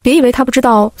端，别以为他不知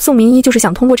道，宋明一就是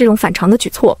想通过这种反常的举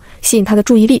措吸引他的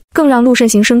注意力。更让陆慎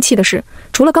行生气的是，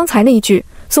除了刚才那一句，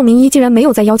宋明一竟然没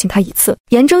有再邀请他一次。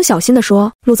严征小心地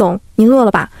说，陆总，您饿了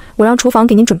吧？我让厨房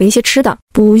给您准备一些吃的。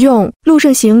不用。陆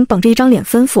慎行绷着一张脸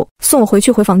吩咐，送我回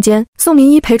房间。宋明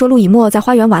一陪着陆以沫在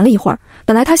花园玩了一会儿，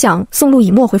本来他想送陆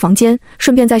以沫回房间，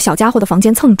顺便在小家伙的房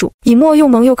间蹭住。以沫又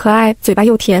萌又可爱，嘴巴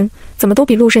又甜，怎么都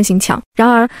比陆慎行强。然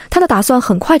而他的打算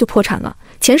很快就破产了。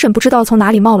钱婶不知道从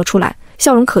哪里冒了出来，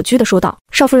笑容可掬地说道，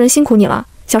少夫人辛苦你了，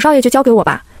小少爷就交给我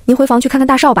吧，您回房去看看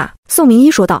大少吧。宋明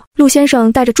一说道，陆先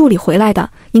生带着助理回来的，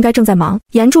应该正在忙。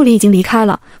严助理已经离开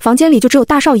了，房间里就只有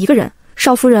大少一个人。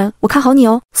少夫人，我看好你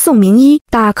哦。宋明一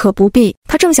大可不必。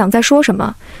他正想再说什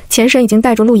么，钱婶已经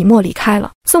带着陆以沫离开了。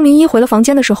宋明一回了房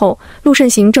间的时候，陆慎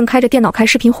行正开着电脑开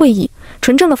视频会议，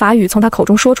纯正的法语从他口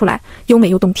中说出来，优美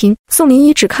又动听。宋明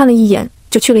一只看了一眼，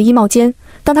就去了衣帽间。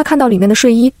当他看到里面的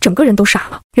睡衣，整个人都傻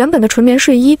了。原本的纯棉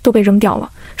睡衣都被扔掉了，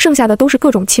剩下的都是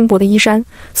各种轻薄的衣衫。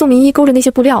宋明一勾着那些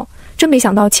布料，真没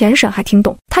想到钱婶还听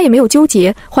懂。他也没有纠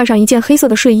结，换上一件黑色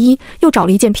的睡衣，又找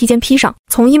了一件披肩披上。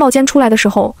从衣帽间出来的时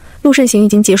候，陆慎行已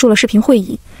经结束了视频会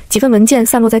议，几份文件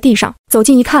散落在地上。走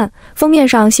近一看，封面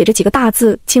上写着几个大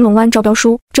字，青龙湾招标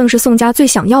书，正是宋家最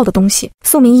想要的东西。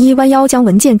宋明一弯腰将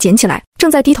文件捡起来，正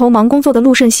在低头忙工作的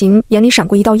陆慎行眼里闪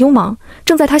过一道幽芒。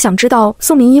正在他想知道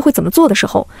宋明一会怎么做的时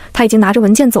候，他已经拿着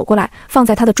文件走过来，放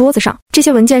在他的桌子上。这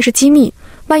些文件是机密，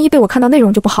万一被我看到内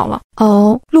容就不好了。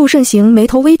哦。陆慎行眉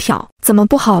头微挑，怎么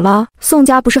不好了？宋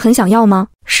家不是很想要吗？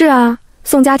是啊，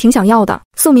宋家挺想要的。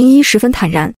宋明一十分坦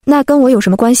然，那跟我有什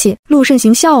么关系？陆慎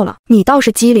行笑了，你倒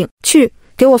是机灵，去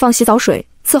给我放洗澡水，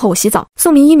伺候我洗澡。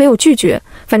宋明一没有拒绝，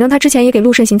反正他之前也给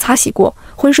陆慎行擦洗过，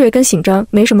昏睡跟醒着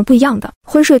没什么不一样的。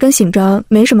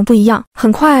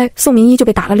很快宋明一就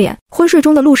被打了脸。昏睡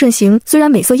中的陆慎行虽然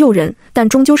美色诱人，但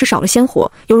终究是少了鲜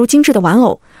活，犹如精致的玩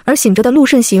偶。而醒着的陆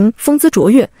慎行风姿卓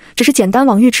越，只是简单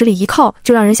往浴池里一靠，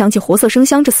就让人想起活色生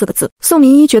香这4个字。宋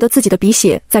明一觉得自己的鼻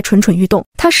血在蠢蠢欲动，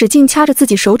他使劲掐着自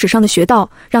己手指上的穴道，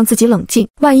让自己冷静，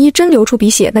万一真流出鼻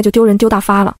血，那就丢人丢大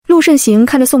发了。陆慎行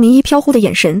看着宋明一飘忽的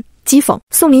眼神，讥讽，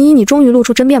宋明一，你终于露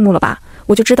出真面目了吧？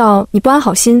我就知道你不安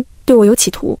好心，对我有企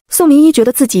图。宋明一觉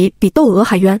得自己比窦娥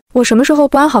还冤，我什么时候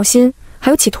不安好心还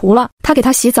有企图了？他给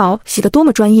他洗澡洗得多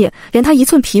么专业，连他1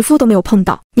寸皮肤都没有碰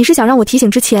到。你是想让我提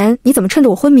醒之前你怎么趁着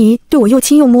我昏迷对我又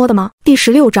亲又摸的吗？第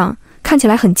16章看起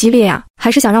来很激烈呀，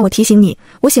还是想让我提醒你，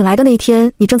我醒来的那一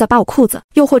天你正在扒我裤子，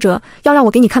又或者要让我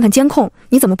给你看看监控，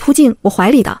你怎么扑进我怀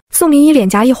里的？宋明一脸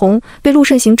颊一红，被陆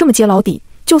慎行这么揭老底，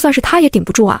就算是他也顶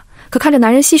不住啊。可看着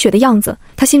男人吸血的样子，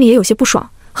他心里也有些不爽，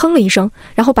哼了一声，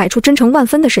然后摆出真诚万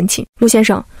分的神情。陆先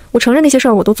生，我承认那些事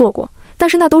儿我都做过，但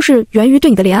是那都是源于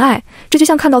对你的怜爱，这就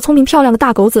像看到聪明漂亮的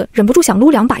大狗子忍不住想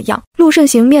撸2把一样。陆慎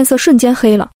行面色瞬间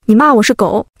黑了，你骂我是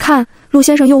狗？看，陆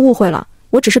先生又误会了，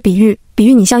我只是比喻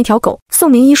你像一条狗。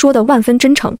宋明一说的万分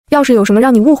真诚，要是有什么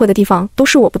让你误会的地方，都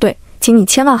是我不对，请你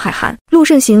千万海涵。陆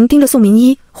慎行盯着宋明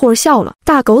一，忽而笑了，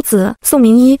大狗子。宋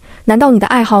明一，难道你的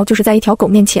爱好就是在一条狗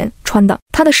面前穿的？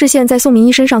他的视线在宋明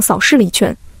一身上扫视了一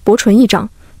圈，薄唇一张，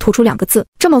吐出2个字，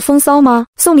这么风骚吗？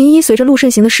宋明一随着陆慎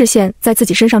行的视线在自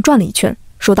己身上转了一圈，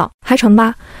说道，还成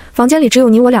吧，房间里只有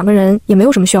你我2个人，也没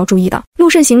有什么需要注意的。陆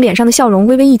慎行脸上的笑容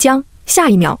微微一僵，下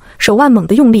一秒手腕猛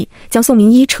地用力，将宋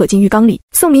明伊扯进浴缸里。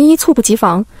宋明伊猝不及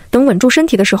防，等稳住身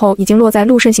体的时候，已经落在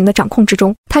陆慎行的掌控之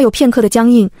中。他有片刻的僵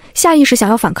硬，下意识想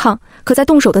要反抗，可在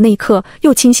动手的那一刻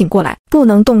又清醒过来，不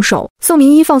能动手。宋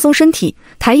明伊放松身体，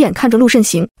抬眼看着陆慎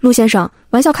行：“陆先生，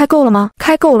玩笑开够了吗？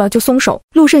开够了就松手。”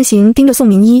陆慎行盯着宋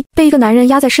明伊，被一个男人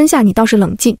压在身下，你倒是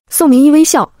冷静。宋明伊微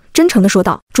笑，真诚地说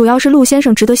道：“主要是陆先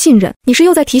生值得信任。你是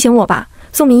又在提醒我吧？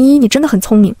宋明伊，你真的很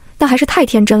聪明，但还是太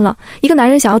天真了。一个男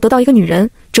人想要得到一个女人，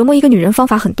折磨一个女人方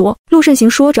法很多。”陆慎行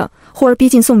说着，忽而逼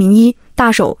近宋明伊，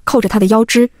大手扣着她的腰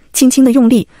肢，轻轻的用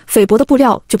力，菲薄的布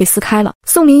料就被撕开了。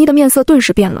宋明伊的面色顿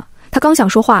时变了，她刚想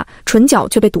说话，唇角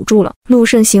却被堵住了。陆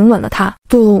慎行吻了她，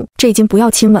不，这已经不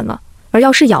要亲吻了，而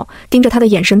要是咬，盯着她的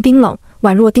眼神冰冷，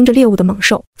宛若盯着猎物的猛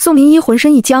兽。宋明伊浑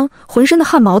身一僵，浑身的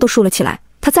汗毛都竖了起来，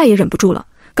她再也忍不住了。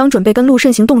刚准备跟陆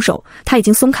慎行动手，他已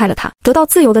经松开了他。得到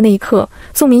自由的那一刻，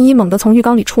宋明伊猛地从浴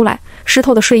缸里出来，湿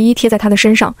透的睡衣贴在他的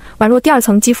身上，宛若第二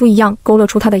层肌肤一样，勾勒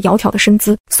出他的窈窕的身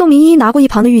姿。宋明伊拿过一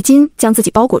旁的浴巾，将自己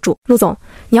包裹住。陆总，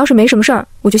你要是没什么事儿，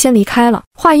我就先离开了。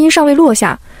话音尚未落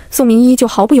下，宋明伊就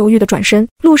毫不犹豫地转身。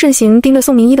陆慎行盯着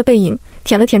宋明伊的背影，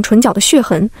舔了舔唇角的血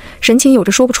痕，神情有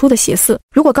着说不出的邪色。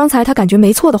如果刚才他感觉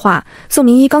没错的话，宋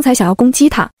明伊刚才想要攻击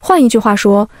他。换一句话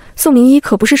说，宋明伊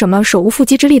可不是什么手无缚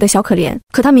鸡之力的小可怜，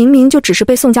可他明明就只是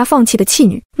被宋家放弃的弃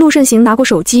女。陆慎行拿过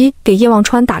手机给叶望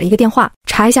川打了一个电话，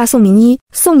查一下宋明伊。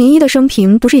宋明伊的生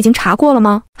平不是已经查过了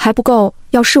吗？还不够，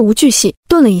要事无巨细。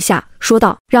顿了一下，说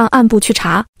道：“让暗部去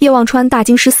查。”叶望川大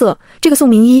惊失色，这个宋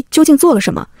明伊究竟做了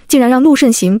什么？竟然让陆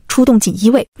慎行出动锦衣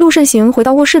卫。陆慎行回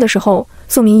到卧室的时候，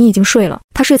宋明伊已经睡了。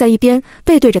他睡在一边，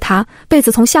背对着他，被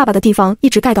子从下巴的地方一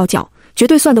直盖到脚，绝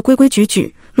对算得规规矩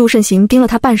矩。陆慎行盯了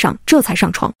他半晌，这才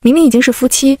上床。明明已经是夫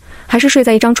妻，还是睡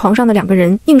在一张床上的两个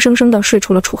人，硬生生地睡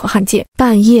出了楚河汉界。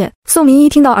半夜，宋明伊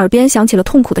听到耳边响起了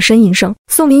痛苦的呻吟声。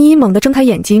宋明伊猛地睁开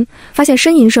眼睛，发现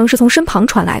呻吟声是从身旁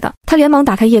传来的。他连忙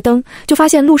打开夜灯，就发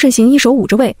现陆慎行一手捂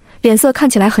着胃，脸色看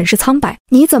起来很是苍白。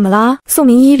你怎么了？宋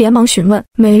明伊连忙询问。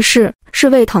没事，是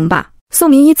胃疼吧？宋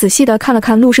明伊仔细地看了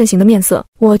看陆慎行的面色，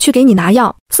我去给你拿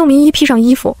药。宋明伊披上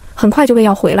衣服，很快就喂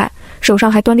药回来，手上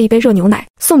还端了一杯热牛奶。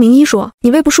宋明伊说：“你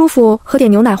胃不舒服，喝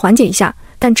点牛奶缓解一下，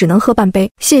但只能喝半杯。”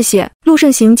谢谢。陆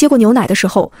慎行接过牛奶的时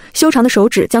候，修长的手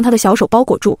指将他的小手包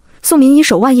裹住。宋明伊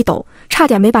手腕一抖，差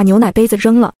点没把牛奶杯子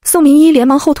扔了。宋明伊连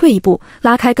忙后退一步，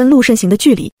拉开跟陆慎行的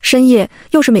距离。深夜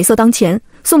又是美色当前，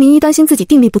宋明伊担心自己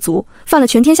定力不足，犯了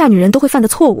全天下女人都会犯的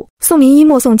错误。宋明伊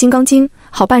默诵金刚经，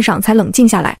好半晌才冷静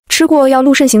下来。吃过药，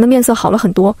陆慎行的面色好了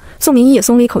很多，宋明伊也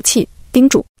松了一口气，叮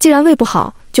嘱：既然胃不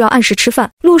好，就要按时吃饭。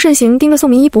陆慎行盯着宋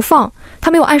明伊不放，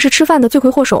他没有按时吃饭的罪魁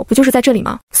祸首不就是在这里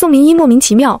吗？宋明伊莫名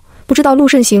其妙，不知道陆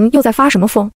慎行又在发什么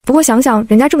疯。不过想想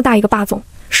人家这么大一个霸总，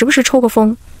时不时抽个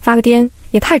风发个癫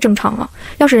也太正常了，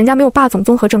要是人家没有霸总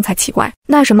综合症才奇怪。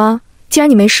那什么，既然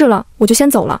你没事了，我就先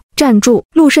走了。站住！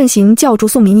陆慎行叫住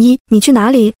宋明伊，你去哪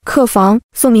里？客房。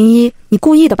宋明伊，你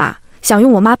故意的吧？想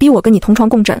用我妈逼我跟你同床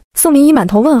共枕？宋明伊满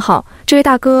头问号，这位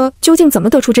大哥究竟怎么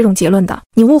得出这种结论的？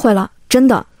你误会了，真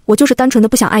的，我就是单纯的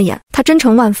不想碍眼。他真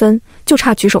诚万分，就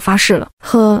差举手发誓了。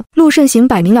呵，陆慎行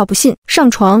摆明了不信，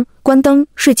上床关灯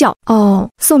睡觉。哦，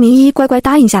宋明伊乖乖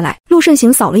答应下来。陆慎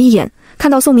行扫了一眼，看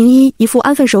到宋明伊一副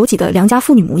安分守己的良家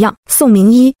妇女模样。宋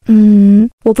明伊，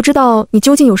我不知道你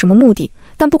究竟有什么目的，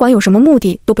但不管有什么目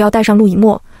的，都不要带上陆以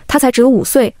沫，他才只有5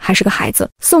岁，还是个孩子。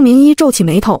宋明伊皱起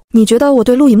眉头，你觉得我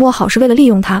对陆以沫好是为了利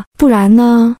用他？不然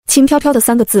呢？轻飘飘的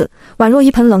3个字，宛若一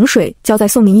盆冷水浇在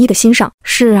宋明伊的心上。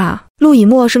是啊，陆以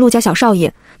沫是陆家小少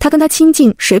爷，他跟他亲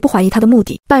近，谁不怀疑他的目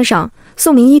的？半晌，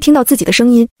宋明伊听到自己的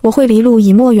声音，我会离陆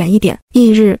以沫远一点。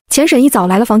翌日，钱婶一早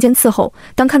来了房间伺候，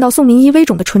当看到宋明伊微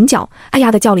肿的唇角，哎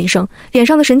呀的叫了一声，脸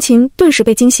上的神情顿时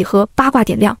被惊喜和八卦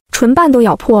点亮，唇瓣都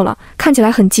咬破了，看起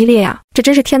来很激烈呀。这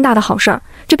真是天大的好事儿，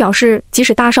这表示即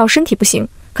使大少身体不行，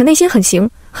可内心很行，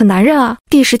很男人啊。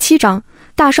第17章，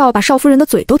大少把少夫人的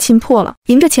嘴都亲破了。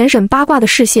迎着钱婶八卦的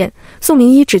视线，宋明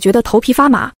伊只觉得头皮发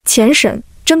麻。钱婶，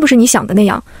真不是你想的那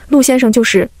样，陆先生就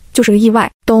是个意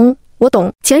外。懂，我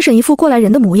懂。钱婶一副过来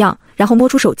人的模样，然后摸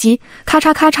出手机，咔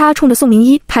嚓咔嚓冲着宋明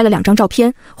伊拍了2张照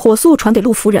片，火速传给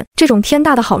陆夫人。这种天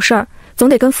大的好事儿，总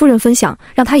得跟夫人分享，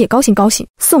让她也高兴高兴。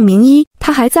宋明伊，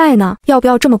她还在呢，要不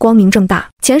要这么光明正大？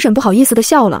钱婶不好意思地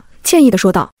笑了，歉意地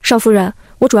说道：少夫人，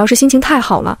我主要是心情太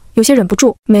好了，有些忍不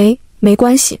住。没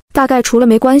关系，大概除了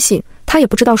没关系，她也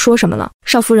不知道说什么了。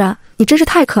少夫人，你真是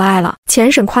太可爱了。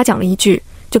钱婶夸奖了一句，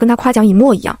就跟她夸奖以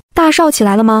沫一样。大少起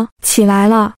来了吗？起来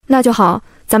了，那就好，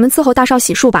咱们伺候大少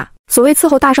洗漱吧。所谓伺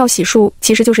候大少洗漱，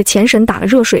其实就是钱婶打了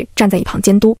热水，站在一旁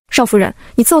监督。少夫人，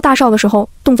你伺候大少的时候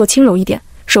动作轻柔一点，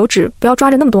手指不要抓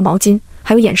着那么多毛巾，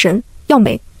还有眼神要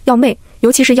美，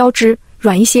尤其是腰肢，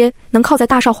软一些，能靠在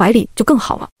大少怀里就更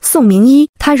好了。宋明伊，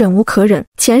他忍无可忍，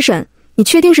前审，你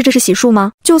确定是这是喜数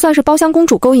吗？就算是包厢公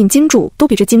主勾引金主，都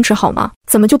比这矜持好吗？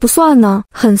怎么就不算呢？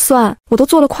很算，我都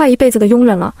做了快一辈子的佣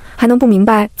人了，还能不明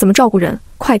白怎么照顾人？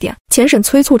快点！前审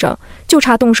催促着，就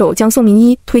差动手将宋明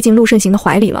伊推进陆慎行的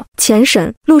怀里了。前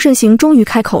审，陆慎行终于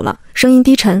开口了，声音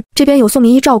低沉：“这边有宋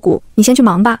明伊照顾，你先去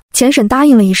忙吧。”前审答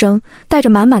应了一声，带着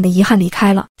满满的遗憾离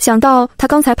开了。想到他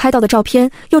刚才拍到的照片，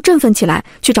又振奋起来，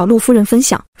去找陆夫人分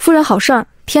享：“夫人，好事儿！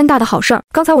天大的好事儿！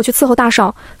刚才我去伺候大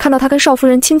少，看到他跟少夫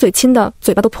人亲嘴亲的，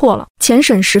嘴巴都破了。”前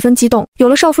审十分激动，有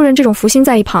了少夫人这种福星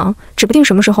在一旁，指不定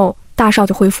什么时候大少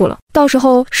就恢复了。到时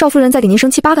候少夫人再给您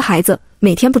生7、8个孩子，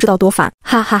每天不知道多烦！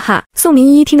哈哈哈！宋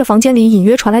明伊听着房间里隐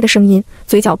约传来的声音，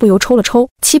嘴角不由抽了抽。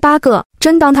7、8个，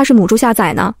真当他是母猪下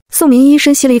崽呢？宋明伊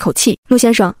深吸了一口气：“陆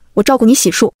先生，我照顾你洗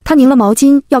漱。”他拧了毛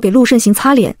巾要给陆慎行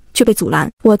擦脸，却被阻拦：“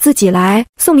我自己来。”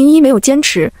宋明伊没有坚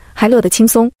持，还乐得轻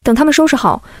松。等他们收拾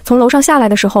好，从楼上下来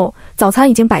的时候，早餐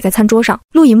已经摆在餐桌上。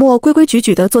陆以沫规规矩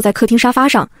矩地坐在客厅沙发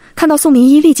上，看到宋明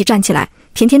伊立即站起来，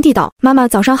甜甜地道：“妈妈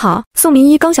早上好。”宋明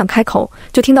伊刚想开口，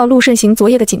就听到陆慎行昨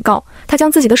夜的警告，他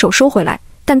将自己的手收回来，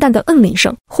淡淡地嗯了一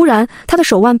声。忽然他的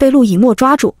手腕被陆以沫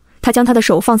抓住，他将他的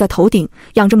手放在头顶，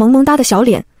仰着萌萌哒的小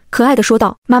脸，可爱地说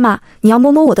道：“妈妈，你要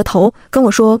摸摸我的头，跟我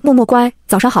说默默乖，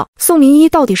早上好。”宋明伊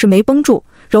到底是没绷住，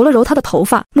揉了揉他的头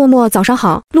发：“默默早上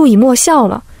好。”陆以沫笑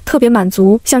了，特别满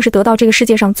足，像是得到这个世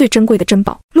界上最珍贵的珍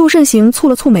宝。陆慎行蹙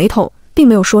了蹙眉头，并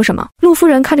没有说什么。陆夫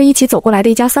人看着一起走过来的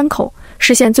一家3口，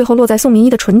视线最后落在宋明伊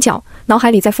的唇角，脑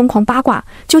海里在疯狂八卦，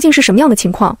究竟是什么样的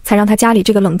情况，才让他家里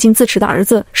这个冷静自持的儿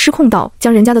子失控到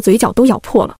将人家的嘴角都咬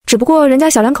破了？只不过人家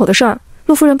小2口的事儿，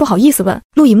陆夫人不好意思问。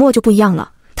陆以沫就不一样了，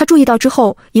他注意到之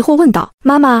后，疑惑问道：“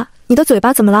妈妈，你的嘴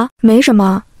巴怎么了？”“没什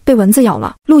么，被蚊子咬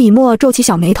了。”陆以沫皱起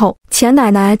小眉头：“钱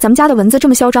奶奶，咱们家的蚊子这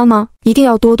么嚣张吗？一定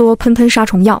要多多喷喷杀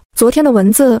虫药。昨天的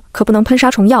蚊子可不能喷杀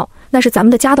虫药，那是咱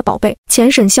们的家的宝贝。”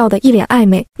钱婶笑得一脸暧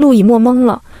昧，陆以沫懵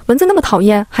了，蚊子那么讨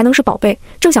厌，还能是宝贝？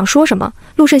正想说什么，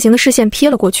陆慎行的视线瞥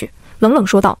了过去，冷冷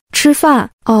说道：“吃饭。”“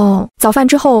哦。”早饭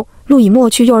之后，陆以沫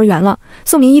去幼儿园了，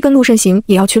宋明伊跟陆慎行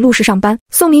也要去陆氏上班。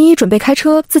宋明伊准备开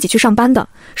车自己去上班的，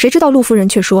谁知道陆夫人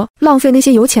却说：“浪费那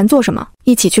些油钱做什么？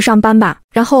一起去上班吧。”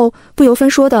然后不由分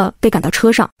说的被赶到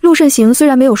车上。陆慎行虽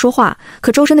然没有说话，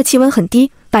可周身的气温很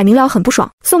低，摆明了很不爽。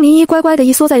宋明伊乖乖的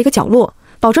一缩在一个角落，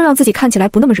保证让自己看起来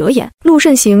不那么惹眼。陆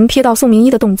慎行瞥到宋明伊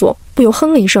的动作，不由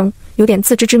哼了一声，有点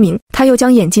自知之明。他又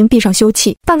将眼睛闭上休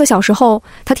憩。半个小时后，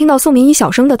他听到宋明伊小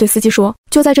声地对司机说：“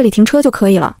就在这里停车就可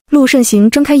以了。”陆慎行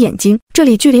睁开眼睛，这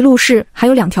里距离陆氏还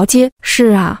有2条街。“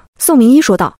是啊。”宋明伊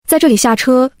说道，“在这里下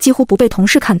车几乎不被同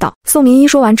事看到。”宋明伊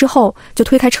说完之后，就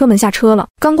推开车门下车了。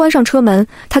刚关上车门，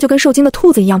他就跟受惊的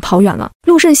兔子一样跑远了。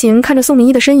陆慎行看着宋明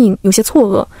伊的身影，有些错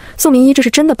愕。宋明伊这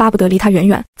是真的巴不得离他远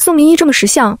远。宋明伊这么识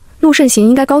相，陆慎行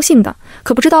应该高兴的，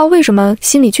可不知道为什么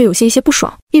心里却有些不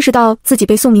爽。意识到自己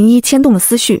被宋明伊牵动了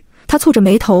思绪，他蹙着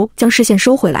眉头将视线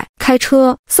收回来，开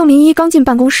车。宋明伊刚进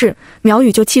办公室，苗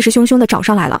雨就气势汹汹地找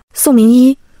上来了：“宋明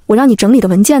伊，我让你整理的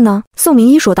文件呢？”宋明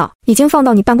伊说道：“已经放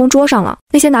到你办公桌上了，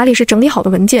那些哪里是整理好的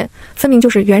文件，分明就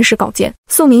是原始稿件。”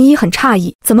宋明伊很诧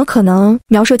异：“怎么可能？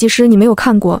苗设计师你没有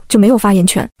看过就没有发言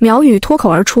权。”苗雨脱口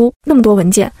而出：“那么多文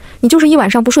件，你就是一晚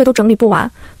上不睡都整理不完，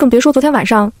更别说昨天晚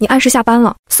上你按时下班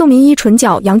了。”宋明伊唇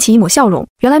角扬起一抹笑容，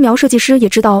原来苗设计师也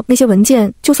知道那些文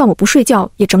件就算我不睡觉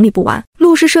也整理不完。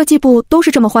陆氏设计部都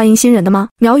是这么欢迎新人的吗？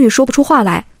苗雨说不出话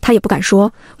来，他也不敢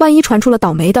说，万一传出了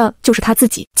倒霉的就是他自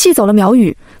己。气走了苗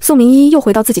雨，宋明伊又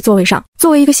回到自己座位上。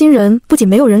作为一个新人，不仅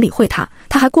没有人理会他，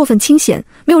他还过分清闲，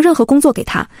没有任何工作给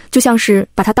他，就像是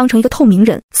把他当成一个透明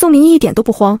人。宋明伊一点都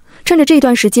不慌，趁着这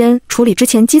段时间处理之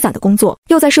前积攒的工作，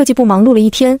又在设计部忙碌了一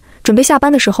天。准备下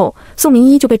班的时候，宋明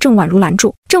伊就被郑婉如拦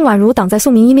住。郑婉如挡在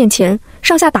宋明伊面前，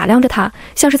上下打量着他，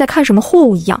像是在看什么货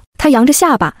物一样。他扬着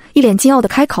下巴，一脸惊傲地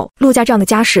开口：“陆家这样的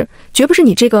家世，绝不是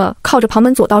你这个靠着旁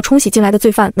门左道冲洗进来的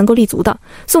罪犯能够立足的。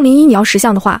宋明伊，你要识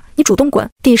相的话，你主动滚。”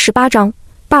第18章，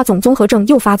霸总综合症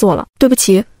又发作了。“对不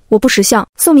起，我不识相。”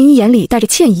宋明伊眼里带着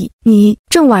歉意。“你……”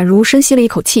郑婉如深吸了一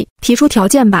口气，提出条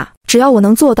件吧，只要我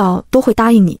能做到，都会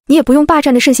答应你。你也不用霸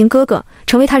占着慎行哥哥，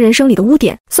成为他人生里的污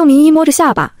点。宋明伊摸着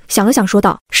下巴，想了想说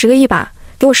道：“10个亿吧，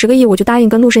给我10个亿，我就答应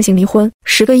跟陆慎行离婚。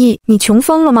10个亿，你穷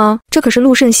疯了吗？这可是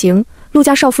陆慎行，陆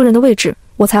家少夫人的位置，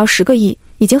我才要10个亿，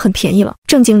已经很便宜了。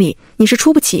郑经理，你是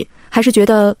出不起，还是觉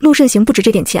得陆慎行不值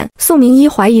这点钱？”宋明伊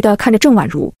怀疑地看着郑婉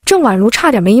如，郑婉如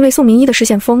差点没因为宋明伊的视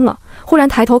线疯了，忽然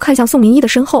抬头看向宋明伊的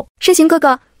身后：“慎行哥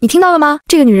哥，你听到了吗？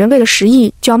这个女人为了10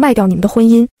亿就要卖掉你们的婚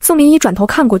姻。”宋明伊转头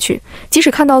看过去，即使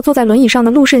看到坐在轮椅上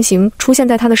的陆慎行出现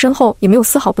在他的身后，也没有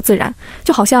丝毫不自然，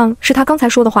就好像是他刚才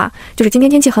说的话，就是今天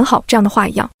天气很好这样的话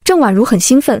一样。郑婉如很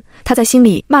兴奋，她在心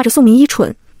里骂着宋明伊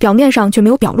蠢，表面上却没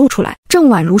有表露出来。郑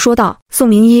婉如说道：“宋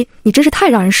明伊，你真是太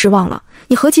让人失望了。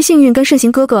你何其幸运跟慎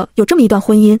行哥哥有这么一段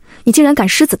婚姻，你竟然敢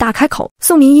狮子大开口。”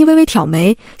宋明伊微微挑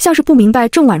眉，像是不明白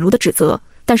郑婉如的指责，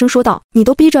淡声说道：“你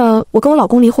都逼着我跟我老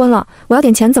公离婚了，我要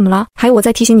点钱怎么了？还有我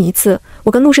再提醒你一次，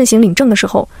我跟陆慎行领证的时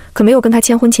候，可没有跟他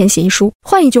签婚前协议书。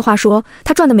换一句话说，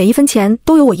他赚的每一分钱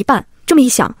都有我一半。这么一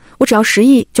想，我只要10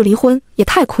亿就离婚，也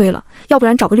太亏了。要不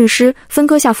然找个律师分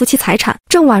割下夫妻财产。”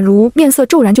郑婉如面色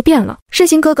骤然就变了：“慎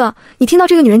行哥哥，你听到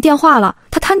这个女人电话了？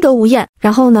她贪得无厌。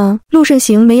然后呢？”陆慎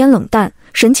行眉眼冷淡，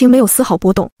神情没有丝毫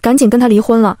波动：“赶紧跟她离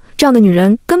婚了，这样的女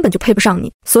人根本就配不上你。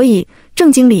所以，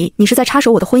郑经理，你是在插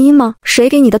手我的婚姻吗？谁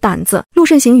给你的胆子？”陆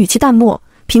慎行语气淡漠，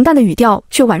平淡的语调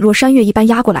却宛若山岳一般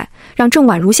压过来，让郑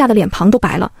婉如吓得脸庞都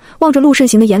白了，望着陆慎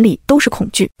行的眼里都是恐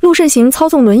惧。陆慎行操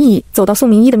纵轮椅走到宋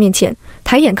明伊的面前，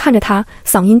抬眼看着他，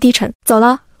嗓音低沉：“走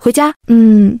了。”回家。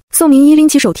宋明伊拎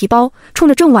起手提包，冲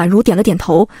着郑婉如点了点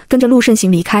头，跟着陆慎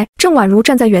行离开。郑婉如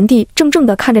站在原地，怔怔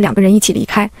地看着两个人一起离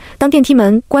开。当电梯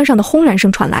门关上的轰然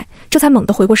声传来，这才猛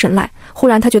地回过神来。忽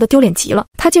然他觉得丢脸极了，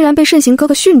他竟然被慎行哥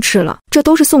哥训斥了，这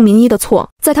都是宋明伊的错。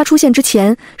在他出现之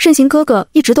前，慎行哥哥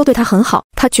一直都对他很好，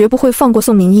他绝不会放过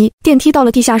宋明伊。电梯到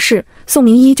了地下室，宋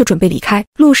明伊就准备离开，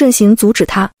陆慎行阻止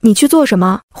他：“你去做什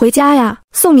么？回家呀。”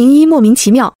宋明伊莫名其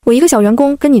妙：“我一个小员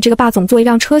工跟你这个霸总坐一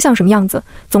辆车像什么样子？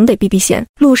总得避避嫌。”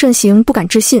陆慎行不敢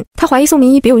置信，他怀疑宋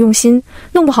明伊别有用心，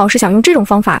弄不好是想用这种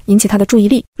方法引起他的注意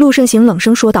力。陆慎行冷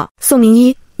声说道：“宋明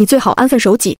伊，你最好安分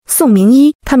守己。”宋明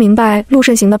伊，他明白陆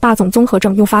慎行的霸总综合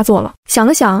症又发作了。想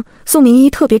了想，宋明伊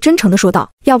特别真诚地说道：“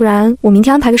要不然我明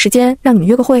天安排个时间让你们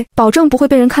约个会，保证不会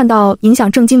被人看到影响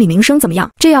郑经理名声，怎么样？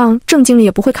这样郑经理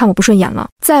也不会看我不顺眼了。”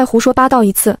再胡说八道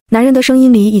一次。男人的声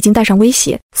音里已经带上威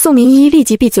胁。宋明伊立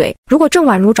即闭嘴：“如果郑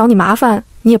婉如找你麻烦，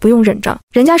你也不用忍着，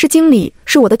人家是经理，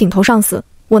是我的顶头上司，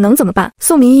我能怎么办？”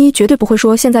宋明伊绝对不会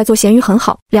说现在做咸鱼很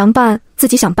好，凉拌自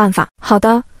己想办法。好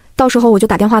的，到时候我就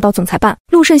打电话到总裁办。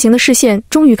陆慎行的视线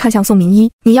终于看向宋明伊：“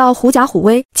你要狐假虎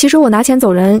威？其实我拿钱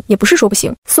走人也不是说不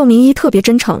行。”宋明伊特别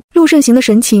真诚。陆慎行的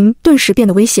神情顿时变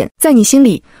得危险：“在你心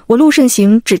里，我陆慎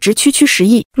行只值区10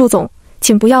亿。陆总，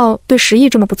请不要对10亿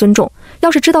这么不尊重。要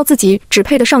是知道自己只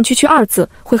配得上区2字，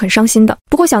会很伤心的。”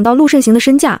不过想到陆慎行的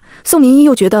身价，宋明伊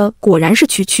又觉得果然是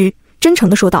区，真诚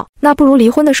地说道：“那不如离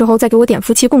婚的时候再给我点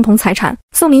夫妻共同财产。”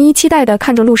宋明伊期待地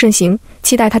看着陆慎行，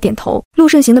期待他点头。陆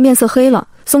慎行的面色黑了，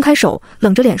松开手，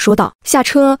冷着脸说道：“下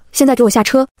车，现在给我下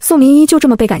车。”宋明伊就这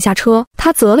么被赶下车，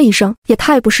他啧了一声，也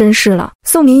太不绅士了。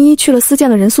宋明伊去了私见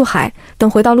了任素海，等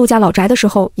回到陆家老宅的时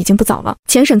候已经不早了。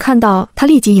钱婶看到他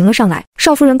立即迎了上来：“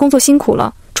少夫人工作辛苦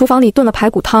了，厨房里炖了排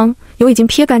骨汤，油已经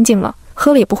撇干净了，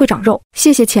喝了也不会长肉。”“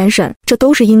谢谢钱婶，这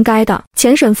都是应该的。”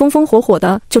钱婶风风火火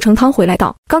的就盛汤回来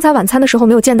道：“刚才晚餐的时候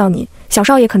没有见到你，小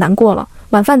少爷可难过了，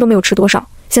晚饭都没有吃多少，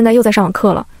现在又在上网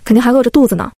课了，肯定还饿着肚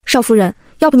子呢。少夫人，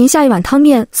要不您下一碗汤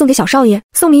面送给小少爷？”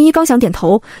宋明伊刚想点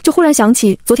头，就忽然想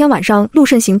起昨天晚上陆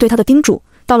慎行对他的叮嘱，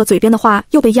到了嘴边的话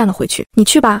又被咽了回去：“你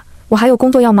去吧，我还有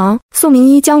工作要忙。”宋明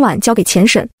伊将碗交给钱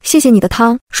婶：“谢谢你的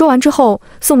汤。”说完之后，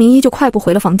宋明伊就快步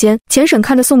回了房间。钱婶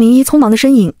看着宋明伊匆忙的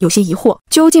身影，有些疑惑，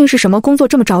究竟是什么工作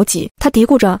这么着急？他嘀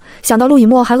咕着，想到陆以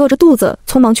沫还饿着肚子，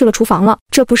匆忙去了厨房了。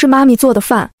这不是妈咪做的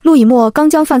饭。陆以沫刚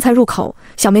将饭菜入口，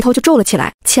小眉头就皱了起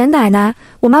来：“钱奶奶，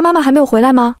我妈妈还没有回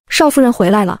来吗？”“少夫人回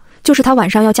来了，就是她晚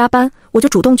上要加班，我就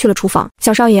主动去了厨房。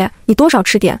小少爷，你多少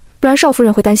吃点，不然少夫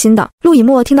人会担心的。”陆以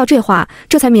沫听到这话，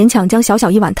这才勉强将小小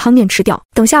一碗汤面吃掉。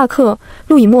等下课，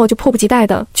陆以沫就迫不及待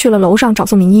地去了楼上找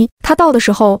宋明伊。他到的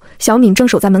时候，小敏正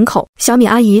守在门口。“小敏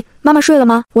阿姨，妈妈睡了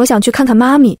吗？我想去看看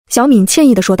妈咪。”小敏歉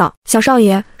意地说道：“小少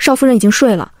爷，少夫人已经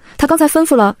睡了，她刚才吩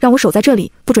咐了让我守在这里，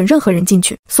不准任何人进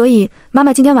去，所以妈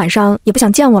妈今天晚上也不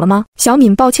想见我了吗？”小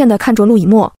敏抱歉地看着陆以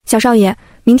沫：“小少爷，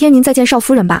明天您再见少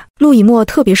夫人吧。”陆以沫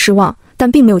特别失望，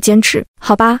但并没有坚持。“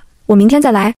好吧，我明天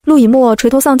再来。”陆以沫垂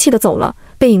头丧气地走了，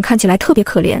背影看起来特别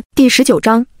可怜。第19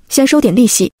章，先收点利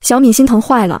息。小敏心疼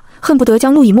坏了，恨不得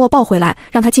将陆以沫抱回来，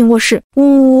让他进卧室。呜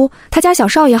呜呜，他家小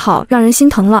少爷好让人心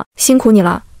疼了，辛苦你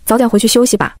了，早点回去休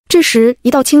息吧。这时，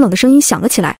一道清冷的声音响了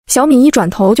起来。小敏一转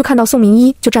头就看到宋明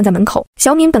伊就站在门口。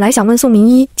小敏本来想问宋明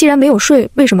伊，既然没有睡，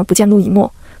为什么不见陆以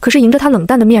沫？可是迎着他冷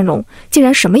淡的面容，竟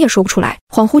然什么也说不出来。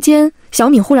恍惚间，小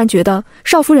敏忽然觉得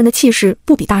少夫人的气势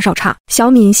不比大少差。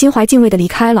小敏心怀敬畏地离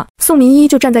开了。宋明伊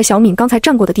就站在小敏刚才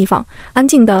站过的地方，安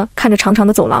静地看着长长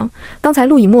的走廊。刚才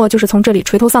陆以沫就是从这里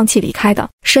垂头丧气离开的。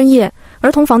深夜，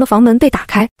儿童房的房门被打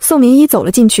开，宋明伊走了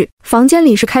进去。房间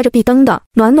里是开着壁灯的，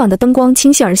暖暖的灯光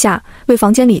倾泻而下，为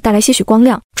房间里带来些许光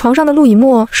亮。床上的陆以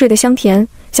沫睡得香甜，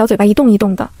小嘴巴一动一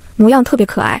动的，模样特别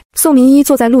可爱。宋明伊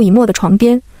坐在陆以沫的床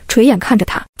边，垂眼看着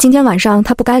他。今天晚上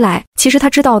他不该来。其实他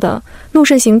知道的，陆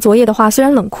慎行昨夜的话虽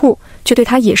然冷酷，却对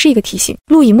他也是一个提醒。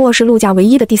陆以沫是陆家唯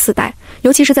一的第4代，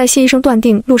尤其是在谢医生断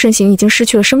定陆慎行已经失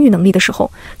去了生育能力的时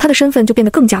候，他的身份就变得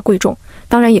更加贵重，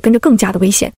当然也跟着更加的危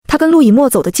险。他跟陆以沫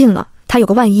走得近了，他有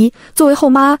个万一，作为后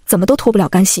妈怎么都脱不了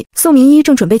干系。宋明一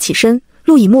正准备起身，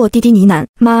陆以沫低低呢喃：“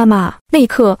妈妈。”那一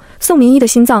刻，宋明一的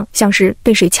心脏像是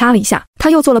被谁掐了一下，他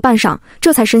又坐了半晌，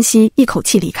这才深吸一口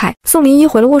气离开。宋明一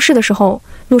回了卧室的时候，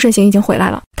陆慎行已经回来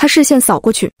了，他视线扫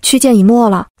过去，去见以沫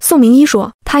了。宋明一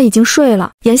说：“他已经睡了。”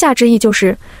言下之意就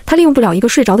是他利用不了一个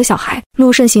睡着的小孩。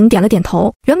陆慎行点了点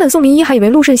头。原本宋明一还以为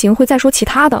陆慎行会再说其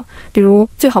他的，比如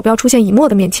最好不要出现以沫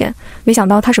的面前，没想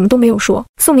到他什么都没有说。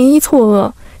宋明一错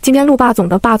愕，今天陆霸总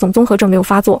的霸总综合症没有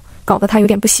发作，搞得他有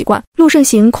点不习惯。陆慎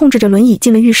行控制着轮椅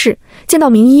进了浴室，见到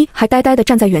明一还呆呆地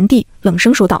站在原地，冷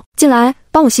声说道：“进来，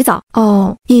帮我洗澡。”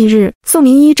哦，翌日，宋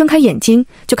明一睁开眼睛，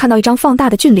就看到一张放大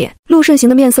的俊脸。陆慎行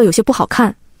的面色有些不好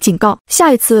看，警告：“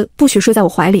下一次不许睡在我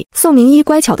怀里。”宋明一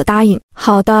乖巧地答应：“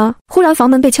好的。”忽然房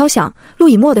门被敲响，陆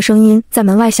以沫的声音在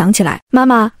门外响起来：“妈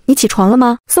妈，你起床了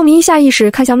吗？”宋明一下意识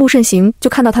看向陆慎行，就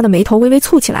看到他的眉头微微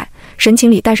蹙起来，神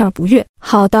情里带上了不悦。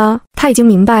好的，他已经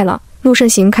明白了。陆慎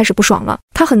行开始不爽了，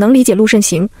他很能理解陆慎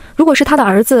行，如果是他的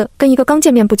儿子跟一个刚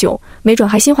见面不久，没准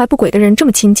还心怀不轨的人这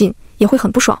么亲近，也会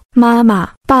很不爽。妈妈，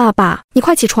爸爸，你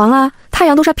快起床啊，太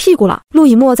阳都晒屁股了。陆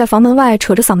以沫在房门外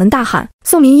扯着嗓门大喊。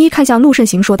宋明一看向陆慎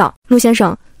行说道：“陆先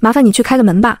生，麻烦你去开个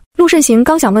门吧。”陆慎行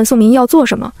刚想问宋明一要做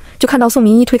什么，就看到宋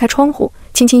明一推开窗户，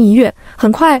轻轻一跃，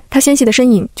很快他纤细的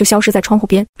身影就消失在窗户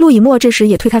边。陆以沫这时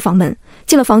也推开房门，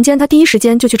进了房间，他第一时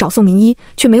间就去找宋明一，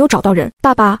却没有找到人。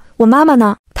爸爸，我妈妈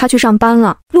呢？她去上班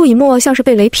了。陆以沫像是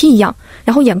被雷劈一样，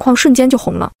然后眼眶瞬间就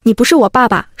红了。你不是我爸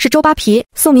爸，是周扒皮。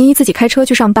宋明一自己开车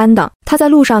去上班的，他在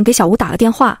路上给小吴打了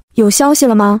电话。有消息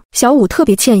了吗？小五特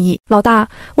别歉意。老大，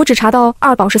我只查到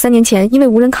二宝是3年前因为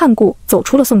无人看顾走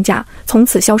出了宋家，从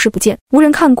此消失不见。无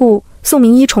人看顾。宋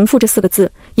明一重复这4个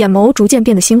字，眼眸逐渐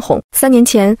变得猩红。3年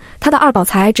前，他的二宝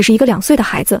才只是一个2岁的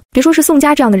孩子，别说是宋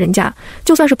家这样的人家，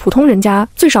就算是普通人家，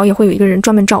最少也会有一个人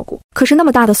专门照顾。可是那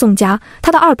么大的宋家，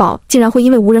他的二宝竟然会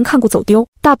因为无人看顾走丢。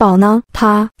大宝呢？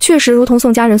他确实如同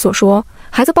宋家人所说，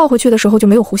孩子抱回去的时候就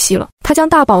没有呼吸了。他将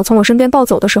大宝从我身边抱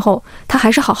走的时候，他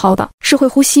还是好好的，是会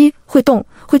呼吸、会动、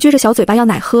会撅着小嘴巴要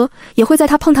奶喝，也会在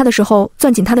他碰他的时候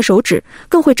攥紧他的手指，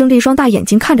更会睁着一双大眼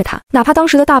睛看着他。哪怕当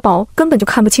时的大宝根本就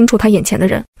看不清楚他眼前的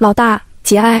人。老大，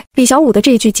节哀。李小武的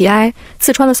这一句节哀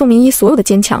刺穿了宋明一所有的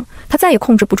坚强，他再也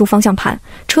控制不住方向盘，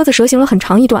车子蛇行了很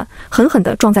长一段，狠狠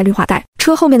地撞在绿化带。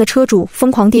车后面的车主疯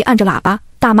狂地按着喇叭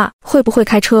大骂：会不会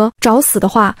开车？找死的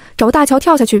话找个大桥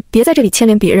跳下去，别在这里牵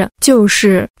连别人。就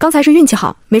是刚才是运气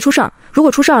好没出事儿，如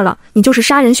果出事儿了，你就是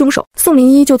杀人凶手。宋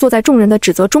明一就坐在众人的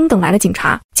指责中等来了警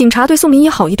察。警察对宋明一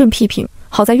好一顿批评，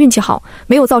好在运气好，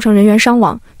没有造成人员伤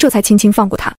亡，这才轻轻放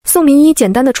过他。宋明一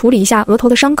简单的处理一下额头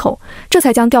的伤口，这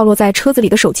才将掉落在车子里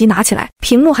的手机拿起来，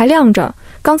屏幕还亮着，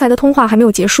刚才的通话还没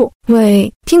有结束。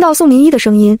喂，听到宋明一的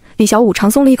声音，李小武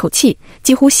长松了一口气，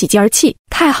几乎喜极而泣。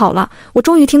太好了，我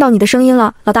终于听到你的声音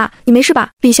了，老大，你没事吧？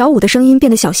李小武的声音变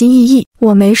得小心翼翼。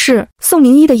我没事。宋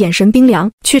明一的眼神冰凉，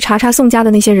去查查宋家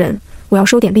的那些人，我要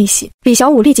收点利息。李小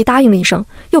武立即答应了一声，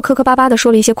又磕磕巴巴地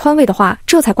说了一些宽慰的话，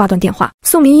这才挂断电话。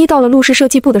宋明一到了陆氏设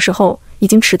计部的时候，已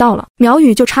经迟到了。苗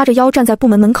宇就叉着腰站在部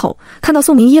门门口，看到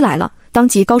宋明一来了，当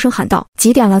即高声喊道：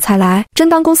几点了才来？真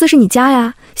当公司是你家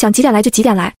呀？想几点来就几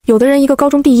点来。有的人一个高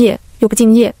中毕业又不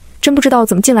敬业，真不知道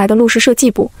怎么进来的陆氏设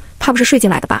计部，怕不是睡进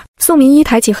来的吧？宋明一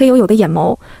抬起黑黝黝的眼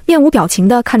眸，面无表情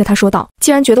地看着他说道：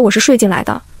既然觉得我是睡进来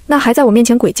的，那还在我面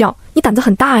前鬼叫，你胆子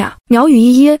很大呀。苗宇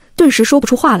一噎，顿时说不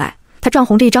出话来。他涨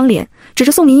红着一张脸，指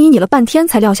着宋明一拟了半天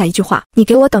才撂下一句话：你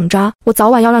给我等着，我早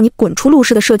晚要让你滚出陆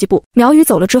氏的设计部。苗宇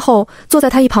走了之后，坐在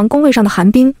他一旁工位上的韩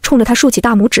冰冲着他竖起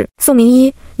大拇指：宋明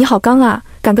一，你好刚啊，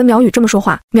敢跟苗宇这么说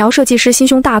话。苗设计师心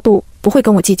胸大度，不会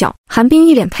跟我计较。韩冰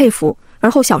一脸佩服，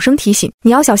而后小声提醒：你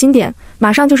要小心点，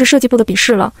马上就是设计部的笔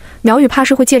试了，苗宇怕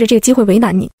是会借着这个机会为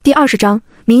难你。第20章，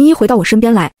明一回到我身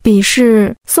边来。笔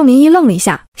试？宋明一愣了一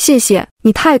下，谢谢，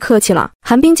你太客气了。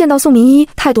韩冰见到宋明一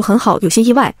态度很好，有些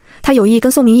意外，他有意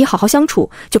跟宋明一好好相处，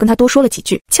就跟他多说了几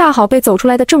句。恰好被走出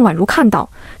来的郑婉如看到，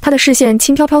他的视线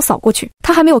轻飘飘扫过去，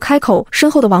他还没有开口，身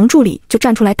后的王助理就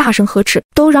站出来大声呵斥：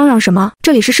都嚷嚷什么？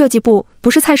这里是设计部，不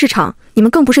是菜市场，你们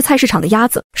更不是菜市场的鸭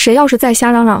子，谁要是再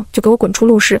瞎嚷嚷，就给我滚出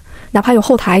陆氏，哪怕有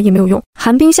后台也没有用。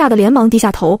韩冰吓得连忙低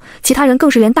下头，其他人更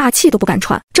是连大气都不敢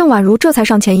喘。郑婉如这才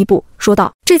上前一步说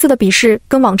道：这次的笔试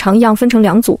跟往常一样分成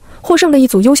2组，获胜的一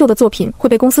组优秀的作品会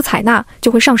被公司采纳，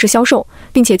就会上市销售，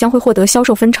并且将会获得销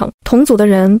售分成。同组的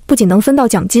人不仅能分到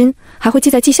奖金，还会记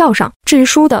在绩效上。至于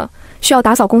输的，需要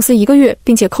打扫公司1个月，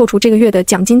并且扣除这个月的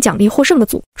奖金奖励获胜的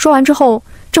组。说完之后，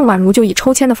郑婉如就以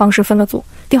抽签的方式分了组，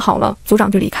定好了，组长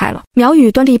就离开了。苗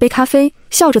雨端着一杯咖啡，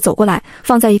笑着走过来，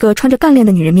放在一个穿着干练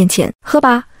的女人面前，喝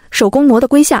吧。手工磨得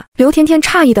归下。刘甜甜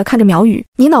诧异地看着苗雨，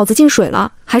你脑子进水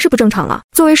了，还是不正常了？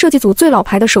作为设计组最老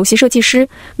牌的首席设计师，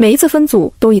每一次分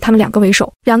组都以他们2个为首，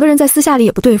两个人在私下里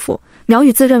也不对付。苗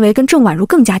雨自认为跟郑婉如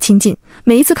更加亲近，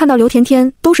每一次看到刘甜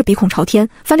甜都是鼻孔朝天，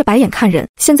翻着白眼看人，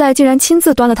现在竟然亲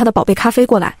自端了她的宝贝咖啡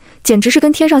过来，简直是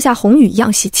跟天上下红雨一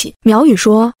样稀奇。苗雨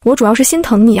说，我主要是心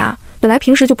疼你啊，本来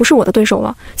平时就不是我的对手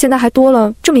了，现在还多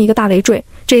了这么一个大累赘，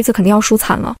这一次肯定要输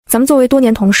惨了。咱们作为多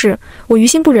年同事，我于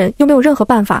心不忍，又没有任何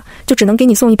办法，就只能给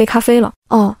你送一杯咖啡了。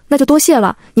哦，那就多谢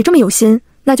了，你这么有心，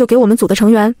那就给我们组的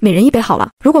成员每人1杯好了。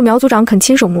如果苗组长肯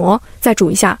亲手磨，再煮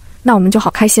一下，那我们就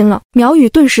好开心了。苗雨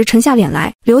顿时沉下脸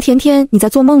来，刘甜甜，你在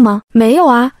做梦吗？没有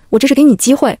啊，我这是给你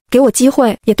机会，给我机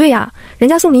会。也对呀，人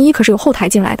家宋明一可是有后台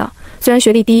进来的，虽然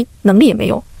学历低，能力也没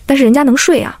有，但是人家能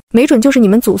睡啊，没准就是你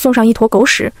们组送上一坨狗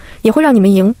屎，也会让你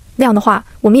们赢。那样的话，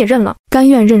我们也认了，甘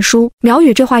愿认输。苗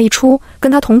雨这话一出，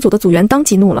跟他同组的组员当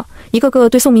即怒了，一个个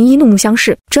对宋明一怒目相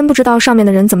视，真不知道上面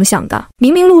的人怎么想的。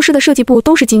明明陆氏的设计部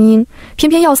都是精英，偏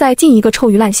偏要塞进一个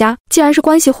臭鱼烂虾。既然是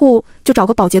关系户，就找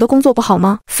个保洁的工作不好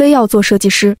吗？非要做设计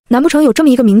师，难不成有这么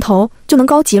一个名头就能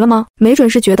高级了吗？没准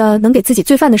是觉得能给自己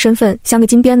罪犯的身份镶个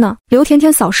金边呢。刘甜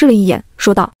甜扫视了一眼，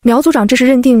说道，苗组长这是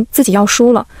认定自己要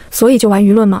输了，所以就玩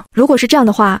舆论吗？如果是这样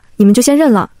的话，你们就先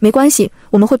认了，没关系，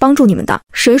我们会帮助你们的。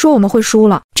谁说我们会输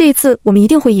了？这一次我们一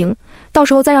定会赢，到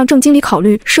时候再让郑经理考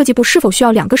虑设计部是否需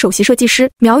要2个首席设计师。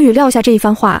苗雨撂下这一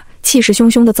番话，气势汹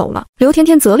汹地走了。刘甜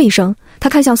甜啧了一声，她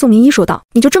看向宋明一说道，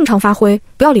你就正常发挥，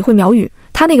不要理会苗雨，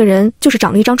他那个人就是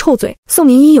长了一张臭嘴。宋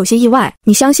明一有些意外，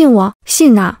你相信我？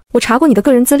信啊，我查过你的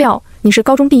个人资料，你是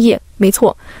高中毕业没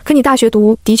错，可你大学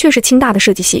读的确是清大的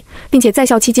设计系，并且在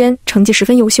校期间成绩十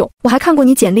分优秀，我还看过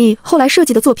你简历后来设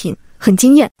计的作品，很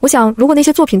惊艳。我想如果那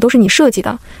些作品都是你设计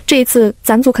的，这一次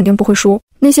咱组肯定不会输。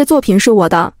那些作品是我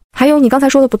的。还有你刚才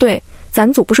说的不对，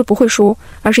咱组不是不会输，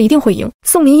而是一定会赢。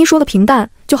宋明一说的平淡，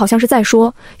就好像是在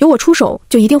说有我出手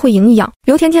就一定会赢一样。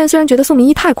刘甜甜虽然觉得宋明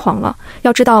一太狂了，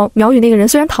要知道苗雨那个人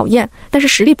虽然讨厌，但是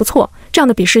实力不错，这样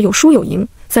的比试有输有赢，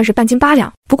算是半斤八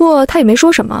两。不过他也没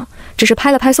说什么，只是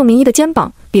拍了拍宋明一的肩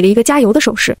膀，比了一个加油的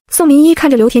手势。宋明一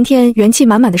看着刘甜甜元气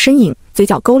满满的身影，嘴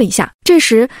角勾了一下。这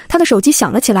时他的手机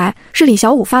响了起来，是李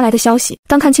小武发来的消息。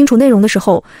当看清楚内容的时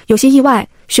候，有些意外，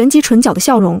旋即唇角的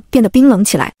笑容变得冰冷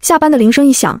起来。下班的铃声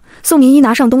一响，宋明一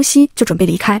拿上东西就准备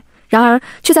离开，然而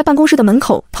却在办公室的门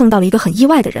口碰到了一个很意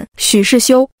外的人，许世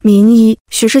修。明一，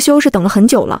许世修是等了很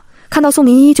久了，看到宋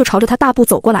明一就朝着他大步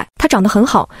走过来。他长得很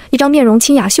好，一张面容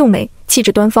清雅秀美，气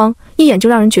质端方，一眼就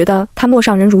让人觉得他陌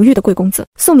上人如玉的贵公子。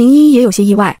宋明一也有些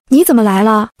意外，你怎么来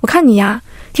了？我看你呀，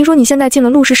听说你现在进了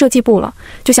陆氏设计部了，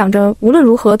就想着无论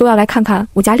如何都要来看看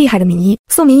我家厉害的明一。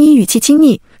宋明一语气亲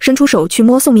昵，伸出手去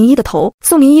摸宋明一的头。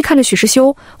宋明一看着许世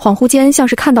修，恍惚间像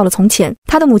是看到了从前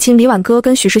他的母亲李婉哥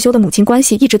跟许世修的母亲关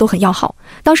系一直都很要好，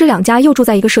当时两家又住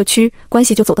在一个社区，关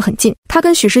系就走得很近。他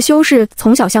跟许世修是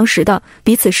从小相识的，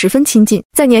彼此十分亲近。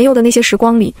在年幼的那些时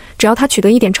光里，只要他取得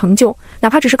一点成就，哪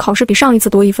怕只是考试比上一次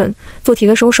多1分，做题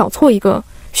的时候少错一个，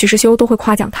许世修都会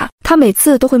夸奖他。他每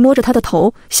次都会摸着他的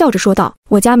头，笑着说道，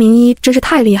我家明一真是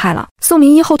太厉害了。宋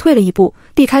明一后退了一步，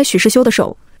避开许世修的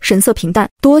手，神色平淡，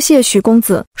多谢许公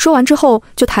子。说完之后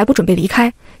就抬步准备离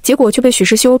开，结果却被许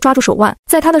世修抓住手腕。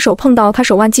在他的手碰到他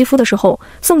手腕肌肤的时候，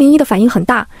宋明一的反应很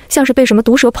大，像是被什么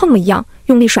毒蛇碰了一样，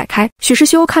用力甩开。许世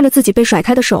修看着自己被甩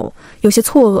开的手，有些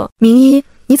错愕，明一，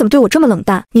你怎么对我这么冷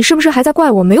淡？你是不是还在怪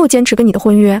我没有坚持跟你的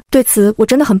婚约？对此我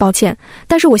真的很抱歉，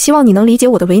但是我希望你能理解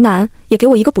我的为难，也给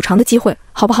我一个补偿的机会，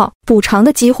好不好？补偿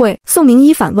的机会？宋明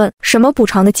一反问，什么补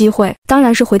偿的机会？当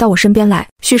然是回到我身边来。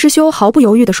许世修毫不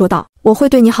犹豫地说道，我会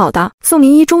对你好的。宋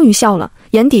明一终于笑了，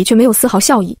眼底却没有丝毫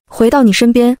笑意。回到你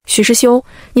身边？许世修，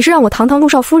你是让我堂堂陆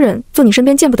少夫人做你身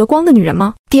边见不得光的女人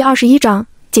吗？第21章，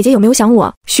姐姐有没有想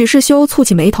我？许世修蹙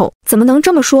起眉头，怎么能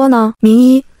这么说呢？明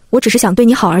一，我只是想对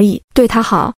你好而已。对他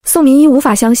好？宋明一无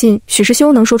法相信许世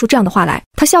修能说出这样的话来，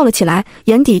他笑了起来，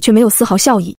眼底却没有丝毫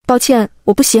笑意。抱歉，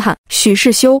我不稀罕。许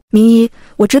世修，明一，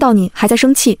我知道你还在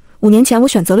生气。5年前我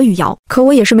选择了雨瑶，可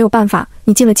我也是没有办法，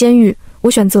你进了监狱，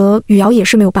我选择雨瑶也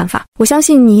是没有办法。我相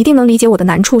信你一定能理解我的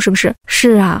难处，是不是？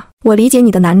是啊，我理解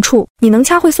你的难处。你能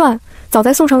掐会算，早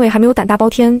在宋成伟还没有胆大包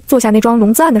天做下那桩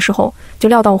龙子案的时候，就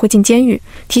料到我会进监狱，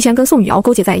提前跟宋雨瑶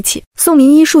勾结在一起。宋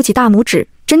明一竖起大拇指，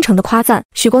真诚地夸赞，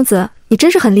许公子，你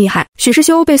真是很厉害。许世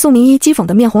修被宋明一讥讽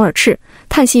得面红耳赤，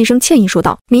叹息一声歉意说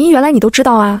道，明一，原来你都知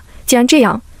道啊，既然这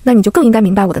样，那你就更应该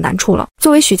明白我的难处了。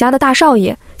作为许家的大少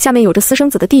爷，下面有着私生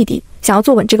子的弟弟，想要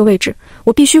坐稳这个位置，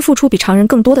我必须付出比常人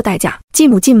更多的代价。继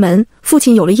母进门，父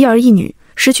亲有了一儿一女，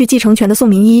失去继承权的宋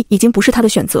明伊已经不是他的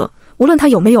选择。无论他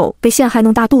有没有被陷害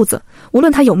弄大肚子，无论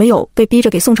他有没有被逼着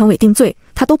给宋成伟定罪，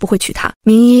他都不会娶她。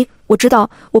明伊，我知道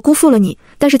我辜负了你，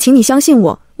但是请你相信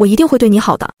我，我一定会对你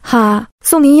好的。哈，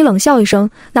宋明伊冷笑一声，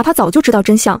哪怕早就知道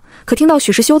真相，可听到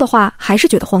许世修的话，还是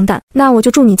觉得荒诞。那我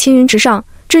就祝你青云直上，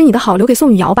至于你的好留给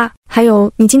宋雨瑶吧。还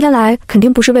有，你今天来肯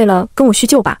定不是为了跟我叙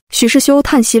旧吧？许世修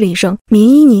叹息了一声。明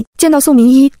伊，你见到宋明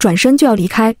伊转身就要离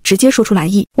开，直接说出来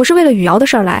意。我是为了雨瑶的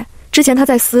事儿来。之前他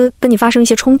在司跟你发生一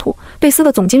些冲突，被司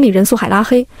的总经理任素海拉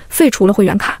黑，废除了会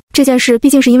员卡。这件事毕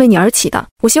竟是因为你而起的，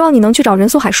我希望你能去找任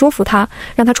素海说服他，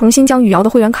让他重新将雨瑶的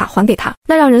会员卡还给他。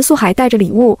那让任素海带着礼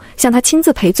物向他亲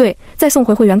自赔罪，再送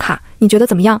回会员卡，你觉得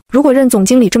怎么样？如果任总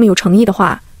经理这么有诚意的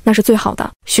话，那是最好的。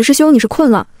许世修，你是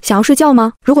困了，想要睡觉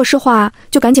吗？如果是话，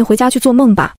就赶紧回家去做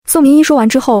梦吧。宋明伊说完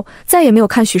之后，再也没有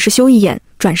看许世修一眼，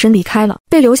转身离开了。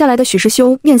被留下来的许世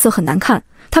修面色很难看。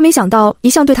他没想到，一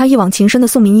向对他一往情深的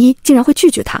宋明伊竟然会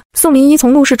拒绝他。宋明伊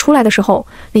从陆氏出来的时候，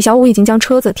李小武已经将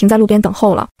车子停在路边等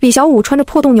候了。李小武穿着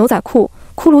破洞牛仔裤、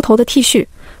骷髅头的 T 恤，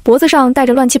脖子上戴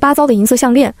着乱七八糟的银色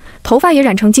项链，头发也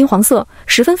染成金黄色，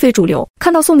十分非主流。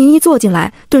看到宋明伊坐进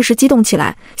来，顿时激动起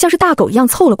来，像是大狗一样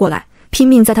凑了过来，拼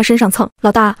命在他身上蹭。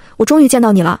老大，我终于见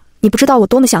到你了，你不知道我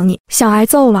多么想你，想挨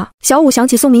揍了。小武想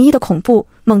起宋明伊的恐怖，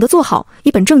猛地坐好，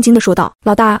一本正经地说道：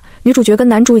老大，女主角跟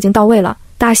男主已经到位了，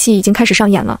大戏已经开始上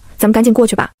演了，咱们赶紧过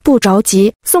去吧。不着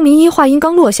急。宋明伊话音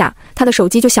刚落下，他的手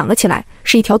机就响了起来，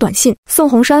是一条短信，宋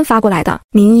红山发过来的。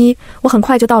明伊，我很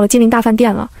快就到了金陵大饭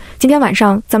店了，今天晚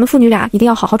上咱们父女俩一定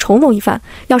要好好筹谋一番，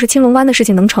要是青龙湾的事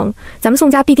情能成，咱们宋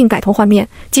家必定改头换面，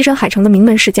跻身海城的名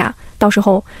门世家，到时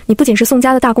候你不仅是宋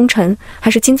家的大功臣，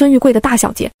还是金尊玉贵的大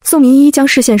小姐。宋明伊将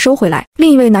视线收回来，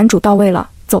另一位男主到位了，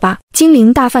走吧。金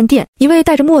陵大饭店，一位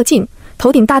戴着墨镜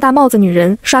头顶大帽子女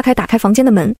人打开房间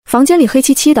的门，房间里黑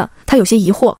漆漆的，她有些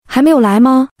疑惑，还没有来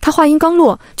吗？她话音刚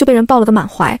落，就被人抱了个满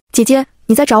怀。姐姐，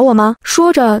你在找我吗？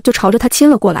说着就朝着她亲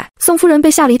了过来。宋夫人被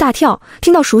吓了一大跳，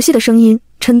听到熟悉的声音，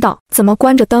嗔道：怎么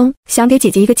关着灯？想给姐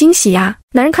姐一个惊喜呀？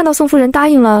男人看到宋夫人答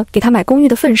应了给他买公寓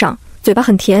的份上，嘴巴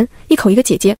很甜，一口一个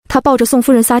姐姐。他抱着宋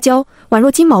夫人撒娇，宛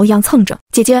若金毛一样蹭着。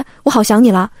姐姐，我好想你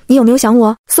了，你有没有想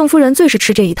我？宋夫人最是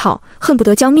吃这一套，恨不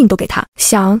得将命都给他。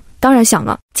想，当然想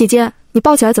了。姐姐，你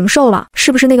抱起来怎么瘦了？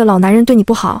是不是那个老男人对你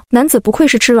不好？男子不愧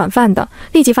是吃软饭的，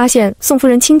立即发现宋夫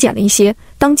人轻减了一些，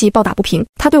当即暴打不平。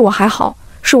他对我还好，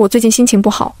是我最近心情不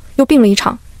好，又病了一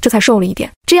场，这才瘦了一点。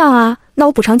这样啊，那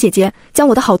我补偿姐姐，将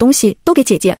我的好东西都给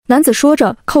姐姐。男子说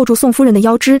着，扣住宋夫人的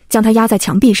腰肢，将她压在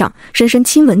墙壁上，深深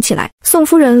亲吻起来。宋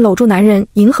夫人搂住男人，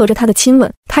迎合着他的亲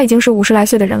吻。她已经是50来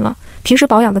岁的人了，平时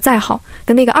保养的再好，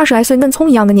跟那个20来岁嫩葱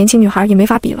一样的年轻女孩也没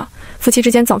法比了。夫妻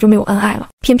之间早就没有恩爱了，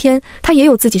偏偏她也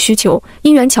有自己需求，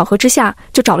因缘巧合之下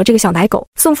就找了这个小奶狗。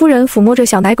宋夫人抚摸着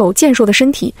小奶狗健硕的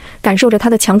身体，感受着它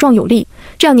的强壮有力，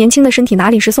这样年轻的身体哪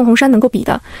里是宋红山能够比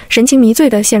的？神情迷醉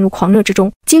地陷入狂热之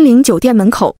中。金陵酒店门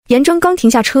口，严征刚停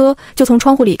下车，就从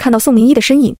窗户里看到宋明伊的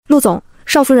身影。陆总，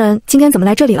邵夫人今天怎么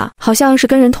来这里了？好像是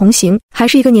跟人同行，还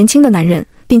是一个年轻的男人，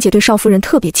并且对邵夫人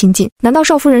特别亲近。难道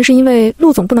邵夫人是因为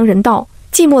陆总不能人道，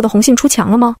寂寞的红杏出墙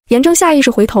了吗？严征下意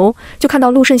识回头，就看到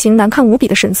陆慎行难看无比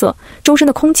的神色，周身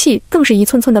的空气更是一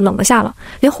寸寸的冷了下了，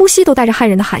连呼吸都带着骇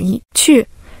人的寒意。去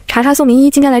查查宋明伊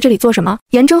今天来这里做什么。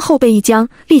严征后背一僵，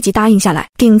立即答应下来。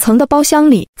顶层的包厢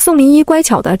里，宋明伊乖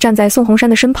巧地站在宋红山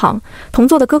的身旁，同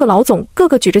座的哥哥老总个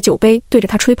个举着酒杯对着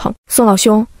他吹捧。宋老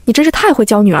兄，你真是太会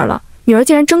教女儿了，女儿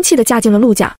竟然争气地嫁进了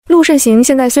陆家。陆慎行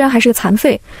现在虽然还是个残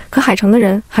废，可海城的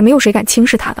人还没有谁敢轻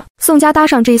视他的。宋家搭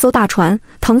上这一艘大船，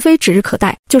腾飞指日可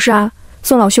待。就是啊，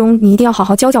宋老兄，你一定要好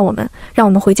好教教我们，让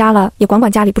我们回家了也管管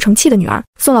家里不成器的女儿。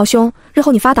宋老兄，日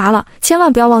后你发达了，千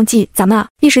万不要忘记咱们啊！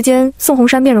一时间，宋红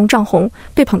山面容涨红，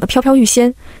被捧得飘飘欲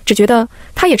仙，只觉得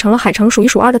他也成了海城数一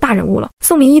数二的大人物了。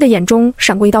宋明伊的眼中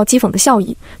闪过一道讥讽的笑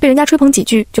意，被人家吹捧几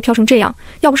句就飘成这样，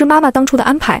要不是妈妈当初的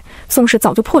安排，宋氏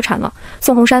早就破产了。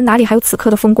宋红山哪里还有此刻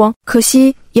的风光？可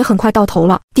惜也很快到头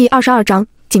了。第22章。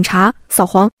警察扫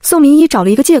黄。宋明伊找了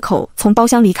一个借口从包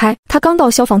厢离开，他刚到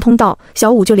消防通道，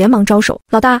小武就连忙招手：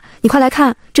老大，你快来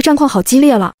看，这战况好激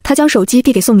烈了。他将手机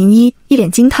递给宋明伊，一脸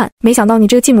惊叹：没想到你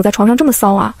这个继母在床上这么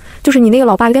骚啊，就是你那个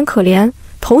老爸有点可怜，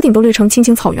头顶都绿成青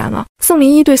青草原了。宋明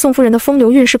伊对宋夫人的风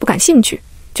流韵事不感兴趣，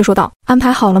就说道：安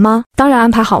排好了吗？当然安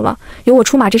排好了，由我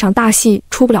出马，这场大戏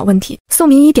出不了问题。宋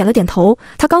明伊点了点头，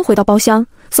他刚回到包厢，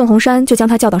宋红山就将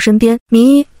他叫到身边：明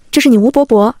伊，这是你吴伯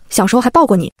伯，小时候还抱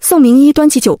过你。宋明伊端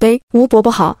起酒杯，吴伯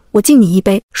伯好，我敬你一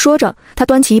杯。说着，他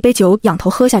端起一杯酒，仰头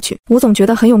喝下去。吴总觉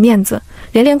得很有面子，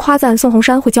连连夸赞宋红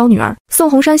珊会教女儿。宋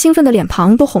红珊兴奋的脸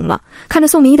庞都红了，看着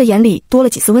宋明伊的眼里多了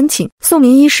几丝温情。宋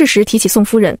明伊适时提起宋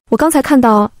夫人，我刚才看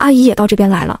到阿姨也到这边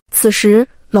来了。此时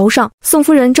楼上，宋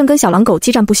夫人正跟小狼狗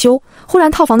激战不休，忽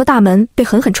然套房的大门被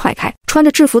狠狠踹开，穿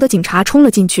着制服的警察冲了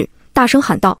进去，大声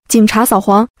喊道：警察扫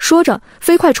黄！说着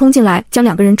飞快冲进来将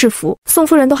两个人制服。宋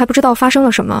夫人都还不知道发生了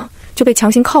什么，就被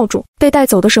强行铐住。被带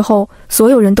走的时候，所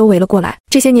有人都围了过来。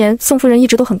这些年宋夫人一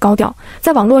直都很高调，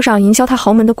在网络上营销她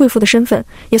豪门的贵妇的身份，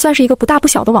也算是一个不大不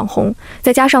小的网红。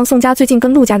再加上宋家最近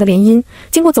跟陆家的联姻，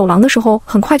经过走廊的时候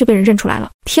很快就被人认出来了。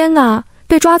天哪，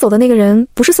被抓走的那个人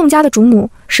不是宋家的主母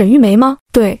沈玉梅吗？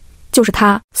对，就是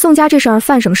他。宋家这事儿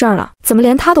犯什么事儿了？怎么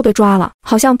连他都被抓了？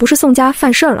好像不是宋家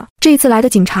犯事儿了。这一次来的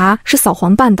警察是扫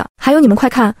黄办的。还有你们快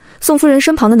看，宋夫人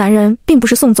身旁的男人并不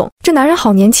是宋总，这男人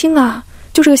好年轻啊，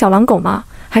就是个小狼狗吗？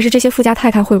还是这些富家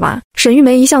太太会玩？沈玉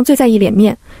梅一向最在意脸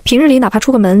面，平日里哪怕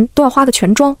出个门都要化个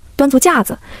全妆，端坐架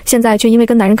子，现在却因为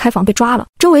跟男人开房被抓了。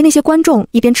周围那些观众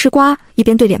一边吃瓜一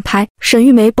边对脸拍，沈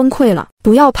玉梅崩溃了，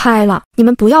不要拍了，你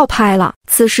们不要拍了。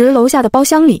此时楼下的包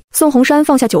厢里，宋红珊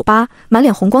放下酒吧，满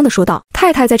脸红光地说道：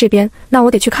太太在这边，那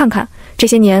我得去看看，这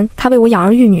些年她为我养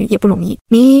儿育女也不容易。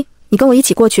明一，你跟我一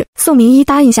起过去。宋明一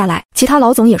答应下来，其他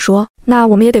老总也说，那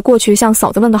我们也得过去向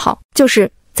嫂子问个好。就是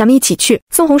咱们一起去。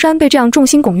宋红珊被这样众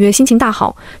星拱月，心情大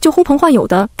好，就呼朋唤友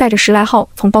的带着10来号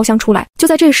从包厢出来。就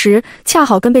在这时，恰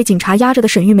好跟被警察压着的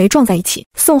沈玉梅撞在一起，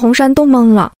宋红珊都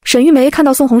懵了。沈玉梅看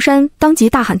到宋红珊，当即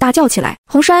大喊大叫起来：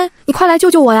红珊，你快来救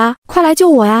救我呀，快来救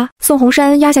我呀！宋红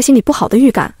珊压下心里不好的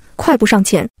预感，快步上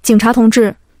前：警察同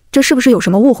志，这是不是有什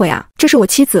么误会啊？这是我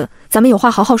妻子，咱们有话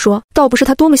好好说。倒不是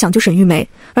他多么想救沈玉梅，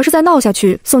而是再闹下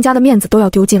去，宋家的面子都要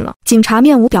丢尽了。警察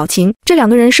面无表情，这两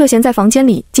个人涉嫌在房间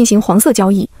里进行黄色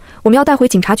交易，我们要带回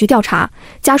警察局调查。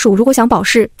家属如果想保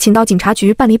释，请到警察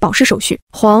局办理保释手续。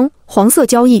黄色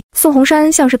交易，宋红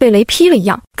珊像是被雷劈了一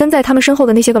样，跟在他们身后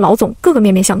的那些个老总个个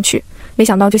面面相觑。没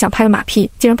想到就想拍个马屁，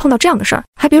竟然碰到这样的事儿。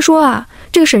还别说啊，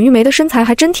这个沈玉梅的身材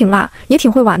还真挺辣，也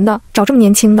挺会玩的，找这么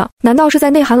年轻的，难道是在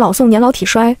内涵老宋年老体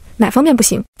衰，哪方面不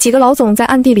行？几个老总在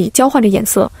暗地里交换着眼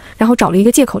色，然后找了一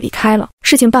个借口离开了。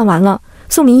事情办完了，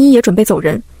宋明一也准备走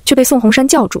人，却被宋红珊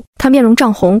叫住。他面容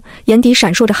涨红，眼底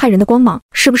闪烁着骇人的光芒。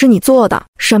是不是你做的？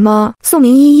什么？宋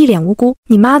明一一脸无辜。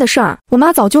你妈的事儿，我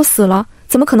妈早就死了，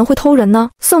怎么可能会偷人呢？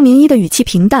宋明一的语气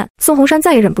平淡。宋红珊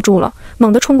再也忍不住了，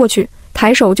猛地冲过去，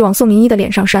抬手就往宋明一的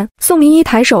脸上扇。宋明一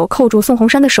抬手扣住宋红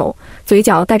珊的手，嘴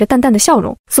角带着淡淡的笑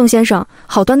容。宋先生，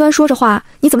好端端说着话，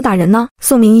你怎么打人呢？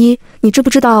宋明一，你知不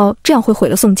知道这样会毁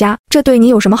了宋家？这对你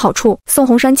有什么好处？宋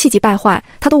红珊气急败坏，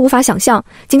她都无法想象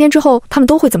今天之后他们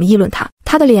都会怎么议论她。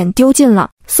她的脸丢尽了，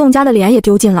宋家的脸也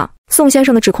丢尽了。宋先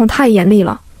生的指控太严厉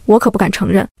了，我可不敢承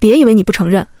认。别以为你不承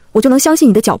认，我就能相信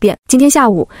你的狡辩。今天下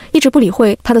午一直不理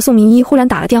会他的宋明一忽然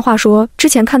打了电话说，之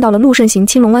前看到了陆慎行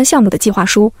青龙湾项目的计划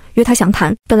书，约他详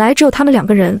谈。本来只有他们两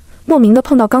个人，莫名的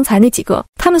碰到刚才那几个，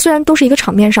他们虽然都是一个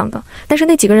场面上的，但是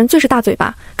那几个人最是大嘴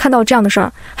巴，看到这样的事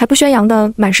儿还不宣扬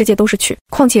的满世界都是去。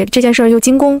况且这件事儿又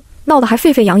惊弓，闹得还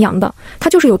沸沸扬扬的，他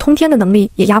就是有通天的能力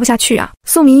也压不下去啊。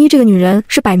宋明一这个女人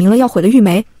是摆明了要毁了玉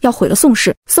梅，要毁了宋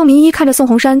氏。宋明一看着宋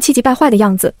红珊气急败坏的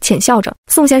样子，浅笑着：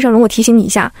宋先生，容我提醒你一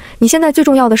下，你现在最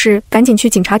重要的是赶紧去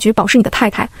警察局保释你的太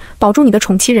太，保住你的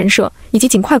宠妻人设，以及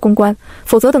尽快公关，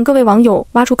否则等各位网友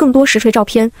挖出更多实锤照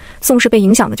片，宋氏被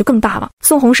影响的就更大了。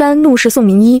宋红珊怒视宋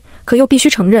明一，可又必须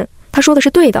承认他说的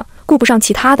是对的，顾不上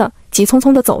其他的，急匆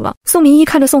匆地走了。宋明一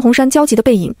看着宋红珊焦急的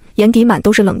背影，眼底满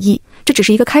都是冷意。这只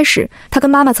是一个开始，他跟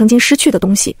妈妈曾经失去的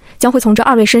东西，将会从这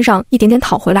二位身上一点点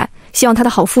讨回来。希望他的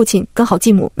好父亲跟好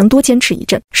继母能多坚持一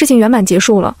阵。事情圆满结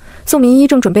束了，宋明一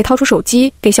正准备掏出手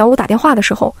机给小五打电话的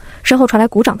时候，身后传来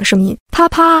鼓掌的声音，啪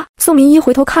啪。宋明一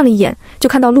回头看了一眼，就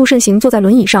看到陆慎行坐在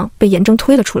轮椅上被严正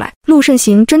推了出来。陆慎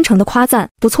行真诚的夸赞：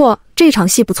不错，这场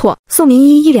戏不错。宋明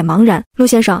一一脸茫然：陆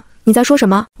先生，你在说什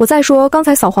么？我在说刚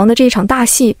才扫黄的这一场大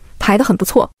戏排得很不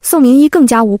错。宋明一更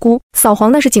加无辜，扫黄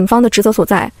那是警方的职责所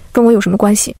在，跟我有什么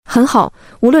关系？很好，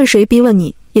无论谁逼问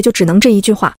你，也就只能这一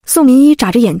句话。宋明一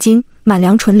眨着眼睛，满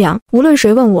梁纯良，无论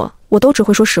谁问我，我都只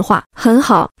会说实话。很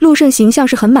好，陆慎行像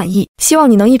是很满意，希望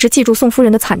你能一直记住宋夫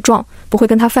人的惨状，不会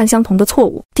跟她犯相同的错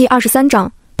误。第23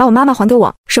章，把我妈妈还给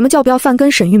我。什么叫不要犯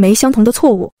跟沈玉梅相同的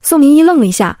错误？宋明一愣了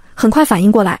一下，很快反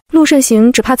应过来，陆慎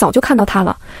行只怕早就看到他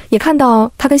了，也看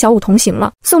到他跟小五同行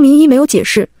了。宋明一没有解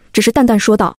释，只是淡淡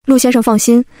说道：陆先生放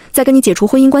心，在跟你解除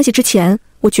婚姻关系之前，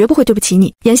我绝不会对不起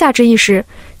你。言下之意是，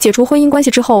解除婚姻关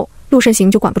系之后，陆慎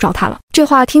行就管不着他了。这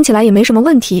话听起来也没什么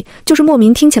问题，就是莫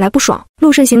名听起来不爽。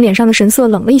陆慎行脸上的神色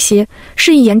冷了一些，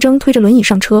示意严征推着轮椅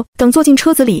上车。等坐进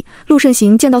车子里，陆慎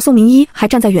行见到宋明伊还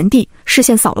站在原地，视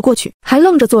线扫了过去，还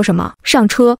愣着做什么？上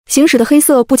车。行驶的黑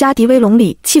色布加迪威龙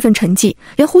里气氛沉寂，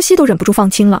连呼吸都忍不住放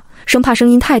轻了，生怕声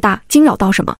音太大惊扰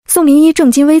到什么。宋明伊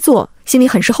正襟危坐，心里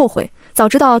很是后悔，早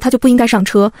知道他就不应该上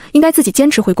车，应该自己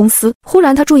坚持回公司。忽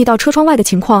然他注意到车窗外的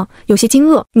情况，有些惊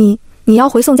愕。你要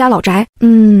回宋家老宅？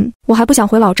我还不想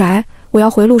回老宅，我要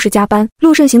回陆氏加班。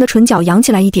陆慎行的唇角扬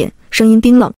起来一点，声音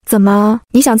冰冷。怎么，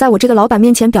你想在我这个老板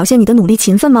面前表现你的努力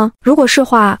勤奋吗？如果是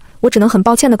话，我只能很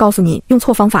抱歉地告诉你，用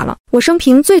错方法了。我生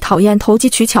平最讨厌投机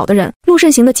取巧的人。陆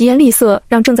慎行的疾言厉色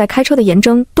让正在开车的严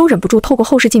征都忍不住透过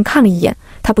后视镜看了一眼，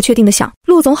他不确定地想，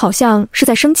陆总好像是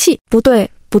在生气。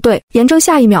不对，严征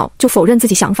下一秒就否认自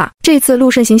己想法。这次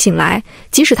陆慎行醒来，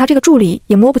即使他这个助理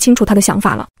也摸不清楚他的想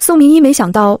法了。宋明伊没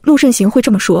想到陆慎行会这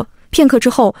么说，片刻之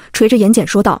后垂着眼睑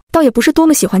说道，倒也不是多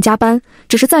么喜欢加班，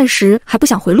只是暂时还不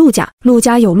想回陆家。陆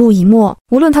家有陆以沫，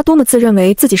无论他多么自认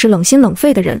为自己是冷心冷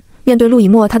肺的人，面对陆以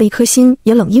沫他的一颗心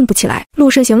也冷硬不起来。陆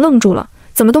慎行愣住了，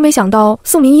怎么都没想到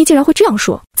宋明伊竟然会这样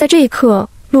说。在这一刻，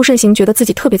陆慎行觉得自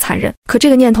己特别残忍，可这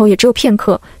个念头也只有片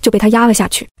刻就被他压了下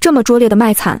去。这么拙劣的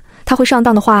卖惨，他会上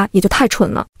当的话也就太蠢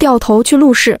了。掉头去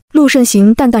陆氏，陆慎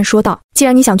行淡淡说道，既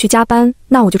然你想去加班，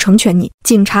那我就成全你。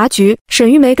警察局，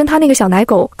沈玉梅跟他那个小奶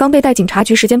狗刚被带警察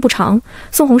局时间不长，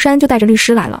宋红山就带着律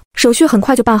师来了，手续很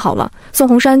快就办好了。宋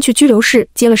红山去拘留室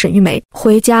接了沈玉梅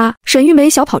回家，沈玉梅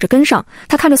小跑着跟上，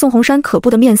他看着宋红山可怖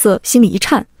的面色，心里一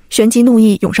颤，旋即怒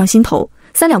意涌上心头，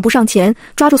三两步上前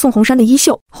抓住宋红山的衣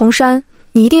袖，红山，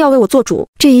你一定要为我做主，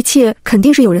这一切肯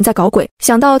定是有人在搞鬼。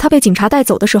想到他被警察带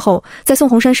走的时候，在宋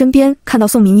红山身边看到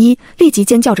宋明伊，立即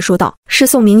尖叫着说道，是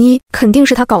宋明伊，肯定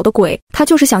是他搞的鬼，他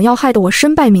就是想要害得我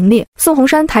身败名裂。宋红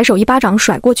山抬手一巴掌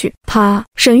甩过去，啪！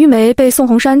沈玉梅被宋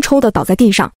红山抽得倒在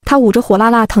地上，她捂着火辣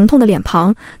辣疼痛的脸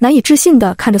庞，难以置信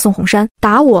地看着宋红山，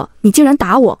打我，你竟然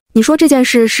打我！你说这件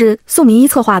事是宋明伊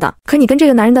策划的，可你跟这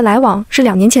个男人的来往是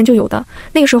2年前就有的，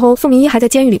那个时候宋明伊还在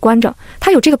监狱里关着，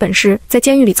他有这个本事在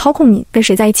监狱里操控你跟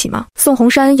谁在一起吗？宋红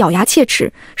山咬牙切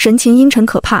齿，神情阴沉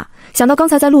可怕，想到刚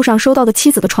才在路上收到的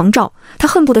妻子的床照，他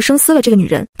恨不得生撕了这个女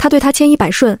人。他对她千依百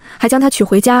顺，还将她娶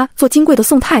回家做金贵的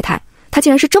宋太太，他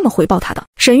竟然是这么回报她的。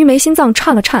沈玉梅心脏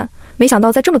颤了颤，没想到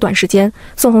在这么短时间，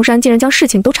宋红山竟然将事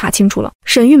情都查清楚了。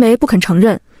沈玉梅不肯承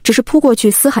认，只是扑过去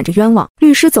嘶喊着冤枉。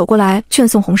律师走过来劝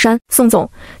宋红山，宋总，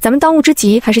咱们当务之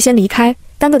急还是先离开，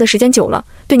耽搁的时间久了，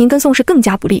对您跟宋氏更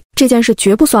加不利，这件事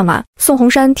绝不算完。宋红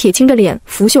山铁青着脸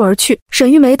拂袖而去，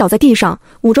沈玉梅倒在地上，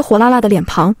捂着火辣辣的脸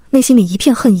庞，内心里一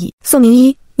片恨意。宋明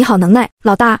伊，你好能耐，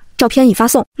老大，照片已发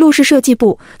送。陆氏设计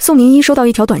部，宋明伊收到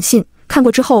一条短信，看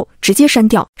过之后直接删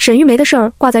掉。沈玉梅的事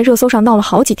儿挂在热搜上闹了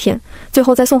好几天，最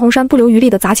后在宋红山不留余力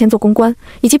的砸钱做公关，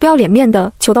以及不要脸面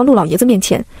的求到陆老爷子面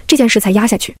前，这件事才压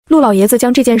下去。陆老爷子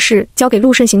将这件事交给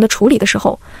陆慎行的处理的时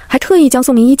候，还特意将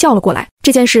宋明伊叫了过来，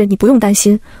这件事你不用担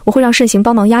心，我会让慎行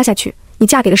帮忙压下去，你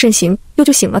嫁给了慎行，又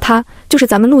就醒了他，就是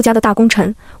咱们陆家的大功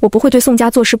臣，我不会对宋家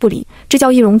坐视不理，这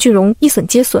叫一荣俱荣，一损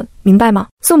皆损，明白吗？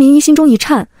宋明伊心中一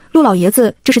颤，陆老爷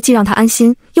子这是既让他安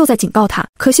心，又在警告他。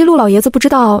可惜陆老爷子不知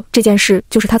道这件事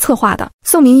就是他策划的。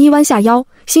宋明伊弯下腰，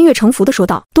心悦诚服地说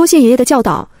道，多谢爷爷的教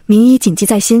导，明伊谨记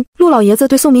在心。陆老爷子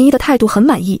对宋明伊的态度很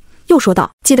满意，又说道，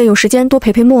记得有时间多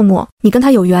陪陪默默，你跟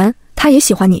他有缘，他也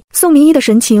喜欢你。宋明伊的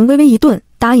神情微微一顿，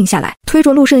答应下来，推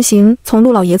着陆慎行从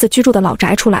陆老爷子居住的老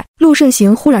宅出来。陆慎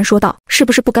行忽然说道，是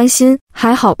不是不甘心？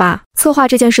还好吧，策划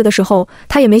这件事的时候，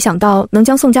他也没想到能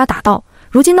将宋家打到，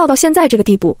如今闹到现在这个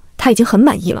地步，他已经很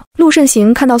满意了。陆慎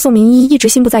行看到宋明伊一直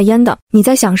心不在焉的，你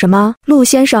在想什么？陆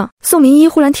先生。宋明伊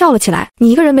忽然跳了起来，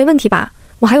你一个人没问题吧？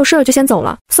我还有事儿就先走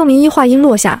了。宋明伊话音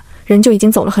落下，人就已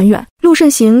经走了很远。陆慎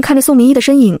行看着宋明伊的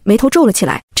身影，眉头皱了起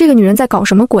来，这个女人在搞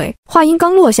什么鬼？话音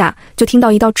刚落下，就听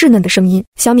到一道稚嫩的声音，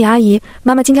小米阿姨，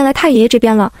妈妈今天来太爷爷这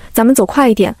边了，咱们走快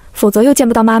一点，否则又见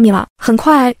不到妈咪了。很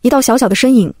快一道小小的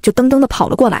身影就噔噔地跑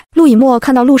了过来。陆以沫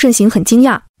看到陆慎行很惊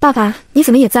讶，爸爸你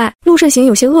怎么也在？陆慎行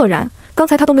有些愕然，刚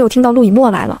才他都没有听到陆以沫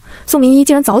来了，宋明伊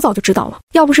竟然早早就知道了。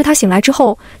要不是他醒来之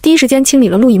后第一时间清理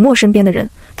了陆以沫身边的人，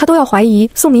他都要怀疑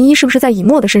宋明伊是不是在以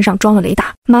沫的身上装了雷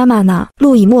达。妈妈呢？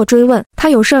陆以沫追问。他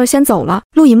有事儿先走了。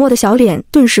陆以沫的小脸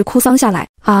顿时哭丧下来。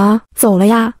啊，走了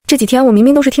呀？这几天我明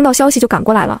明都是听到消息就赶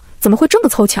过来了，怎么会这么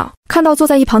凑巧？看到坐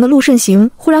在一旁的陆慎行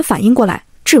忽然反应过来，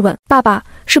质问，爸爸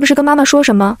是不是跟妈妈说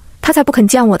什么？他才不肯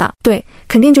见我的。对，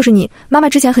肯定就是你，妈妈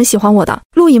之前很喜欢我的。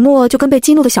陆以沫就跟被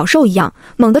激怒的小兽一样，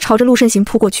猛地朝着陆慎行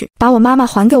扑过去，把我妈妈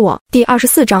还给我。第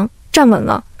24章，站稳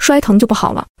了，摔疼就不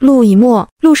好了。陆以沫，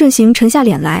陆慎行沉下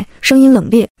脸来，声音冷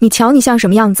冽，你瞧你像什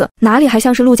么样子？哪里还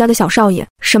像是陆家的小少爷？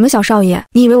什么小少爷？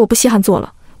你以为我不稀罕做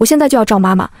了？我现在就要找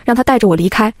妈妈，让她带着我离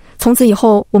开，从此以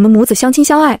后我们母子相亲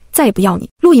相爱，再也不要你。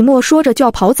陆以沫说着就要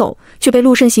跑走，却被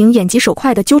陆慎行眼疾手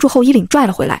快地揪住后衣领拽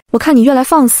了回来。我看你越来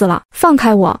放肆了，放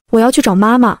开我，我要去找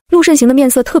妈妈。陆慎行的面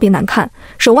色特别难看，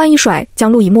手腕一甩，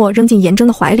将陆以沫扔进严征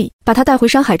的怀里，把他带回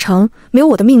山海城，没有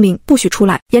我的命令不许出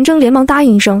来。严征连忙答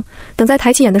应一声，等再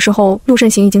抬起眼的时候，陆慎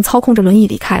行已经操控着轮椅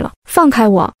离开了。放开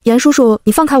我，严叔叔，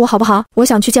你放开我好不好？我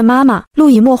想去见妈妈。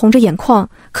陆以沫红着眼眶，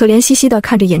可怜兮兮地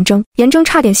看着严征。严征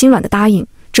差点心软地答应，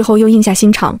之后又硬下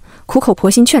心肠，苦口婆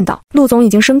心劝道：陆总已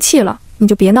经生气了，你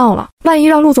就别闹了，万一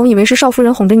让陆总以为是少夫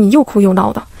人哄着你又哭又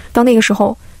闹的，到那个时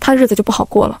候他日子就不好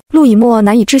过了。陆以沫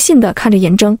难以置信地看着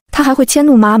严征，他还会迁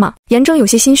怒妈妈？严征有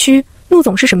些心虚，陆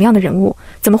总是什么样的人物，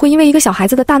怎么会因为一个小孩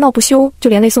子的大闹不休就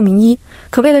连累宋明一？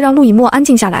可为了让陆以沫安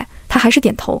静下来，他还是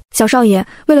点头。小少爷，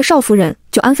为了少夫人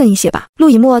就安分一些吧。陆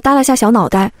以沫耷拉下小脑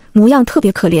袋，模样特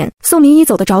别可怜。宋明一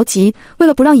走得着急，为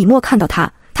了不让以沫看到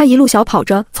他一路小跑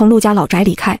着从陆家老宅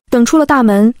离开，等出了大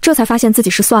门，这才发现自己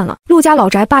失算了。陆家老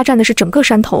宅霸占的是整个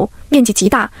山头，面积极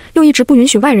大，又一直不允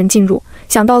许外人进入。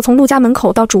想到从陆家门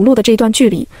口到主路的这段距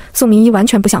离，宋明一完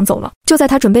全不想走了。就在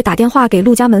他准备打电话给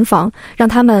陆家门房，让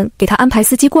他们给他安排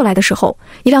司机过来的时候，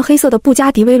一辆黑色的布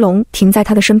加迪威龙停在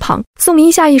他的身旁。宋明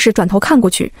一下意识转头看过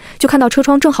去，就看到车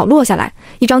窗正好落下来，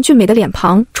一张俊美的脸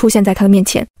庞出现在他的面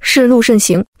前，是陆慎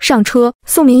行。上车，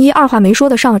宋明一二话没说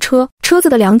的上了车，车子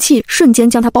的凉气瞬间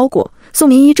将他包裹。宋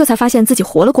明一这才发现自己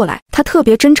活了过来，他特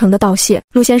别真诚地道谢：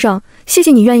陆先生，谢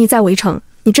谢你愿意载我一程，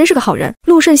你真是个好人。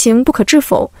陆慎行不可置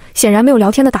否，显然没有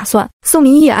聊天的打算。宋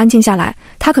明一也安静下来，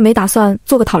他可没打算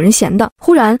做个讨人嫌的。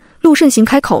忽然陆慎行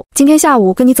开口：今天下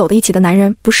午跟你走的一起的男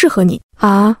人不适合你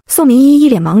啊。宋明一一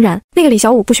脸茫然，那个李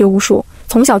小武不学无术，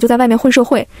从小就在外面混社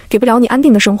会，给不了你安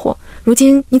定的生活，如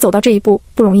今你走到这一步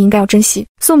不容易，应该要珍惜。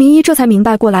宋明一这才明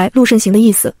白过来陆慎行的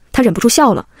意思，他忍不住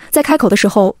笑了，在开口的时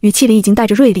候语气里已经带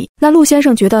着锐利。那陆先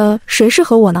生觉得谁适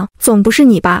合我呢？总不是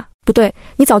你吧？不对，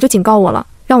你早就警告我了，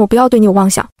让我不要对你有妄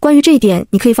想。关于这一点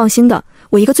你可以放心的，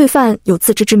我一个罪犯有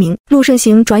自知之明。陆慎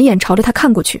行转眼朝着他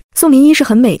看过去，宋明一是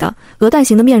很美的，鹅蛋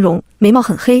型的面容，眉毛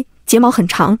很黑，睫毛很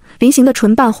长，菱形的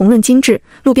唇瓣红润精致，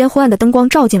路边昏暗的灯光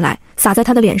照进来，洒在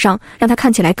她的脸上，让她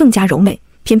看起来更加柔美。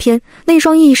偏偏那一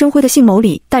双熠熠生辉的杏眸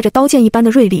里带着刀剑一般的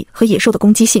锐利和野兽的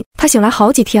攻击性。他醒来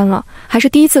好几天了，还是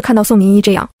第一次看到宋明一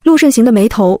这样。陆慎行的眉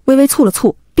头微微蹙了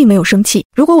蹙，并没有生气。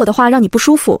如果我的话让你不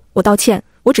舒服，我道歉，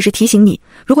我只是提醒你，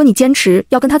如果你坚持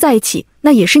要跟他在一起，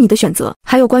那也是你的选择。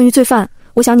还有关于罪犯，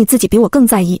我想你自己比我更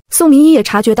在意。宋明一也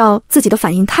察觉到自己的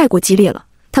反应太过激烈了，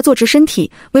他坐直身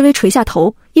体，微微垂下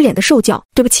头，一脸的受教。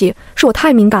对不起，是我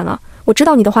太敏感了，我知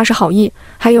道你的话是好意，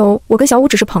还有我跟小武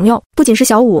只是朋友，不仅是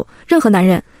小武，任何男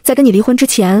人在跟你离婚之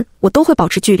前，我都会保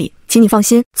持距离，请你放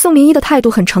心。宋明一的态度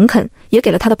很诚恳，也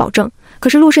给了他的保证。可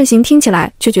是陆慎行听起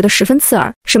来却觉得十分刺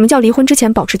耳。什么叫离婚之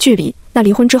前保持距离？那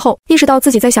离婚之后，意识到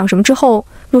自己在想什么之后，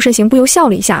陆慎行不由笑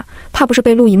了一下，怕不是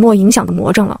被陆以沫影响的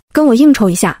魔怔了。跟我应酬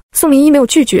一下。宋明一没有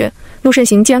拒绝，陆慎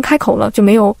行既然开口了，就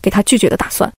没有给他拒绝的打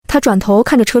算。他转头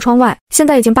看着车窗外，现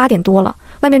在已经8点多了，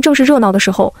外面正是热闹的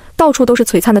时候，到处都是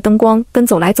璀璨的灯光跟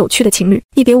走来走去的情侣。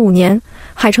一别5年，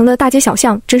海城的大街小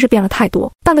巷真是变了太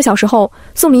多。半个小时后，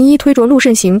宋明一推着陆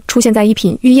慎行出现在一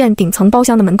品御宴顶层包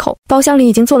厢的门口，包厢里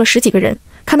已经坐了10几个人。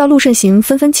看到陆慎行，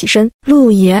纷纷起身。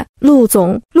陆爷，陆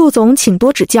总请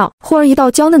多指教。忽而一道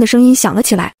娇嫩的声音响了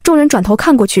起来，众人转头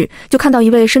看过去，就看到一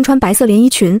位身穿白色连衣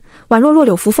裙，宛若弱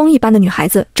柳扶风一般的女孩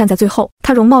子站在最后。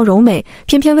她容貌柔美，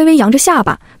偏偏微微扬着下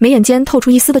巴，眉眼间透出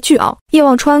一丝的倨傲。叶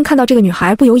望川看到这个女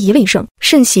孩，不由咦了一声，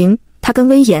慎行。他跟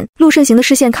威严。陆慎行的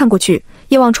视线看过去，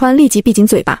叶望川立即闭紧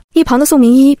嘴巴。一旁的宋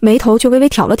明一眉头却微微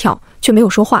挑了挑，却没有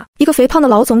说话。一个肥胖的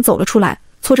老总走了出来，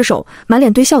搓着手，满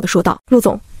脸堆笑地说道：陆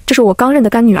总，这是我刚认的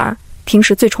干女儿，平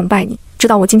时最崇拜你，知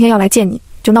道我今天要来见你，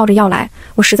就闹着要来，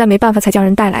我实在没办法才将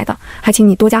人带来的，还请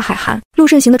你多加海涵。陆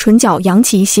慎行的唇角扬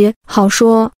起一些，好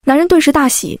说。男人顿时大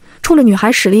喜，冲着女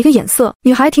孩使了一个眼色。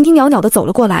女孩亭亭袅袅地走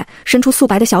了过来，伸出素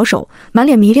白的小手，满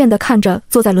脸迷恋地看着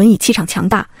坐在轮椅气场强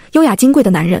大优雅金贵的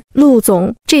男人。陆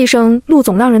总，这一声陆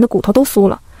总让人的骨头都酥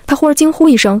了。他忽而惊呼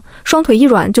一声，双腿一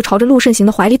软就朝着陆慎行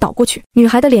的怀里倒过去。女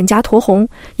孩的脸颊酡红，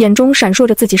眼中闪烁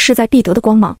着自己势在必得的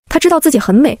光芒。她知道自己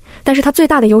很美，但是她最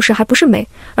大的优势还不是美，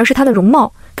而是她的容貌。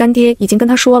干爹已经跟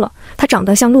她说了，她长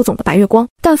得像陆总的白月光。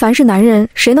但凡是男人，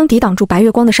谁能抵挡住白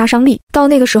月光的杀伤力？到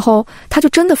那个时候，她就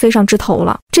真的飞上枝头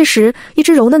了。这时，一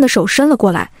只柔嫩的手伸了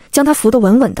过来，将她扶得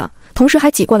稳稳的，同时还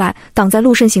挤过来挡在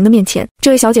陆慎行的面前。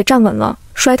这位小姐站稳了，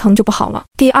摔疼就不好了。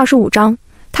第25章。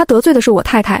他得罪的是我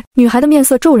太太。女孩的面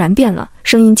色骤然变了，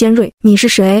声音尖锐：你是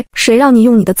谁？谁让你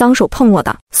用你的脏手碰我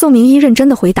的？宋明一认真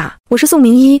的回答：我是宋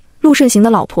明一，陆慎行的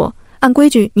老婆，按规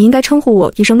矩你应该称呼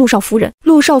我一声陆少夫人。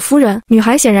陆少夫人。女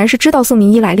孩显然是知道宋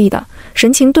明伊来历的，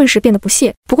神情顿时变得不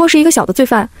屑。不过是一个小的罪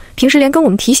犯，平时连跟我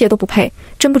们提鞋都不配，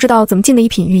真不知道怎么进的一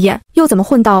品御宴，又怎么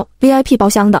混到 VIP 包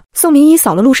厢的。宋明伊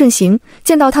扫了陆慎行，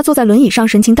见到他坐在轮椅上，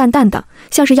神情淡淡的，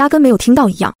像是压根没有听到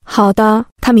一样。好的，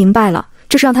他明白了，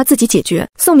这是让他自己解决。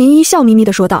宋明伊笑眯眯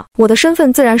地说道，我的身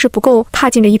份自然是不够踏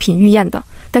进这一品御宴的，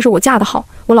但是我嫁得好，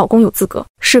我老公有资格，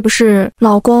是不是？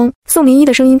老公。宋明伊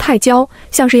的声音太娇，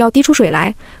像是要滴出水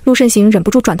来。陆慎行忍不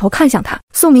住转头看向他，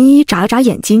宋明伊眨了眨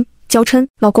眼睛，娇嗔，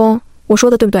老公，我说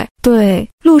的对不对？对。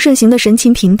陆慎行的神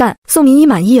情平淡，宋明伊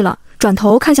满意了，转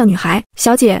头看向女孩，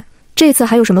小姐，这次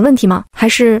还有什么问题吗？还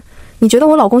是你觉得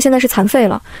我老公现在是残废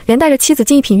了，连带着妻子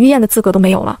进一品御宴的资格都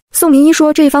没有了？宋明伊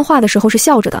说这一番话的时候是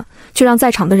笑着的，却让在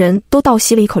场的人都倒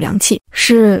吸了一口凉气。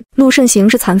是，陆慎行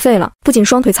是残废了，不仅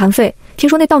双腿残废，听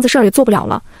说那档子事儿也做不了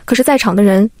了。可是在场的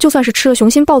人就算是吃了雄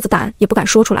心豹子胆也不敢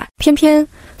说出来，偏偏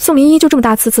宋明伊就这么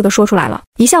大呲呲地说出来了。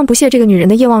一向不屑这个女人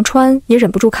的叶望川也忍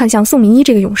不住看向宋明伊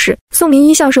这个勇士。宋明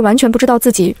伊像是完全不知道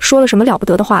自己说了什么了不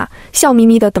得的话，笑眯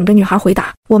眯地等着女孩回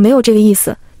答，我没有这个意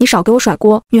思，你少给我甩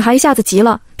锅。女孩一下子急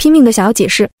了，拼命地想要解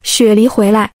释。雪梨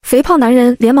回来。肥胖男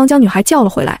人连忙将女孩叫了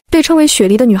回来，被称为雪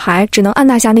梨的女孩只能按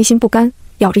捺下内心不甘，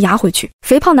咬着牙回去。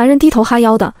肥胖男人低头哈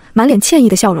腰的，满脸歉意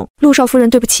的笑容，陆少夫人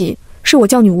对不起，是我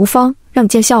叫女无芳，让你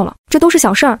见笑了，这都是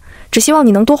小事儿，只希望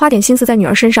你能多花点心思在女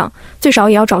儿身上，最少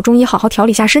也要找中医好好调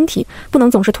理下身体，不能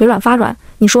总是腿软发软，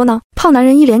你说呢？胖男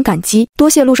人一脸感激，多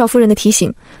谢陆少夫人的提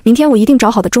醒，明天我一定找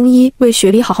好的中医为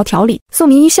雪梨好好调理。宋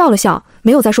明一笑了笑，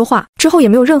没有再说话，之后也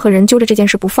没有任何人揪着这件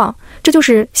事不放，这就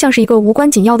是像是一个无关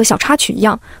紧要的小插曲一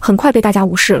样，很快被大家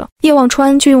无视了。叶望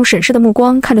川却用审视的目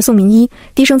光看着宋明一，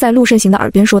低声在陆慎行的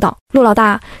耳边说道，陆老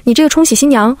大，你这个冲喜新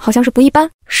娘好像是不一般，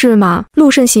是吗？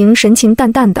陆慎行神情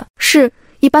淡淡的，是，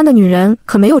一般的女人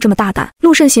可没有这么大胆。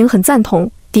陆慎行很赞同，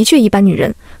的确一般女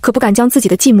人可不敢将自己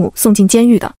的继母送进监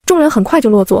狱的。众人很快就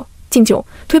落座敬酒，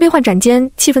推杯换盏间，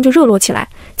气氛就热络起来，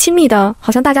亲密的好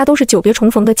像大家都是久别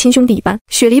重逢的亲兄弟一般。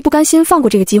雪梨不甘心放过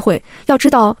这个机会，要知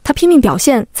道她拼命表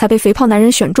现才被肥胖男人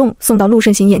选中送到陆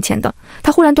慎行眼前的。她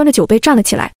忽然端着酒杯站了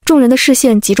起来，众人的视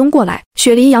线集中过来，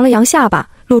雪梨扬了扬下巴，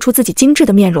露出自己精致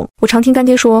的面容。我常听干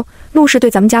爹说，陆氏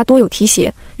对咱们家多有提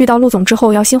携，遇到陆总之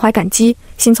后要心怀感激，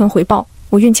心存回报。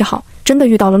我运气好，真的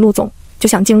遇到了陆总，就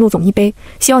想敬陆总一杯，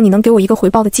希望你能给我一个回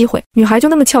报的机会。女孩就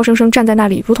那么俏生生站在那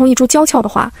里，如同一株娇俏的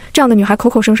花，这样的女孩口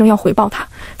口声声要回报她，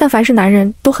但凡是男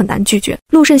人都很难拒绝。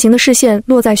陆慎行的视线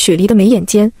落在雪梨的眉眼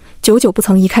间，久久不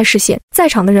曾移开视线。在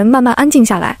场的人慢慢安静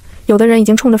下来，有的人已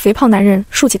经冲着肥胖男人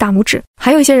竖起大拇指，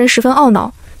还有一些人十分懊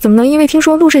恼，怎么能因为听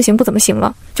说陆慎行不怎么行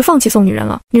了，就放弃送女人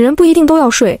了？女人不一定都要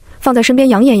睡，放在身边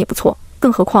养眼也不错。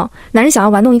更何况男人想要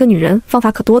玩弄一个女人，方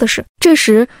法可多的是。这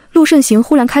时陆慎行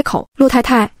忽然开口，陆太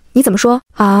太，你怎么说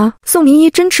啊？宋明一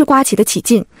真吃瓜起得起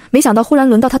劲，没想到忽然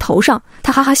轮到他头上，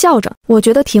他哈哈笑着，我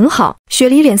觉得挺好。雪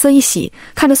梨脸色一喜，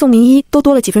看着宋明一都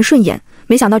多了几分顺眼，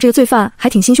没想到这个罪犯还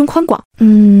挺心胸宽广。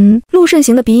陆慎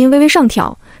行的鼻音微微上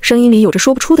挑，声音里有着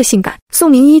说不出的性感。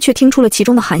宋明一却听出了其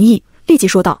中的含义，立即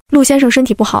说道，陆先生身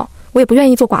体不好，我也不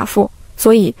愿意做寡妇，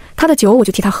所以他的酒我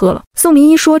就替他喝了。宋明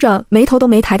一说着，眉头都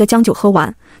没抬地将酒喝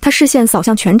完，他视线扫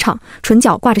向全场，唇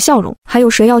角挂着笑容，还有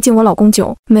谁要敬我老公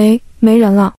酒？没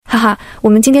人了，哈哈，我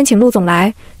们今天请陆总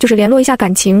来，就是联络一下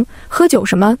感情，喝酒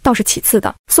什么倒是其次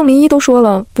的。宋明一都说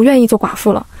了不愿意做寡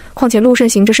妇了，况且陆慎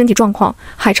行这身体状况，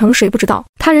海城谁不知道？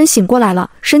他人醒过来了，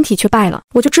身体却败了。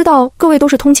我就知道各位都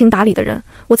是通情达理的人，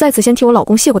我在此先替我老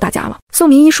公谢过大家了。宋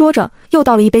明一说着，又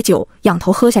倒了一杯酒，仰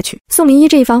头喝下去。宋明一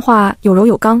这一番话有柔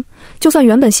有刚，就算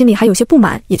原本心里还有些不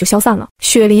满，也就消散了。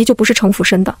雪梨就不是城府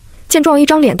深的，见状一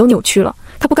张脸都扭曲了，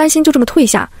他不甘心就这么退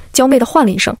下，娇媚地唤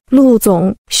了一声，陆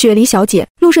总。雪梨小姐。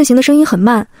陆慎行的声音很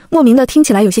慢，莫名的听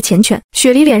起来有些缱绻。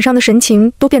雪梨脸上的神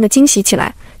情都变得惊喜起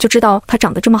来，就知道她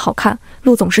长得这么好看，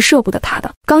陆总是舍不得她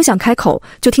的。刚想开口，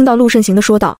就听到陆慎行的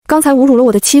说道，刚才侮辱了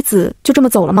我的妻子，就这么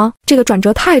走了吗？这个转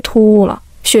折太突兀了。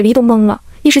雪梨都懵了，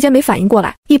一时间没反应过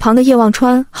来。一旁的叶望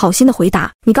川好心的回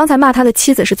答，你刚才骂他的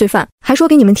妻子是罪犯，还说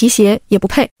给你们提鞋也不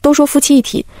配，都说夫妻一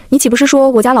体，你岂不是说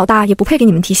我家老大也不配给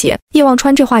你们提鞋？叶望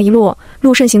川这话一落，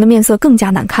陆慎行的面色更加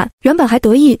难看，原本还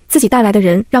得意自己带来的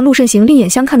人让陆慎行另眼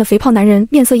相看的肥胖男人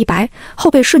面色一白，后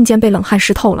背瞬间被冷汗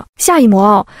湿透了。下一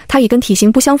魔他以跟体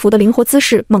型不相符的灵活姿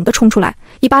势猛地冲出来，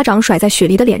一巴掌甩在雪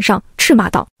梨的脸上，斥骂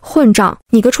道，混账，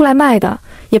你个出来卖的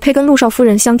也配跟陆少夫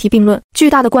人相提并论？巨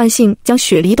大的惯性将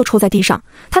雪梨都抽在地上，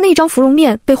他那张芙蓉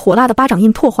面被火辣的巴掌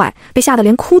印破坏，被吓得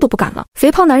连哭都不敢了。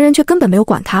肥胖男人却根本没有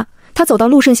管他，他走到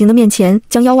陆慎行的面前，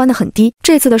将腰弯得很低，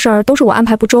这次的事儿都是我安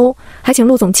排不周，还请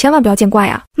陆总千万不要见怪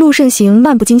啊。陆慎行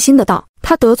漫不经心的道，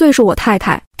他得罪是我太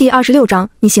太。第26章，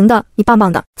你行的，你棒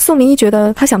棒的。宋明一觉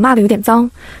得他想骂的有点脏，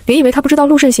别以为他不知道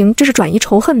陆慎行这是转移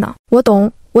仇恨呢。我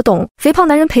懂。肥胖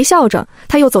男人陪笑着，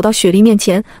他又走到雪梨面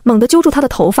前，猛地揪住她的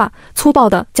头发，粗暴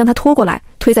地将她拖过来，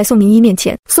推在宋明一面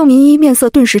前。宋明一面色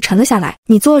顿时沉了下来。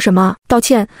你做什么？道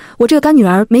歉。我这个干女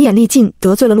儿没眼力劲，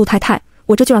得罪了陆太太，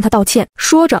我这就让她道歉。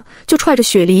说着就踹着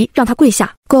雪梨让她跪下。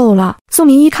够了。宋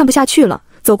明一看不下去了，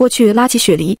走过去拉起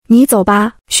雪梨，你走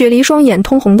吧。雪梨双眼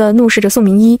通红地怒视着宋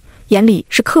明一，眼里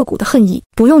是刻骨的恨意。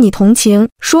不用你同情。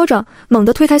说着猛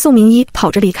地推开宋明一，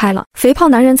跑着离开了。肥胖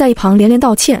男人在一旁连连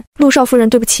道歉。陆少夫人，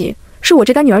对不起，是我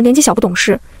这干女儿年纪小不懂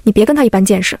事，你别跟她一般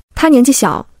见识。她年纪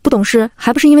小不懂事，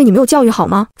还不是因为你没有教育好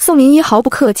吗？宋明一毫不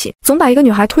客气，总把一个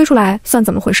女孩推出来算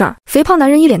怎么回事儿？肥胖男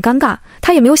人一脸尴尬，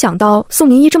他也没有想到宋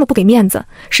明一这么不给面子，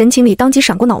神情里当即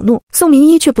闪过恼怒。宋明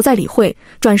一却不再理会，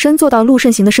转身坐到陆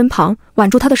慎行的身旁，挽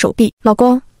住他的手臂。老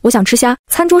公，我想吃虾。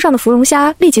餐桌上的芙蓉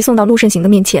虾立即送到陆慎行的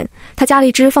面前，他夹了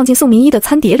一只放进宋明一的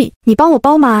餐碟里。你帮我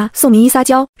包吗？宋明一撒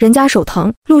娇，人家手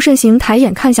疼。陆慎行抬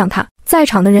眼看向他，在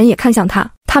场的人也看向他，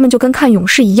他们就跟看勇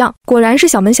士一样，果然是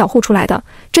小门小户出来的，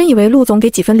真以为陆总给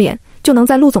几分脸就能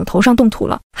在陆总头上动土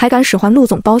了，还敢使唤陆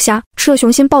总包虾，吃了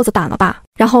雄心豹子胆了吧？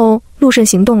然后陆慎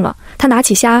行动了，他拿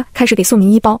起虾开始给宋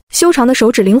明一包，修长的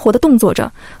手指灵活地动作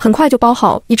着，很快就包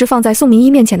好一只放在宋明一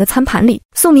面前的餐盘里。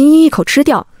宋明一一口吃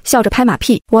掉，笑着拍马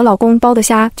屁，我老公包的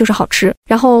虾就是好吃。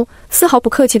然后丝毫不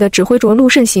客气地指挥着陆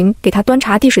慎行给他端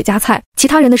茶递水夹菜，其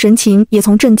他人的神情也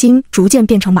从震惊逐渐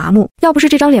变成麻木。要不是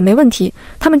这张脸没问题，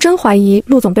他们真怀疑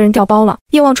陆总被人调包了。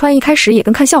叶望川一开始也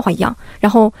跟看笑话一样，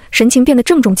然后神情变得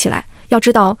郑重起来。要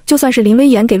知道，就算是林威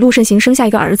严给陆慎行生下一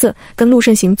个儿子，跟陆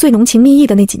慎行最浓情蜜意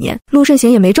的那几年，陆慎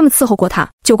行也没这么伺候过他。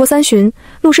酒过3巡，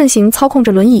陆慎行操控着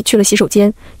轮椅去了洗手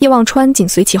间，叶望川紧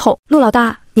随其后。陆老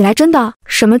大，你来真的？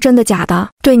什么真的假的？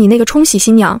对你那个冲喜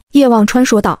新娘，叶望川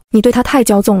说道，你对她太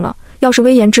骄纵了，要是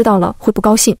威严知道了会不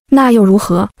高兴。那又如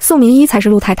何？宋明一才是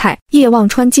陆太太。叶望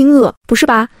川惊愕，不是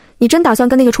吧？你真打算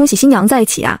跟那个冲喜新娘在一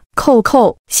起啊？扣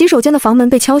扣！洗手间的房门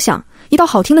被敲响，一道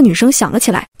好听的女声响了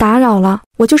起来。打扰了，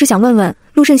我就是想问问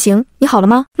陆慎行，你好了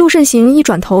吗？陆慎行一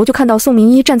转头就看到宋明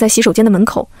一站在洗手间的门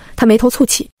口，他眉头蹙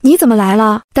起，你怎么来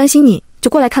了？担心你就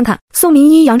过来看看。宋明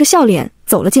一扬着笑脸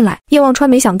走了进来。叶望川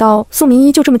没想到宋明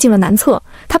一就这么进了男厕，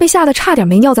他被吓得差点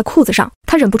没尿在裤子上，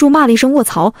他忍不住骂了一声卧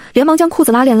槽，连忙将裤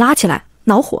子拉链拉起来。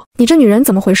恼火，你这女人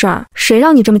怎么回事啊？谁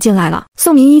让你这么进来了？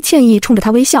宋明一歉意冲着他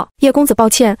微笑，叶公子抱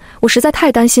歉，我实在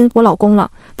太担心我老公了，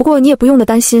不过你也不用的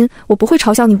担心，我不会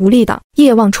嘲笑你无力的。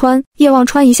叶望川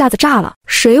一下子炸了，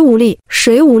谁无力？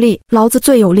谁无力？老子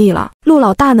最有力了，陆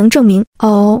老大能证明。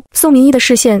哦，宋明一的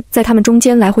视线在他们中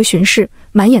间来回巡视，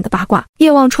满眼的八卦。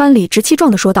叶望川理直气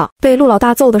壮地说道，被陆老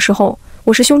大揍的时候，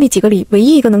我是兄弟几个里唯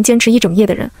一一个能坚持一整夜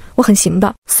的人，我很行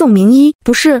的。宋明一，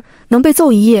不是能被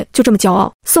揍一夜就这么骄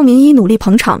傲。宋明一努力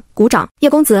捧场鼓掌，叶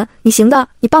公子你行的，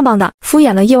你棒棒的。敷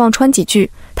衍了叶望川几句，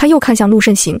他又看向陆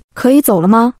慎行，可以走了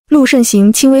吗？陆慎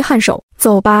行轻微颔首，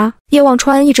走吧。叶望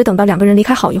川一直等到两个人离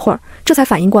开好一会儿，这才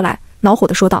反应过来，恼火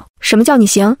地说道，什么叫你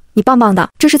行，你棒棒的？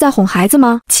这是在哄孩子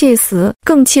吗？气死！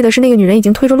更气的是那个女人已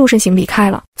经推着陆慎行离开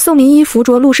了。宋明一扶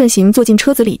着陆慎行坐进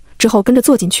车子里，之后跟着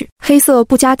坐进去。黑色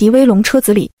布加迪威龙车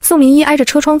子里，宋明一挨着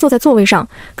车窗坐在座位上，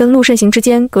跟陆慎行之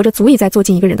间隔着足以再坐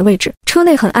进一个人的位置。车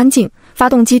内很安静，发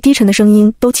动机低沉的声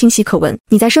音都清晰可闻。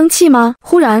你在生气吗？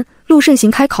忽然陆慎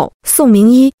行开口。宋明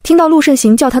一听到陆慎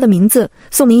行叫他的名字，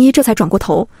宋明一这才转过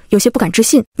头，有些不敢置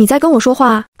信，你在跟我说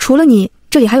话？除了你，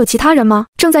这里还有其他人吗？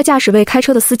正在驾驶位开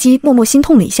车的司机默默心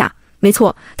痛了一下，没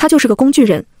错，他就是个工具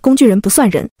人，工具人不算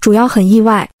人，主要很意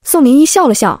外。宋明一笑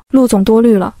了笑，陆总多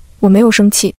虑了，我没有生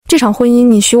气，这场婚姻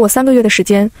你许我3个月的时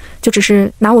间，就只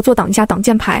是拿我做挡一下挡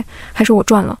箭牌，还是我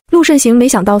赚了？陆慎行没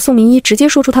想到宋明一直接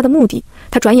说出他的目的，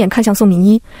他转眼看向宋明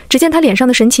一，只见他脸上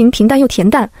的神情平淡又恬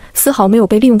淡，丝毫没有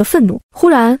被利用的愤怒。忽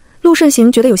然陆慎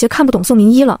行觉得有些看不懂宋明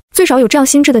一了，最少有这样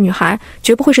心智的女孩，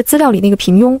绝不会是资料里那个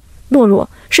平庸懦弱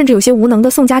甚至有些无能的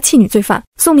宋家弃女罪犯。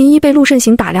宋明一被陆慎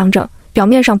行打量着，表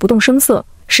面上不动声色，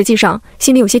实际上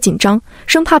心里有些紧张，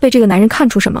生怕被这个男人看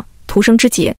出什么，徒生枝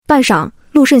节。半晌，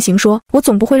陆慎行说，我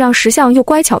总不会让识相又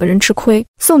乖巧的人吃亏。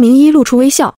宋明一露出微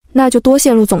笑，那就多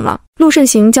谢陆总了。陆慎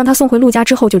行将他送回陆家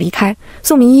之后就离开，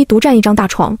宋明一独占一张大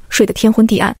床，睡得天昏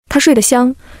地暗。他睡得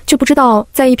香，却不知道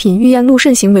在一品御宴陆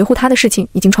慎行维护他的事情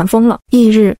已经传疯了。翌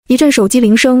日，一阵手机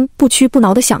铃声不屈不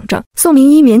挠地响着，宋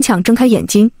明一勉强睁开眼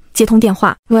睛，接通电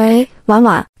话。喂，婉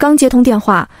婉。刚接通电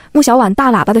话，穆小婉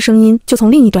大喇叭的声音就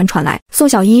从另一端传来，宋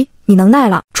小一，你能耐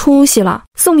了，出息了。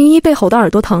宋明一被吼得耳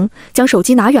朵疼，将手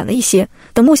机拿远了一些，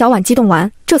等穆小婉激动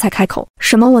完，这才开口，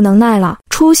什么我能耐了，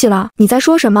出息了？你在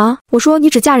说什么？我说你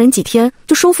只嫁人几天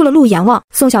就收复了陆阎王。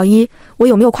宋小一，我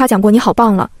有没有夸奖过你好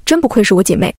棒了？真不愧是我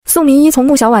姐妹。宋明一从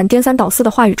穆小婉颠三倒四的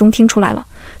话语中听出来了，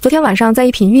昨天晚上在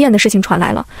一品御宴的事情传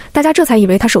来了，大家这才以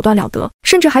为她手段了得，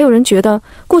甚至还有人觉得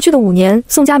过去的5年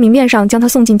宋家明面上将她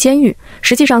送进监狱，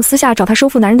实际上私下找她收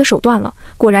复男人的手段了。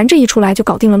果然这一出来就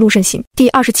搞定了陆慎行。第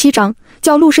27章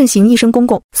叫陆慎行一声公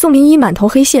公。宋明一满头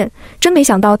黑线，真没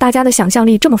想到大家的想象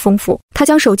力这么丰富。他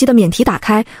将手机的免提打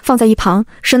开，放在一旁，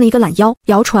伸了一个懒腰。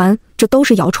谣传，这都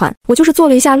是谣传，我就是做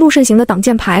了一下陆慎行的挡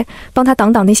箭牌，帮他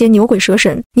挡挡那些牛鬼蛇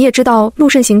神。你也知道陆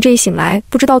慎行这一醒来，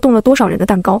不知道动了多少人的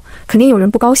蛋糕，肯定有人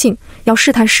不高兴，要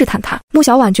试探试探他。穆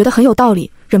小婉觉得很有道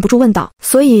理，忍不住问道：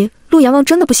所以陆阎王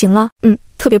真的不行了？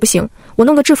特别不行，我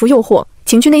弄个制服诱惑，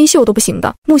情趣内衣秀都不行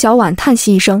的。穆小婉叹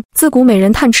息一声，自古美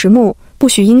人叹迟暮，不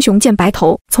许英雄见白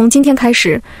头。从今天开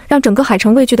始，让整个海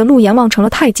城畏惧的陆阎王成了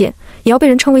太监，也要被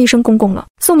人称为一声公公了。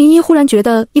宋明一忽然觉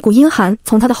得一股阴寒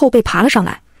从他的后背爬了上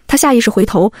来，他下意识回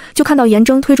头，就看到严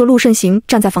征推着陆慎行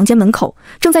站在房间门口，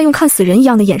正在用看死人一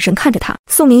样的眼神看着他。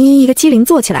宋明一一个机灵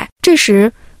坐起来，这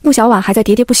时穆小婉还在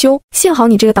喋喋不休，幸好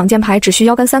你这个挡箭牌只需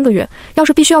腰干3个月，要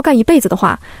是必须要干一辈子的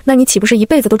话，那你岂不是一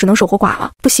辈子都只能守活寡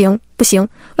了？不行不行，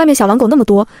外面小狼狗那么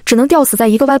多，只能吊死在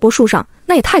一个歪脖树上，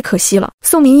那也太可惜了。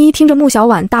宋明一听着穆小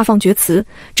婉大放厥词，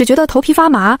只觉得头皮发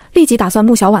麻，立即打算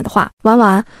穆小婉的话：婉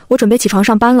婉，我准备起床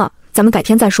上班了，咱们改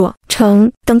天再说。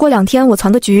等过2天我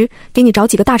攒个局，给你找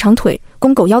几个大长腿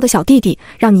公狗腰的小弟弟，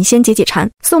让你先解解馋。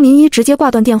宋明一直接挂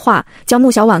断电话，将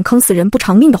穆小婉坑死人不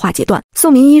偿命的话截断。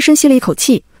宋明一深吸了一口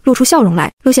气，露出笑容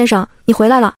来：陆先生，你回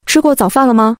来了，吃过早饭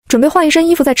了吗？准备换一身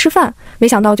衣服再吃饭，没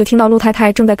想到就听到陆太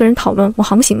太正在跟人讨论我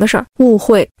行不行的事儿。误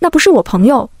会，那不是我朋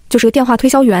友，就是个电话推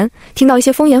销员，听到一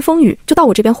些风言风语，就到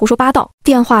我这边胡说八道。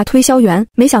电话推销员，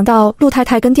没想到陆太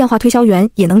太跟电话推销员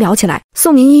也能聊起来。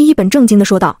宋明一一本正经地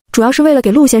说道：主要是为了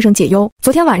给陆先生解忧。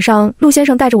昨天晚上陆先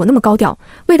生带着我那么高调，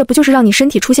为的不就是让你身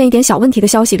体出现一点小问题的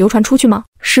消息流传出去吗？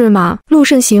是吗？陆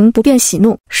慎行不便喜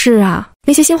怒。是啊，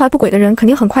那些心怀不轨的人肯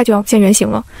定很快就要现原形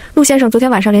了。陆先生昨天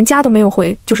晚上连家都没有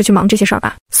回，就是去忙这些事儿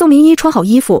吧。宋明一穿好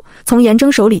衣服，从严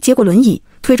征手里接过轮椅，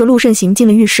推着陆慎行进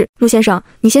了浴室。陆先生，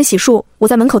你先洗漱，我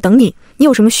在门口等你，你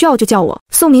有什么需要就叫我。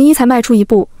宋明一才迈出一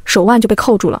步，手腕就被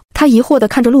扣住了。他疑惑地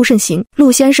看着陆慎行。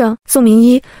陆先生，宋明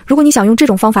一，如果你想用这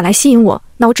种方法来吸引我，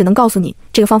那我只能告诉你，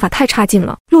这个方法太差劲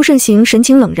了。陆慎行神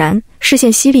情冷然，视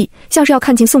线犀利，像是要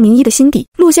看进宋明一的心底。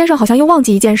陆先生好像又忘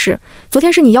记一件事，昨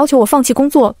天是你要求我放弃工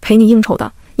作陪你应酬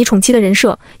的，你宠妻的人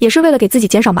设也是为了给自己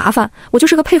减少麻烦，我就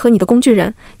是个配合你的工具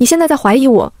人，你现在在怀疑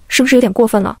我，是不是有点过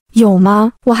分了？有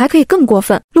吗？我还可以更过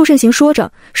分。陆慎行说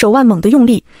着，手腕猛地用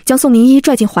力，将宋明一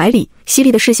拽进怀里，犀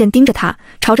利的视线盯着他，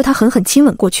朝着他狠狠亲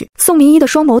吻过去。宋明一的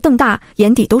双眸瞪大，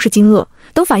眼底都是惊愕。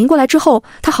等反应过来之后，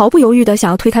他毫不犹豫地想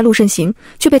要推开陆慎行，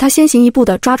却被他先行一步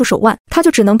地抓住手腕，他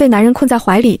就只能被男人困在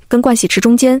怀里，跟盥洗池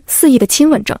中间肆意地亲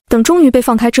吻着。等终于被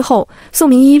放开之后，宋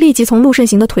明一立即从陆慎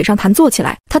行的腿上弹坐起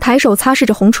来，他抬手擦拭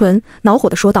着红唇，恼火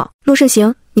地说道：陆慎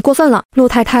行，你过分了，陆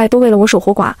太太都为了我守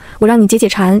活寡，我让你解解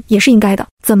馋也是应该的。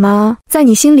怎么，在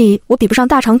你心里我比不上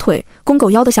大长腿公狗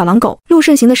腰的小狼狗？陆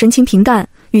慎行的神情平淡，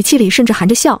语气里甚至含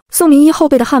着笑。宋明一后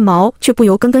背的汗毛却不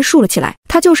由根根竖了起来，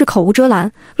他就是口无遮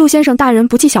拦。陆先生大人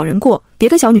不计小人过，别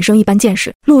跟小女生一般见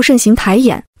识。陆慎行抬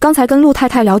眼，刚才跟陆太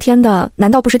太聊天的难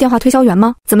道不是电话推销员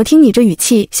吗？怎么听你这语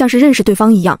气像是认识对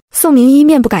方一样？宋明一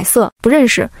面不改色，不认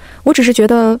识，我只是觉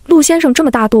得陆先生这么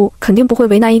大度，肯定不会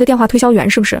为难一个电话推销员，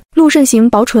是不是？陆慎行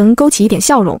薄唇勾起一点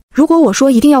笑容，如果我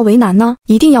说一定要为难呢？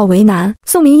一定要为难？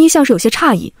宋明一像是有些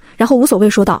诧异，然后无所谓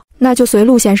说道：那就随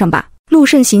陆先生吧。陆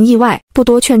慎行意外，不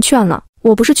多劝了，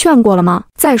我不是劝过了吗？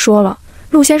再说了，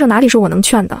陆先生哪里是我能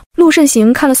劝的？陆慎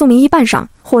行看了宋明一半晌，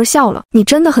忽而笑了：你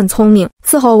真的很聪明，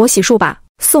伺候我洗漱吧。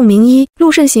宋明一，陆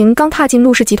慎行刚踏进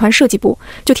陆氏集团设计部，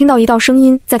就听到一道声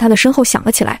音在他的身后响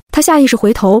了起来。他下意识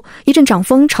回头，一阵掌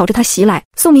风朝着他袭来。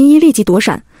宋明一立即躲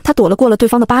闪，他躲了过了对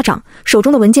方的巴掌，手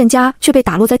中的文件夹却被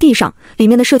打落在地上，里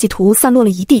面的设计图散落了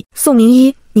一地。宋明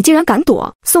一，你竟然敢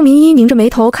躲！宋明一拧着眉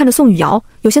头看着宋雨瑶，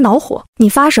有些恼火：你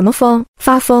发什么疯？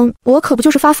发疯？我可不就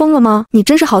是发疯了吗？你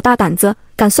真是好大胆子，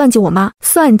敢算计我妈？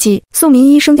算计？宋明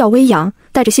一声调微扬，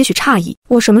带着些许诧异：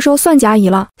我什么时候算计阿姨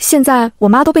了？现在我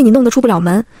妈都被你弄得出不了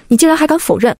门，你竟然还敢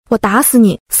否认？我打死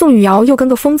你！宋雨瑶又跟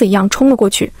个疯子一样冲了过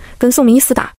去，跟宋明一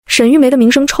厮打。沈玉梅的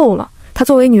名声臭了，她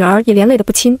作为女儿也连累得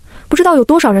不轻，不知道有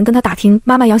多少人跟她打听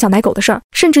妈妈养小奶狗的事儿，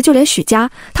甚至就连许家，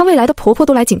她未来的婆婆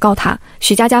都来警告她，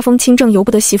许家家风清正，由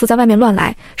不得媳妇在外面乱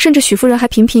来，甚至许夫人还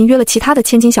频频约了其他的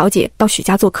千金小姐到许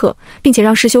家做客，并且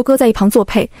让世修哥在一旁作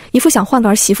配，一副想换个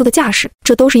儿媳妇的架势。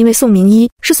这都是因为宋明一，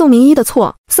是宋明一的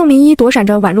错。宋明一躲闪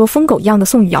着宛若疯狗一样的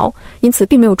宋雨瑶，因此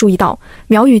并没有注意到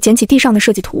苗雨捡起地上的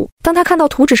设计图。当他看到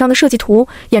图纸上的设计图，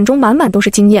眼中满满都是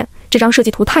惊艳，这张设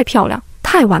计图太漂亮，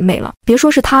太完美了，别说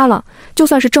是她了，就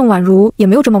算是郑婉如也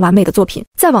没有这么完美的作品。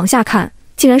再往下看，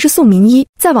竟然是宋明伊，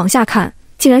再往下看，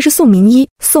竟然是宋明伊。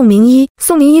宋明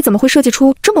伊怎么会设计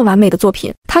出这么完美的作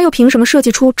品？他又凭什么设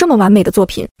计出这么完美的作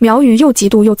品？苗语又嫉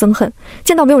妒又憎恨，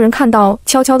见到没有人看到，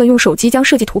悄悄地用手机将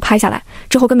设计图拍下来，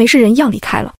之后跟没事人一样离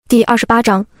开了。第28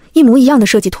章，一模一样的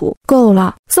设计图，够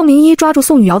了！宋明伊抓住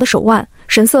宋雨瑶的手腕，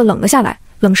神色冷了下来，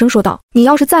冷声说道：“你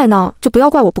要是再闹，就不要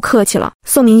怪我不客气了。”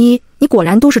宋明伊，你果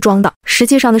然都是装的，实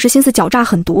际上的是心思狡诈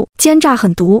狠毒，奸诈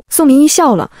狠毒。宋明伊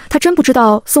笑了，他真不知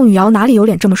道宋雨瑶哪里有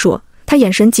脸这么说。她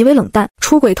眼神极为冷淡，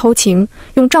出轨偷情，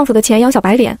用丈夫的钱养小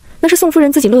白脸，那是宋夫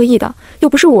人自己乐意的，又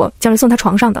不是我将人送她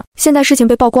床上的。现在事情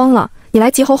被曝光了，你来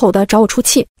急吼吼的找我出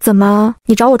气，怎么？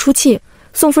你找我出气，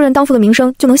宋夫人当父的名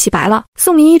声就能洗白了？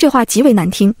宋明伊这话极为难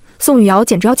听，宋雨瑶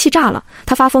简直要气炸了，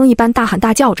她发疯一般大喊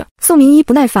大叫着。宋明伊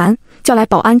不耐烦，叫来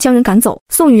保安将人赶走。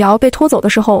宋雨瑶被拖走的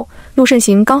时候，陆慎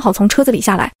行刚好从车子里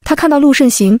下来，他看到陆慎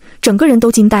行，整个人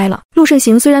都惊呆了。陆慎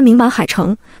行虽然名满海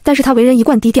城，但是他为人一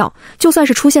贯低调，就算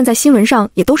是出现在新闻上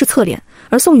也都是侧脸，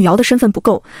而宋雨瑶的身份不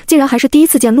够，竟然还是第一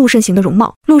次见陆慎行的容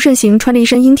貌。陆慎行穿着一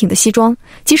身英挺的西装，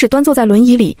即使端坐在轮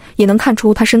椅里，也能看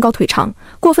出他身高腿长，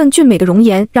过分俊美的容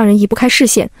颜让人移不开视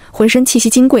线，浑身气息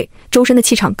金贵，周身的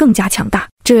气场更加强大。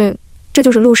这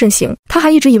就是陆慎行。他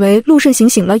还一直以为陆慎行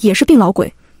醒了也是病老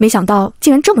鬼，没想到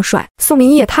竟然这么帅。宋明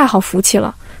伊也太好福气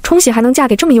了，冲喜还能嫁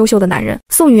给这么优秀的男人。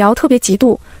宋雨瑶特别嫉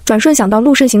妒，转瞬想到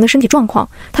陆慎行的身体状况，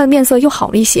他的面色又好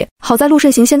了一些。好在陆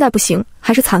慎行现在不行，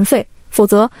还是残废，否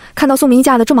则看到宋明伊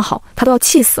嫁得这么好，他都要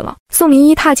气死了。宋明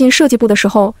伊踏进设计部的时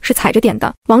候是踩着点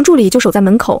的，王助理就守在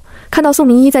门口，看到宋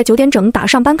明伊在9点整打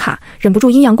上班卡，忍不住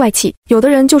阴阳怪气。有的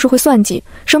人就是会算计，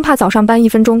生怕早上班1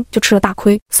分钟就吃了大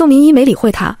亏。宋明伊没理会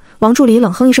他，王助理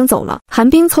冷哼一声走了。韩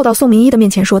冰凑到宋明伊的面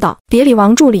前说道：“别理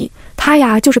王助理，他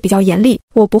呀就是比较严厉，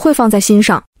我不会放在心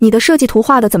上。你的设计图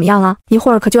画的怎么样了？一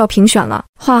会儿可就要评选了。”“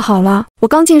画好了，我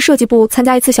刚进设计部参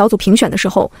加一次小组评选的时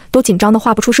候，都紧张的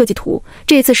画不出设计图，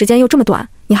这一次时间又这么短，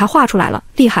你还画出来了，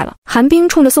厉害了。”韩冰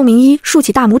冲着宋明伊竖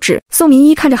起大拇指。宋明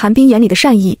伊看着韩冰眼里的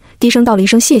善意，低声道了一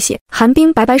声谢谢。韩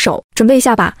冰摆摆手，准备一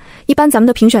下吧，一般咱们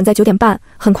的评选在9点半，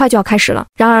很快就要开始了。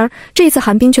然而这一次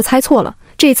韩冰却猜错了，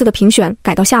这一次的评选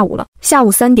改到下午了。下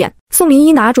午3点，宋明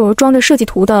伊拿着装着设计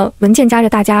图的文件夹着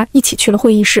大家一起去了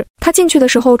会议室。他进去的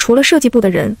时候，除了设计部的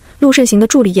人，陆慎行的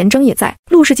助理严征也在。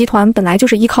陆氏集团本来就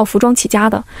是依靠服装起家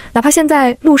的，哪怕现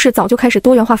在陆氏早就开始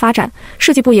多元化发展，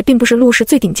设计部也并不是陆氏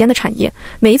最顶尖的产业。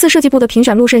每一次设计部的评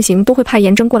选，陆慎行都会派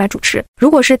严征过来主持。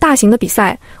如果是大型的比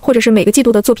赛，或者是每个季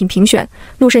度的作品评选，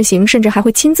陆慎行甚至还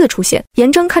会亲自出现。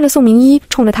严征看着宋明伊，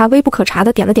冲着他微不可察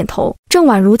地点了点头。郑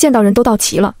婉如见到人都到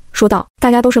齐了，说道：“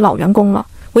大家都是老员工了，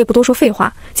我也不多说废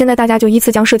话，现在大家就依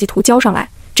次将设计图交上来。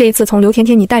这一次从刘甜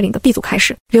甜你带领的 B 组开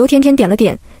始。”刘甜甜点了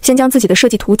点，先将自己的设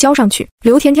计图交上去。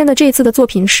刘甜甜的这一次的作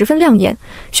品十分亮眼，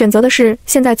选择的是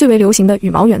现在最为流行的羽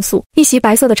毛元素，一袭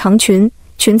白色的长裙，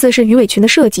裙子是鱼尾裙的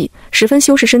设计，十分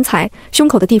修饰身材，胸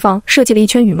口的地方设计了一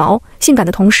圈羽毛，性感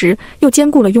的同时又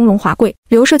兼顾了雍容华贵。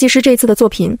刘设计师这次的作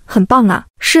品很棒啊。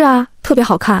是啊，特别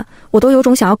好看，我都有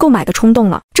种想要购买的冲动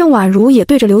了。郑婉如也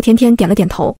对着刘甜甜点了点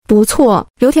头。不错。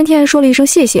刘甜甜说了一声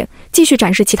谢谢，继续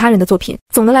展示其他人的作品。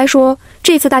总的来说，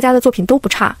这次大家的作品都不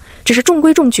差，只是中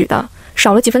规中矩的，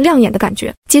少了几分亮眼的感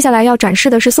觉。接下来要展示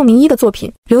的是宋明伊的作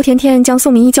品。刘甜甜将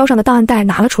宋明伊交上的档案袋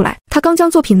拿了出来，她刚将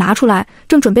作品拿出来，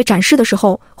正准备展示的时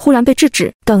候，忽然被制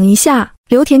止。等一下。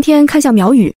刘甜甜看向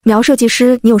苗语，苗设计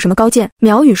师，你有什么高见？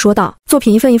苗语说道：“作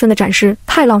品一份一份的展示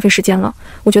太浪费时间了，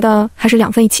我觉得还是2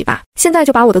份一起吧。现在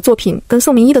就把我的作品跟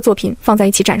宋明伊的作品放在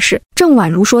一起展示。”郑婉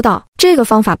如说道：“这个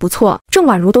方法不错。”郑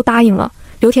婉如都答应了，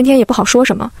刘甜甜也不好说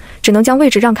什么，只能将位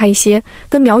置让开一些，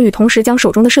跟苗语同时将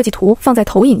手中的设计图放在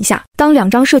投影一下。当2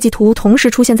张设计图同时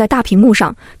出现在大屏幕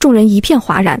上，众人一片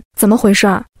哗然。怎么回事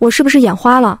啊？我是不是眼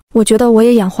花了？我觉得我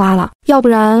也眼花了，要不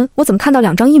然我怎么看到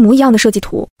2张一模一样的设计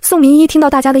图？宋明伊听到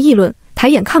大家的议论，抬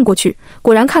眼看过去，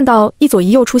果然看到一左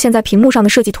一右出现在屏幕上的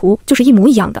设计图就是一模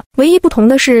一样的，唯一不同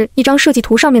的是一张设计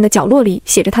图上面的角落里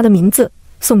写着他的名字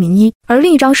宋明伊，而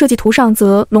另一张设计图上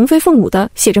则龙飞凤舞的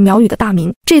写着苗语的大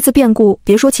名。这次变故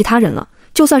别说其他人了，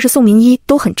就算是宋明伊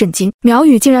都很震惊，苗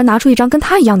语竟然拿出一张跟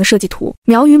他一样的设计图。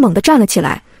苗语猛地站了起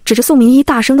来，指着宋明伊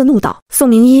大声地怒道：“宋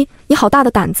明伊，你好大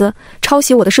的胆子，抄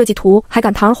袭我的设计图还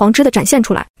敢堂而皇之地展现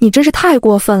出来，你真是太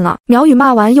过分了！”苗语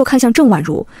骂完又看向郑婉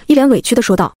如，一脸委屈地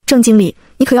说道：“郑经理，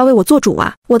你可要为我做主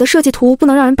啊，我的设计图不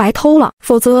能让人白偷了，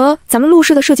否则咱们陆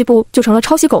氏的设计部就成了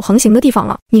抄袭狗横行的地方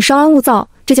了，你稍安勿躁，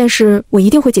这件事我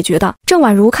一定会解决的。”郑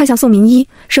婉如看向宋明伊，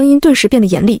声音顿时变得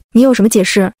严厉：“你有什么解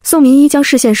释？”宋明伊将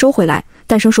视线收回来，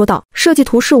淡声说道：“设计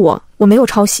图是我没有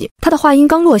抄袭。”他的话音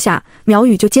刚落下，苗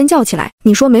雨就尖叫起来：“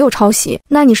你说没有抄袭，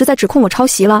那你是在指控我抄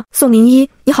袭了？宋明伊，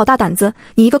你好大胆子！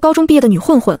你一个高中毕业的女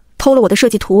混混，偷了我的设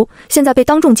计图，现在被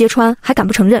当众揭穿，还敢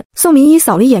不承认？”宋明伊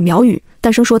扫了一眼苗雨，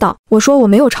淡声说道：“我说我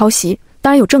没有抄袭。”当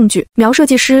然有证据。苗设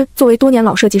计师作为多年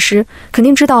老设计师，肯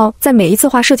定知道在每一次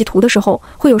画设计图的时候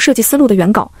会有设计思路的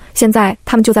原稿，现在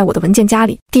他们就在我的文件夹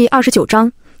里。第29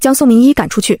章，将宋明伊赶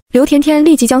出去。刘甜甜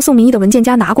立即将宋明伊的文件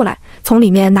夹拿过来，从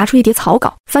里面拿出一叠草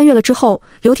稿，翻阅了之后，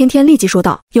刘甜甜立即说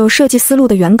道：“有设计思路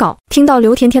的原稿。”听到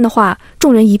刘甜甜的话，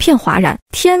众人一片哗然。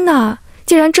天哪，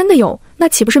竟然真的有！那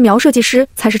岂不是苗设计师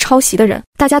才是抄袭的人？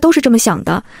大家都是这么想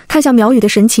的，看向苗雨的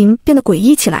神情变得诡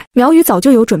异起来。苗雨早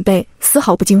就有准备，丝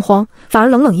毫不惊慌，反而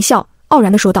冷冷一笑，傲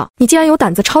然地说道：“你既然有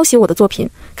胆子抄袭我的作品，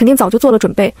肯定早就做了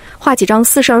准备，画几张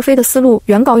似是而非的思路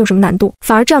原稿有什么难度？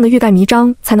反而这样的欲盖弥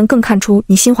彰，才能更看出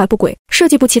你心怀不轨。”设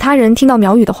计部其他人听到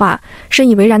苗雨的话，深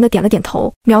以为然地点了点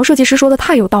头。苗设计师说的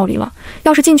太有道理了，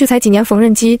要是进去才几年缝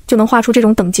纫机就能画出这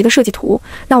种等级的设计图，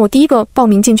那我第一个报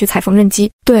名进去踩缝纫机。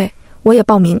对，我也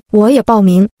报名。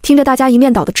听着大家一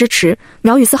面倒的支持，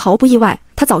苗雨丝毫不意外，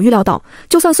他早预料到，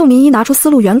就算宋明伊拿出思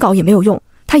路原稿也没有用，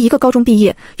她一个高中毕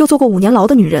业又坐过5年牢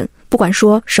的女人，不管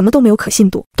说什么都没有可信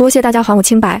度。多谢大家还我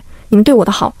清白，你们对我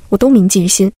的好，我都铭记于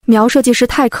心。苗设计师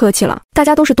太客气了，大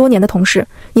家都是多年的同事，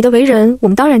你的为人我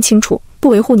们当然清楚，不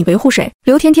维护你维护谁？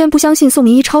刘甜甜不相信宋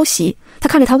明伊抄袭，她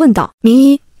看着他问道：“明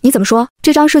伊，你怎么说？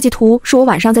这张设计图是我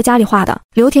晚上在家里画的。”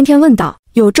刘甜甜问道：“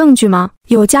有证据吗？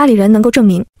有家里人能够证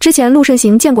明之前陆慎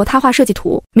行见过他画设计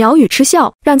图？”苗雨嗤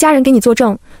笑：“让家人给你作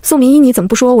证。宋明伊，你怎么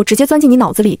不说我直接钻进你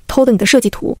脑子里偷的你的设计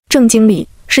图？”郑经理，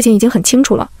事情已经很清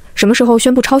楚了，什么时候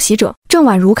宣布抄袭者？郑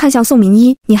婉如看向宋明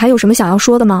伊：“你还有什么想要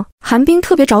说的吗？”韩冰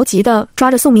特别着急地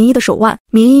抓着宋明伊的手腕：“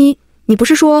明伊，你不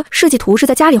是说设计图是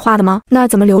在家里画的吗？那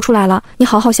怎么流出来了？你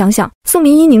好好想想。”宋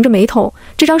明伊拧着眉头，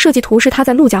这张设计图是他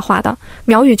在陆家画的，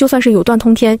苗雨就算是有断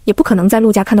通天，也不可能在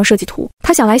陆家看到设计图。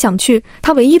他想来想去，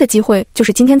他唯一的机会就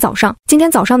是今天早上。今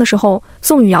天早上的时候，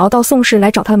宋雨瑶到宋氏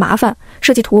来找他的麻烦，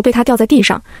设计图被他掉在地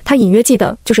上，他隐约记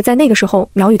得就是在那个时候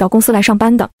苗雨到公司来上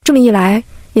班的。这么一来，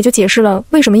也就解释了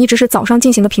为什么一直是早上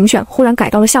进行的评选，忽然改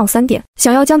到了下午3点。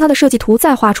想要将他的设计图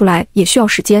再画出来，也需要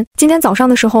时间。今天早上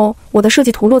的时候，我的设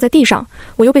计图落在地上，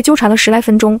我又被纠缠了10来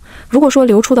分钟。如果说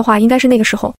流出的话，应该是那个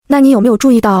时候。那你有没有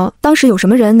注意到，当时有什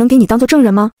么人能给你当做证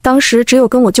人吗？当时只有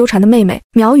跟我纠缠的妹妹。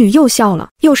苗雨又笑了，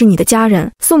又是你的家人。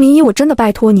宋明伊，我真的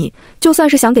拜托你，就算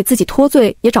是想给自己脱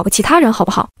罪，也找个其他人好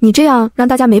不好？你这样让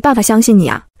大家没办法相信你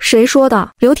啊。谁说的？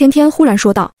刘甜甜忽然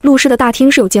说道：“陆氏的大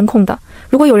厅是有监控的，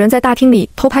如果有人在大厅里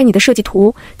偷拍你的设计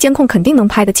图，监控肯定能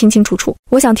拍得清清楚楚。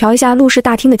我想调一下陆氏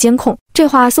大厅的监控。”这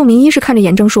话宋明伊是看着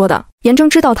严征说的。严征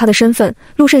知道他的身份，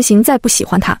陆慎行再不喜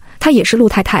欢他，他也是陆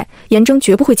太太，严征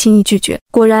绝不会轻易拒绝。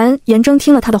果然，严征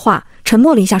听了他的话，沉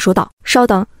默了一下，说道：“稍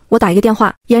等，我打一个电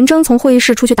话。”严征从会议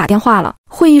室出去打电话了。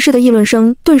会议室的议论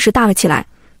声顿时大了起来。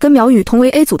跟苗雨同为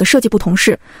A 组的设计部同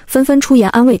事纷纷出言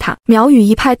安慰他。苗雨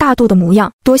一派大度的模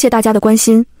样：“多谢大家的关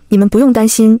心，你们不用担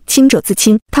心，清者自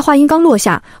清。”他话音刚落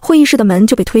下，会议室的门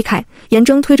就被推开，严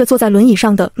征推着坐在轮椅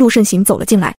上的陆慎行走了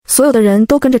进来。所有的人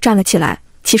都跟着站了起来，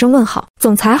齐声问好。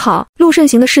总裁好。陆慎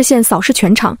行的视线扫视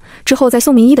全场，之后在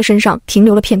宋明伊的身上停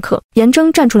留了片刻。严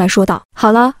征站出来说道：“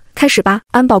好了，开始吧。”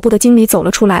安保部的经理走了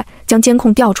出来，将监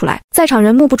控调出来。在场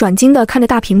人目不转睛地看着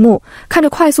大屏幕，看着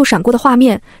快速闪过的画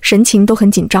面，神情都很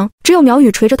紧张。只有苗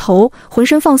雨垂着头，浑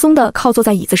身放松地靠坐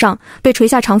在椅子上，被垂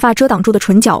下长发遮挡住的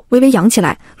唇角微微扬起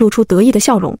来，露出得意的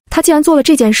笑容。他既然做了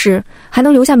这件事，还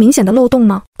能留下明显的漏洞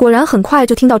吗？果然很快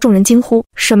就听到众人惊呼：“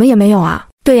什么也没有啊！”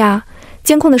对呀，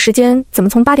监控的时间怎么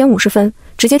从8点50分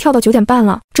直接跳到9点半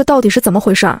了？这到底是怎么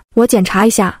回事？我检查一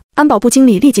下。安保部经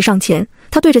理立即上前，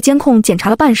他对着监控检查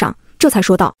了半晌，这才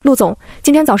说道：“陆总，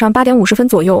今天早上8点50分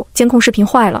左右，监控视频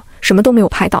坏了，什么都没有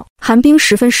拍到。”韩冰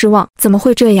十分失望：“怎么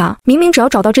会这样？明明只要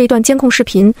找到这一段监控视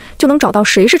频，就能找到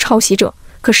谁是抄袭者。”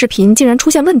可视频竟然出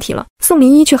现问题了。宋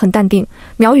明伊却很淡定，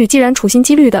苗雨既然处心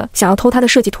积虑的想要偷他的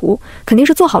设计图，肯定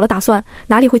是做好了打算，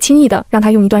哪里会轻易的让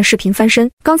他用一段视频翻身？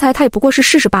刚才他也不过是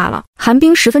试试罢了。韩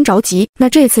冰十分着急，那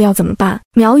这次要怎么办？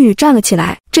苗雨站了起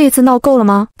来，这一次闹够了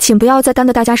吗？请不要再耽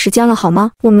搁大家时间了好吗？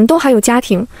我们都还有家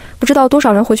庭，不知道多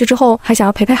少人回去之后还想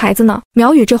要陪陪孩子呢。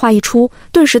苗雨这话一出，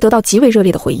顿时得到极为热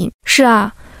烈的回应。是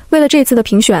啊，为了这次的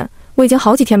评选，我已经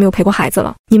好几天没有陪过孩子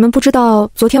了。你们不知道，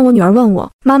昨天我女儿问我，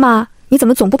妈妈，你怎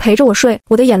么总不陪着我睡？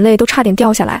我的眼泪都差点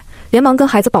掉下来，连忙跟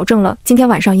孩子保证了，今天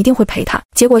晚上一定会陪他。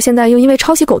结果现在又因为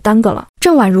抄袭狗耽搁了。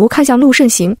郑婉如看向陆慎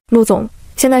行：“陆总，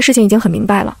现在事情已经很明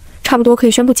白了，差不多可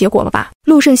以宣布结果了吧？”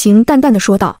陆慎行淡淡的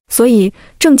说道：“所以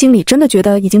郑经理真的觉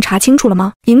得已经查清楚了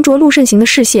吗？”迎着陆慎行的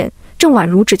视线，郑婉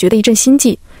如只觉得一阵心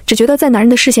悸，只觉得在男人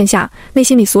的视线下，内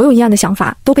心里所有阴暗的想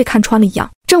法都被看穿了一样。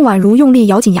郑婉如用力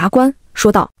咬紧牙关，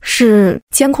说道：“是，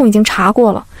监控已经查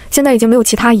过了，现在已经没有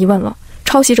其他疑问了。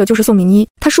抄袭者就是宋明伊。”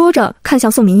他说着看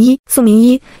向宋明伊：“宋明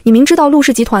伊，你明知道陆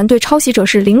氏集团对抄袭者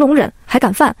是零容忍，还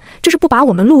敢犯，这是不把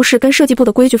我们陆氏跟设计部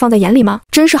的规矩放在眼里吗？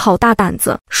真是好大胆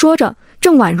子！”说着，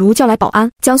郑婉如叫来保安，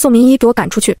将宋明伊给我赶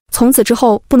出去，从此之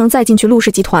后不能再进去陆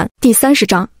氏集团。第30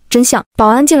章真相。保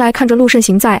安进来看着陆慎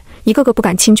行在，一个个不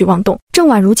敢轻举妄动。郑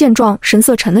婉如见状，神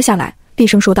色沉了下来，厉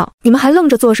声说道：“你们还愣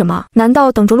着做什么？难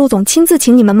道等着陆总亲自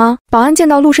请你们吗？”保安见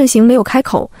到陆慎行没有开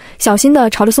口，小心地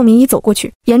朝着宋明伊走过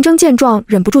去。严正见状，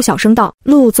忍不住小声道：“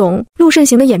陆总。”陆慎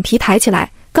行的眼皮抬起来，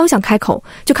刚想开口，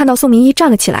就看到宋明伊站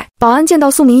了起来。保安见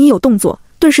到宋明伊有动作，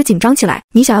顿时紧张起来：“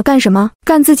你想要干什么？”“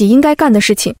干自己应该干的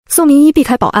事情。”宋明伊避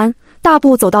开保安，大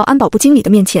步走到安保部经理的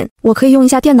面前：“我可以用一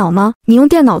下电脑吗？”“你用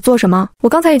电脑做什么？”“我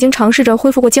刚才已经尝试着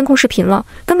恢复过监控视频了，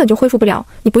根本就恢复不了，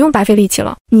你不用白费力气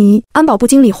了。”“你？”安保部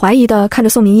经理怀疑地看着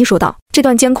宋明伊说道：“这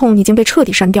段监控已经被彻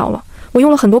底删掉了，我用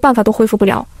了很多办法都恢复不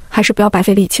了，还是不要白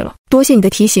费力气了。多谢你的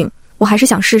提醒，我还是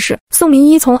想试试。”宋明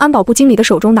伊从安保部经理的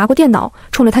手中拿过电脑，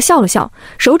冲着他笑了笑，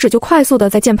手指就快速地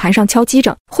在键盘上敲击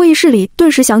着。会议室里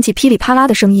顿时响起噼里啪啦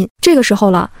的声音。这个时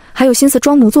候了，还有心思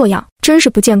装模作样，真是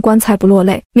不见棺材不落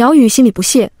泪。苗雨心里不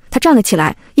屑，他站了起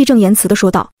来，义正言辞地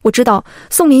说道：“我知道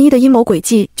宋明伊的阴谋诡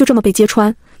计就这么被揭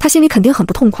穿，他心里肯定很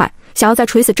不痛快，想要再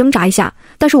垂死挣扎一下，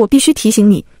但是我必须提醒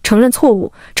你，承认错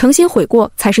误，诚心悔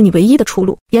过才是你唯一的出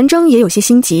路。”严正也有些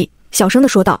心急，小声地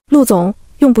说道：“陆总，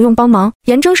用不用帮忙？”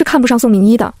严正是看不上宋明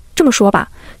伊的，这么说吧，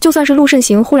就算是陆慎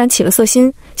行忽然起了色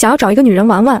心，想要找一个女人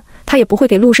玩玩，他也不会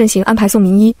给陆慎行安排宋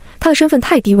明伊，他的身份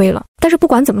太低微了。但是不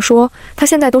管怎么说，他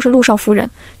现在都是陆少夫人，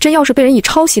真要是被人以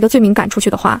抄袭的罪名赶出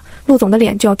去的话，陆总的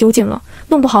脸就要丢尽了，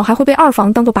弄不好还会被二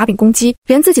房当作把柄攻击，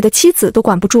连自己的妻子都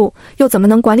管不住，又怎么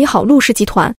能管理好陆氏集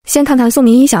团？先看看宋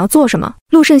明伊想要做什么。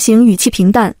陆慎行语气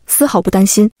平淡，丝毫不担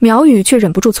心。苗雨却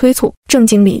忍不住催促：“郑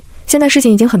经理，现在事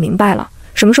情已经很明白了，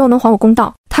什么时候能还我公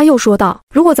道？”他又说道：“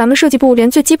如果咱们设计部连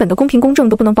最基本的公平公正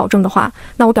都不能保证的话，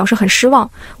那我表示很失望，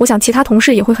我想其他同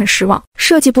事也会很失望。”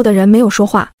设计部的人没有说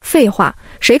话。废话，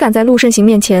谁敢在陆慎行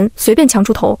面前随便强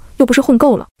出头，又不是混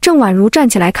够了。郑婉如站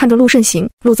起来看着陆慎行：“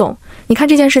陆总，你看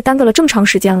这件事耽搁了这么长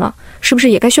时间了，是不是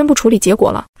也该宣布处理结果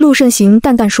了？”陆慎行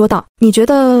淡淡说道：“你觉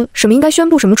得什么应该宣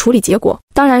布，什么处理结果？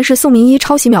当然是宋明伊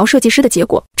抄袭苗设计师的结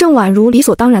果。”郑婉如理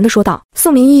所当然地说道：“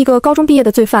宋明伊一个高中毕业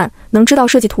的罪犯，能知道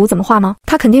设计图怎么画吗？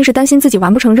他肯定是担心自己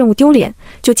完不成任务丢脸，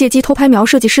就借机偷拍苗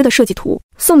设计师的设计图。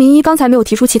宋明伊刚才没有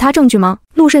提出其他证据吗？”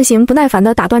陆慎行不耐烦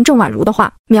地打断郑婉如的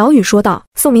话。苗雨说道：“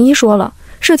宋明伊说了，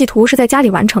设计图是在家里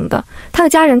完成的，他的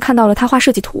家人看到了他画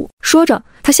设计图。”说着，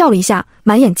他笑了一下，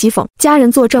满眼讥讽：“家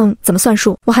人作证怎么算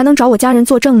数？我还能找我家人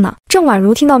作证呢。”郑婉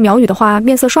如听到苗雨的话，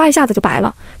面色唰一下子就白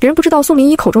了。别人不知道宋明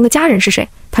伊口中的家人是谁，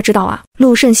他知道啊，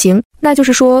陆慎行。那就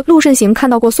是说，陆慎行看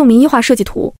到过宋明伊画设计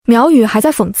图。苗雨还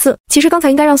在讽刺，其实刚才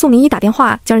应该让宋明伊打电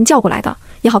话将人叫过来的，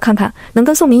也好看看能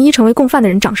跟宋明伊成为共犯的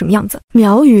人长什么样子。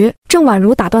苗雨，郑婉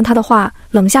如打断他的话，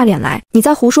冷下脸来：“你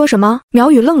在胡说什么？”苗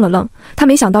雨愣了愣，他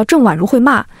没想到郑婉如会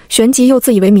骂，旋即又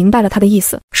自以为明白了他的意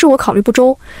思：“是我考虑不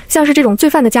周，像是这种罪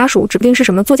犯的家属，指不定是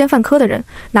什么作奸犯科的人，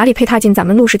哪里配踏进咱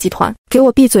们陆氏集团？给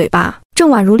我闭嘴吧！”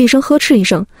郑婉如厉声呵斥一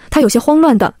声，她有些慌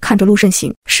乱地看着陆慎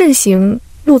行：“慎行，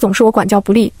陆总是我管教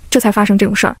不力，这才发生这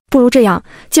种事儿。不如这样，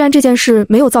既然这件事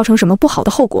没有造成什么不好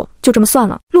的后果，就这么算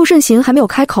了。”陆慎行还没有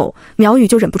开口，苗雨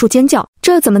就忍不住尖叫：“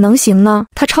这怎么能行呢？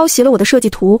他抄袭了我的设计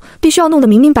图，必须要弄得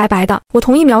明明白白的。我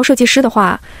同意苗设计师的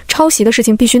话，抄袭的事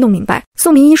情必须弄明白。”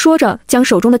宋明伊说着，将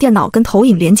手中的电脑跟投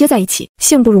影连接在一起。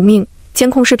幸不辱命，监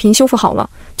控视频修复好了，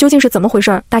究竟是怎么回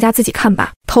事，大家自己看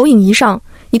吧。投影仪上，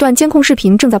一段监控视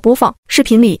频正在播放。视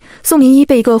频里，宋明伊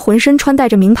被一个浑身穿戴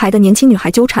着名牌的年轻女孩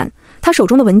纠缠，他手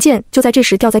中的文件就在这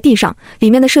时掉在地上，里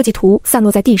面的设计图散落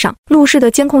在地上。陆氏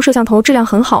的监控摄像头质量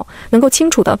很好，能够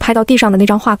清楚地拍到地上的那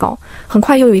张画稿。很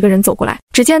快又有一个人走过来，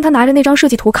只见他拿着那张设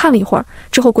计图看了一会儿，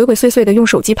之后鬼鬼祟祟地用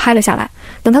手机拍了下来。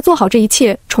等他做好这一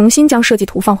切，重新将设计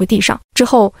图放回地上之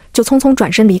后，就匆匆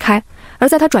转身离开。而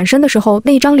在他转身的时候，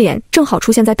那一张脸正好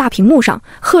出现在大屏幕上，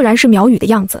赫然是苗雨的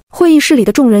样子。会议室里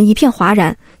的众人一片哗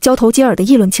然，交头接耳地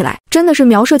议论起来：“真的是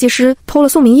苗设计师偷了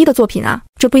宋明伊的作品啊？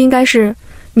这不应该是……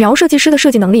苗设计师的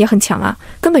设计能力也很强啊，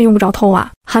根本用不着偷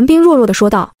啊。”韩冰弱弱地说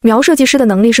道：“苗设计师的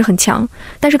能力是很强，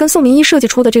但是跟宋明伊设计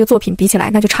出的这个作品比起来，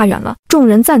那就差远了。”众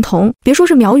人赞同，别说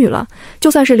是苗雨了，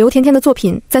就算是刘甜甜的作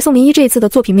品，在宋明伊这一次的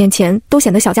作品面前，都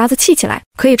显得小家子气起来。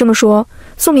可以这么说，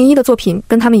宋明伊的作品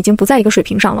跟他们已经不在一个水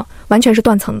平上了，完全是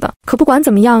断层的。可不管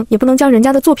怎么样，也不能将人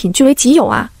家的作品据为己有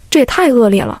啊，这也太恶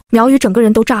劣了。苗雨整个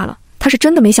人都炸了。他是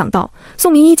真的没想到，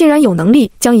宋明伊竟然有能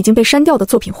力将已经被删掉的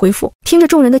作品恢复。听着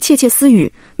众人的窃窃私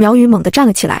语，苗雨猛地站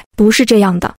了起来。不是这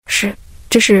样的，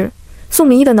这是宋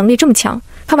明伊的能力这么强，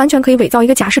他完全可以伪造一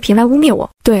个假视频来污蔑我。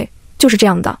对，就是这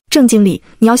样的。郑经理，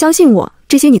你要相信我，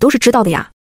这些你都是知道的呀。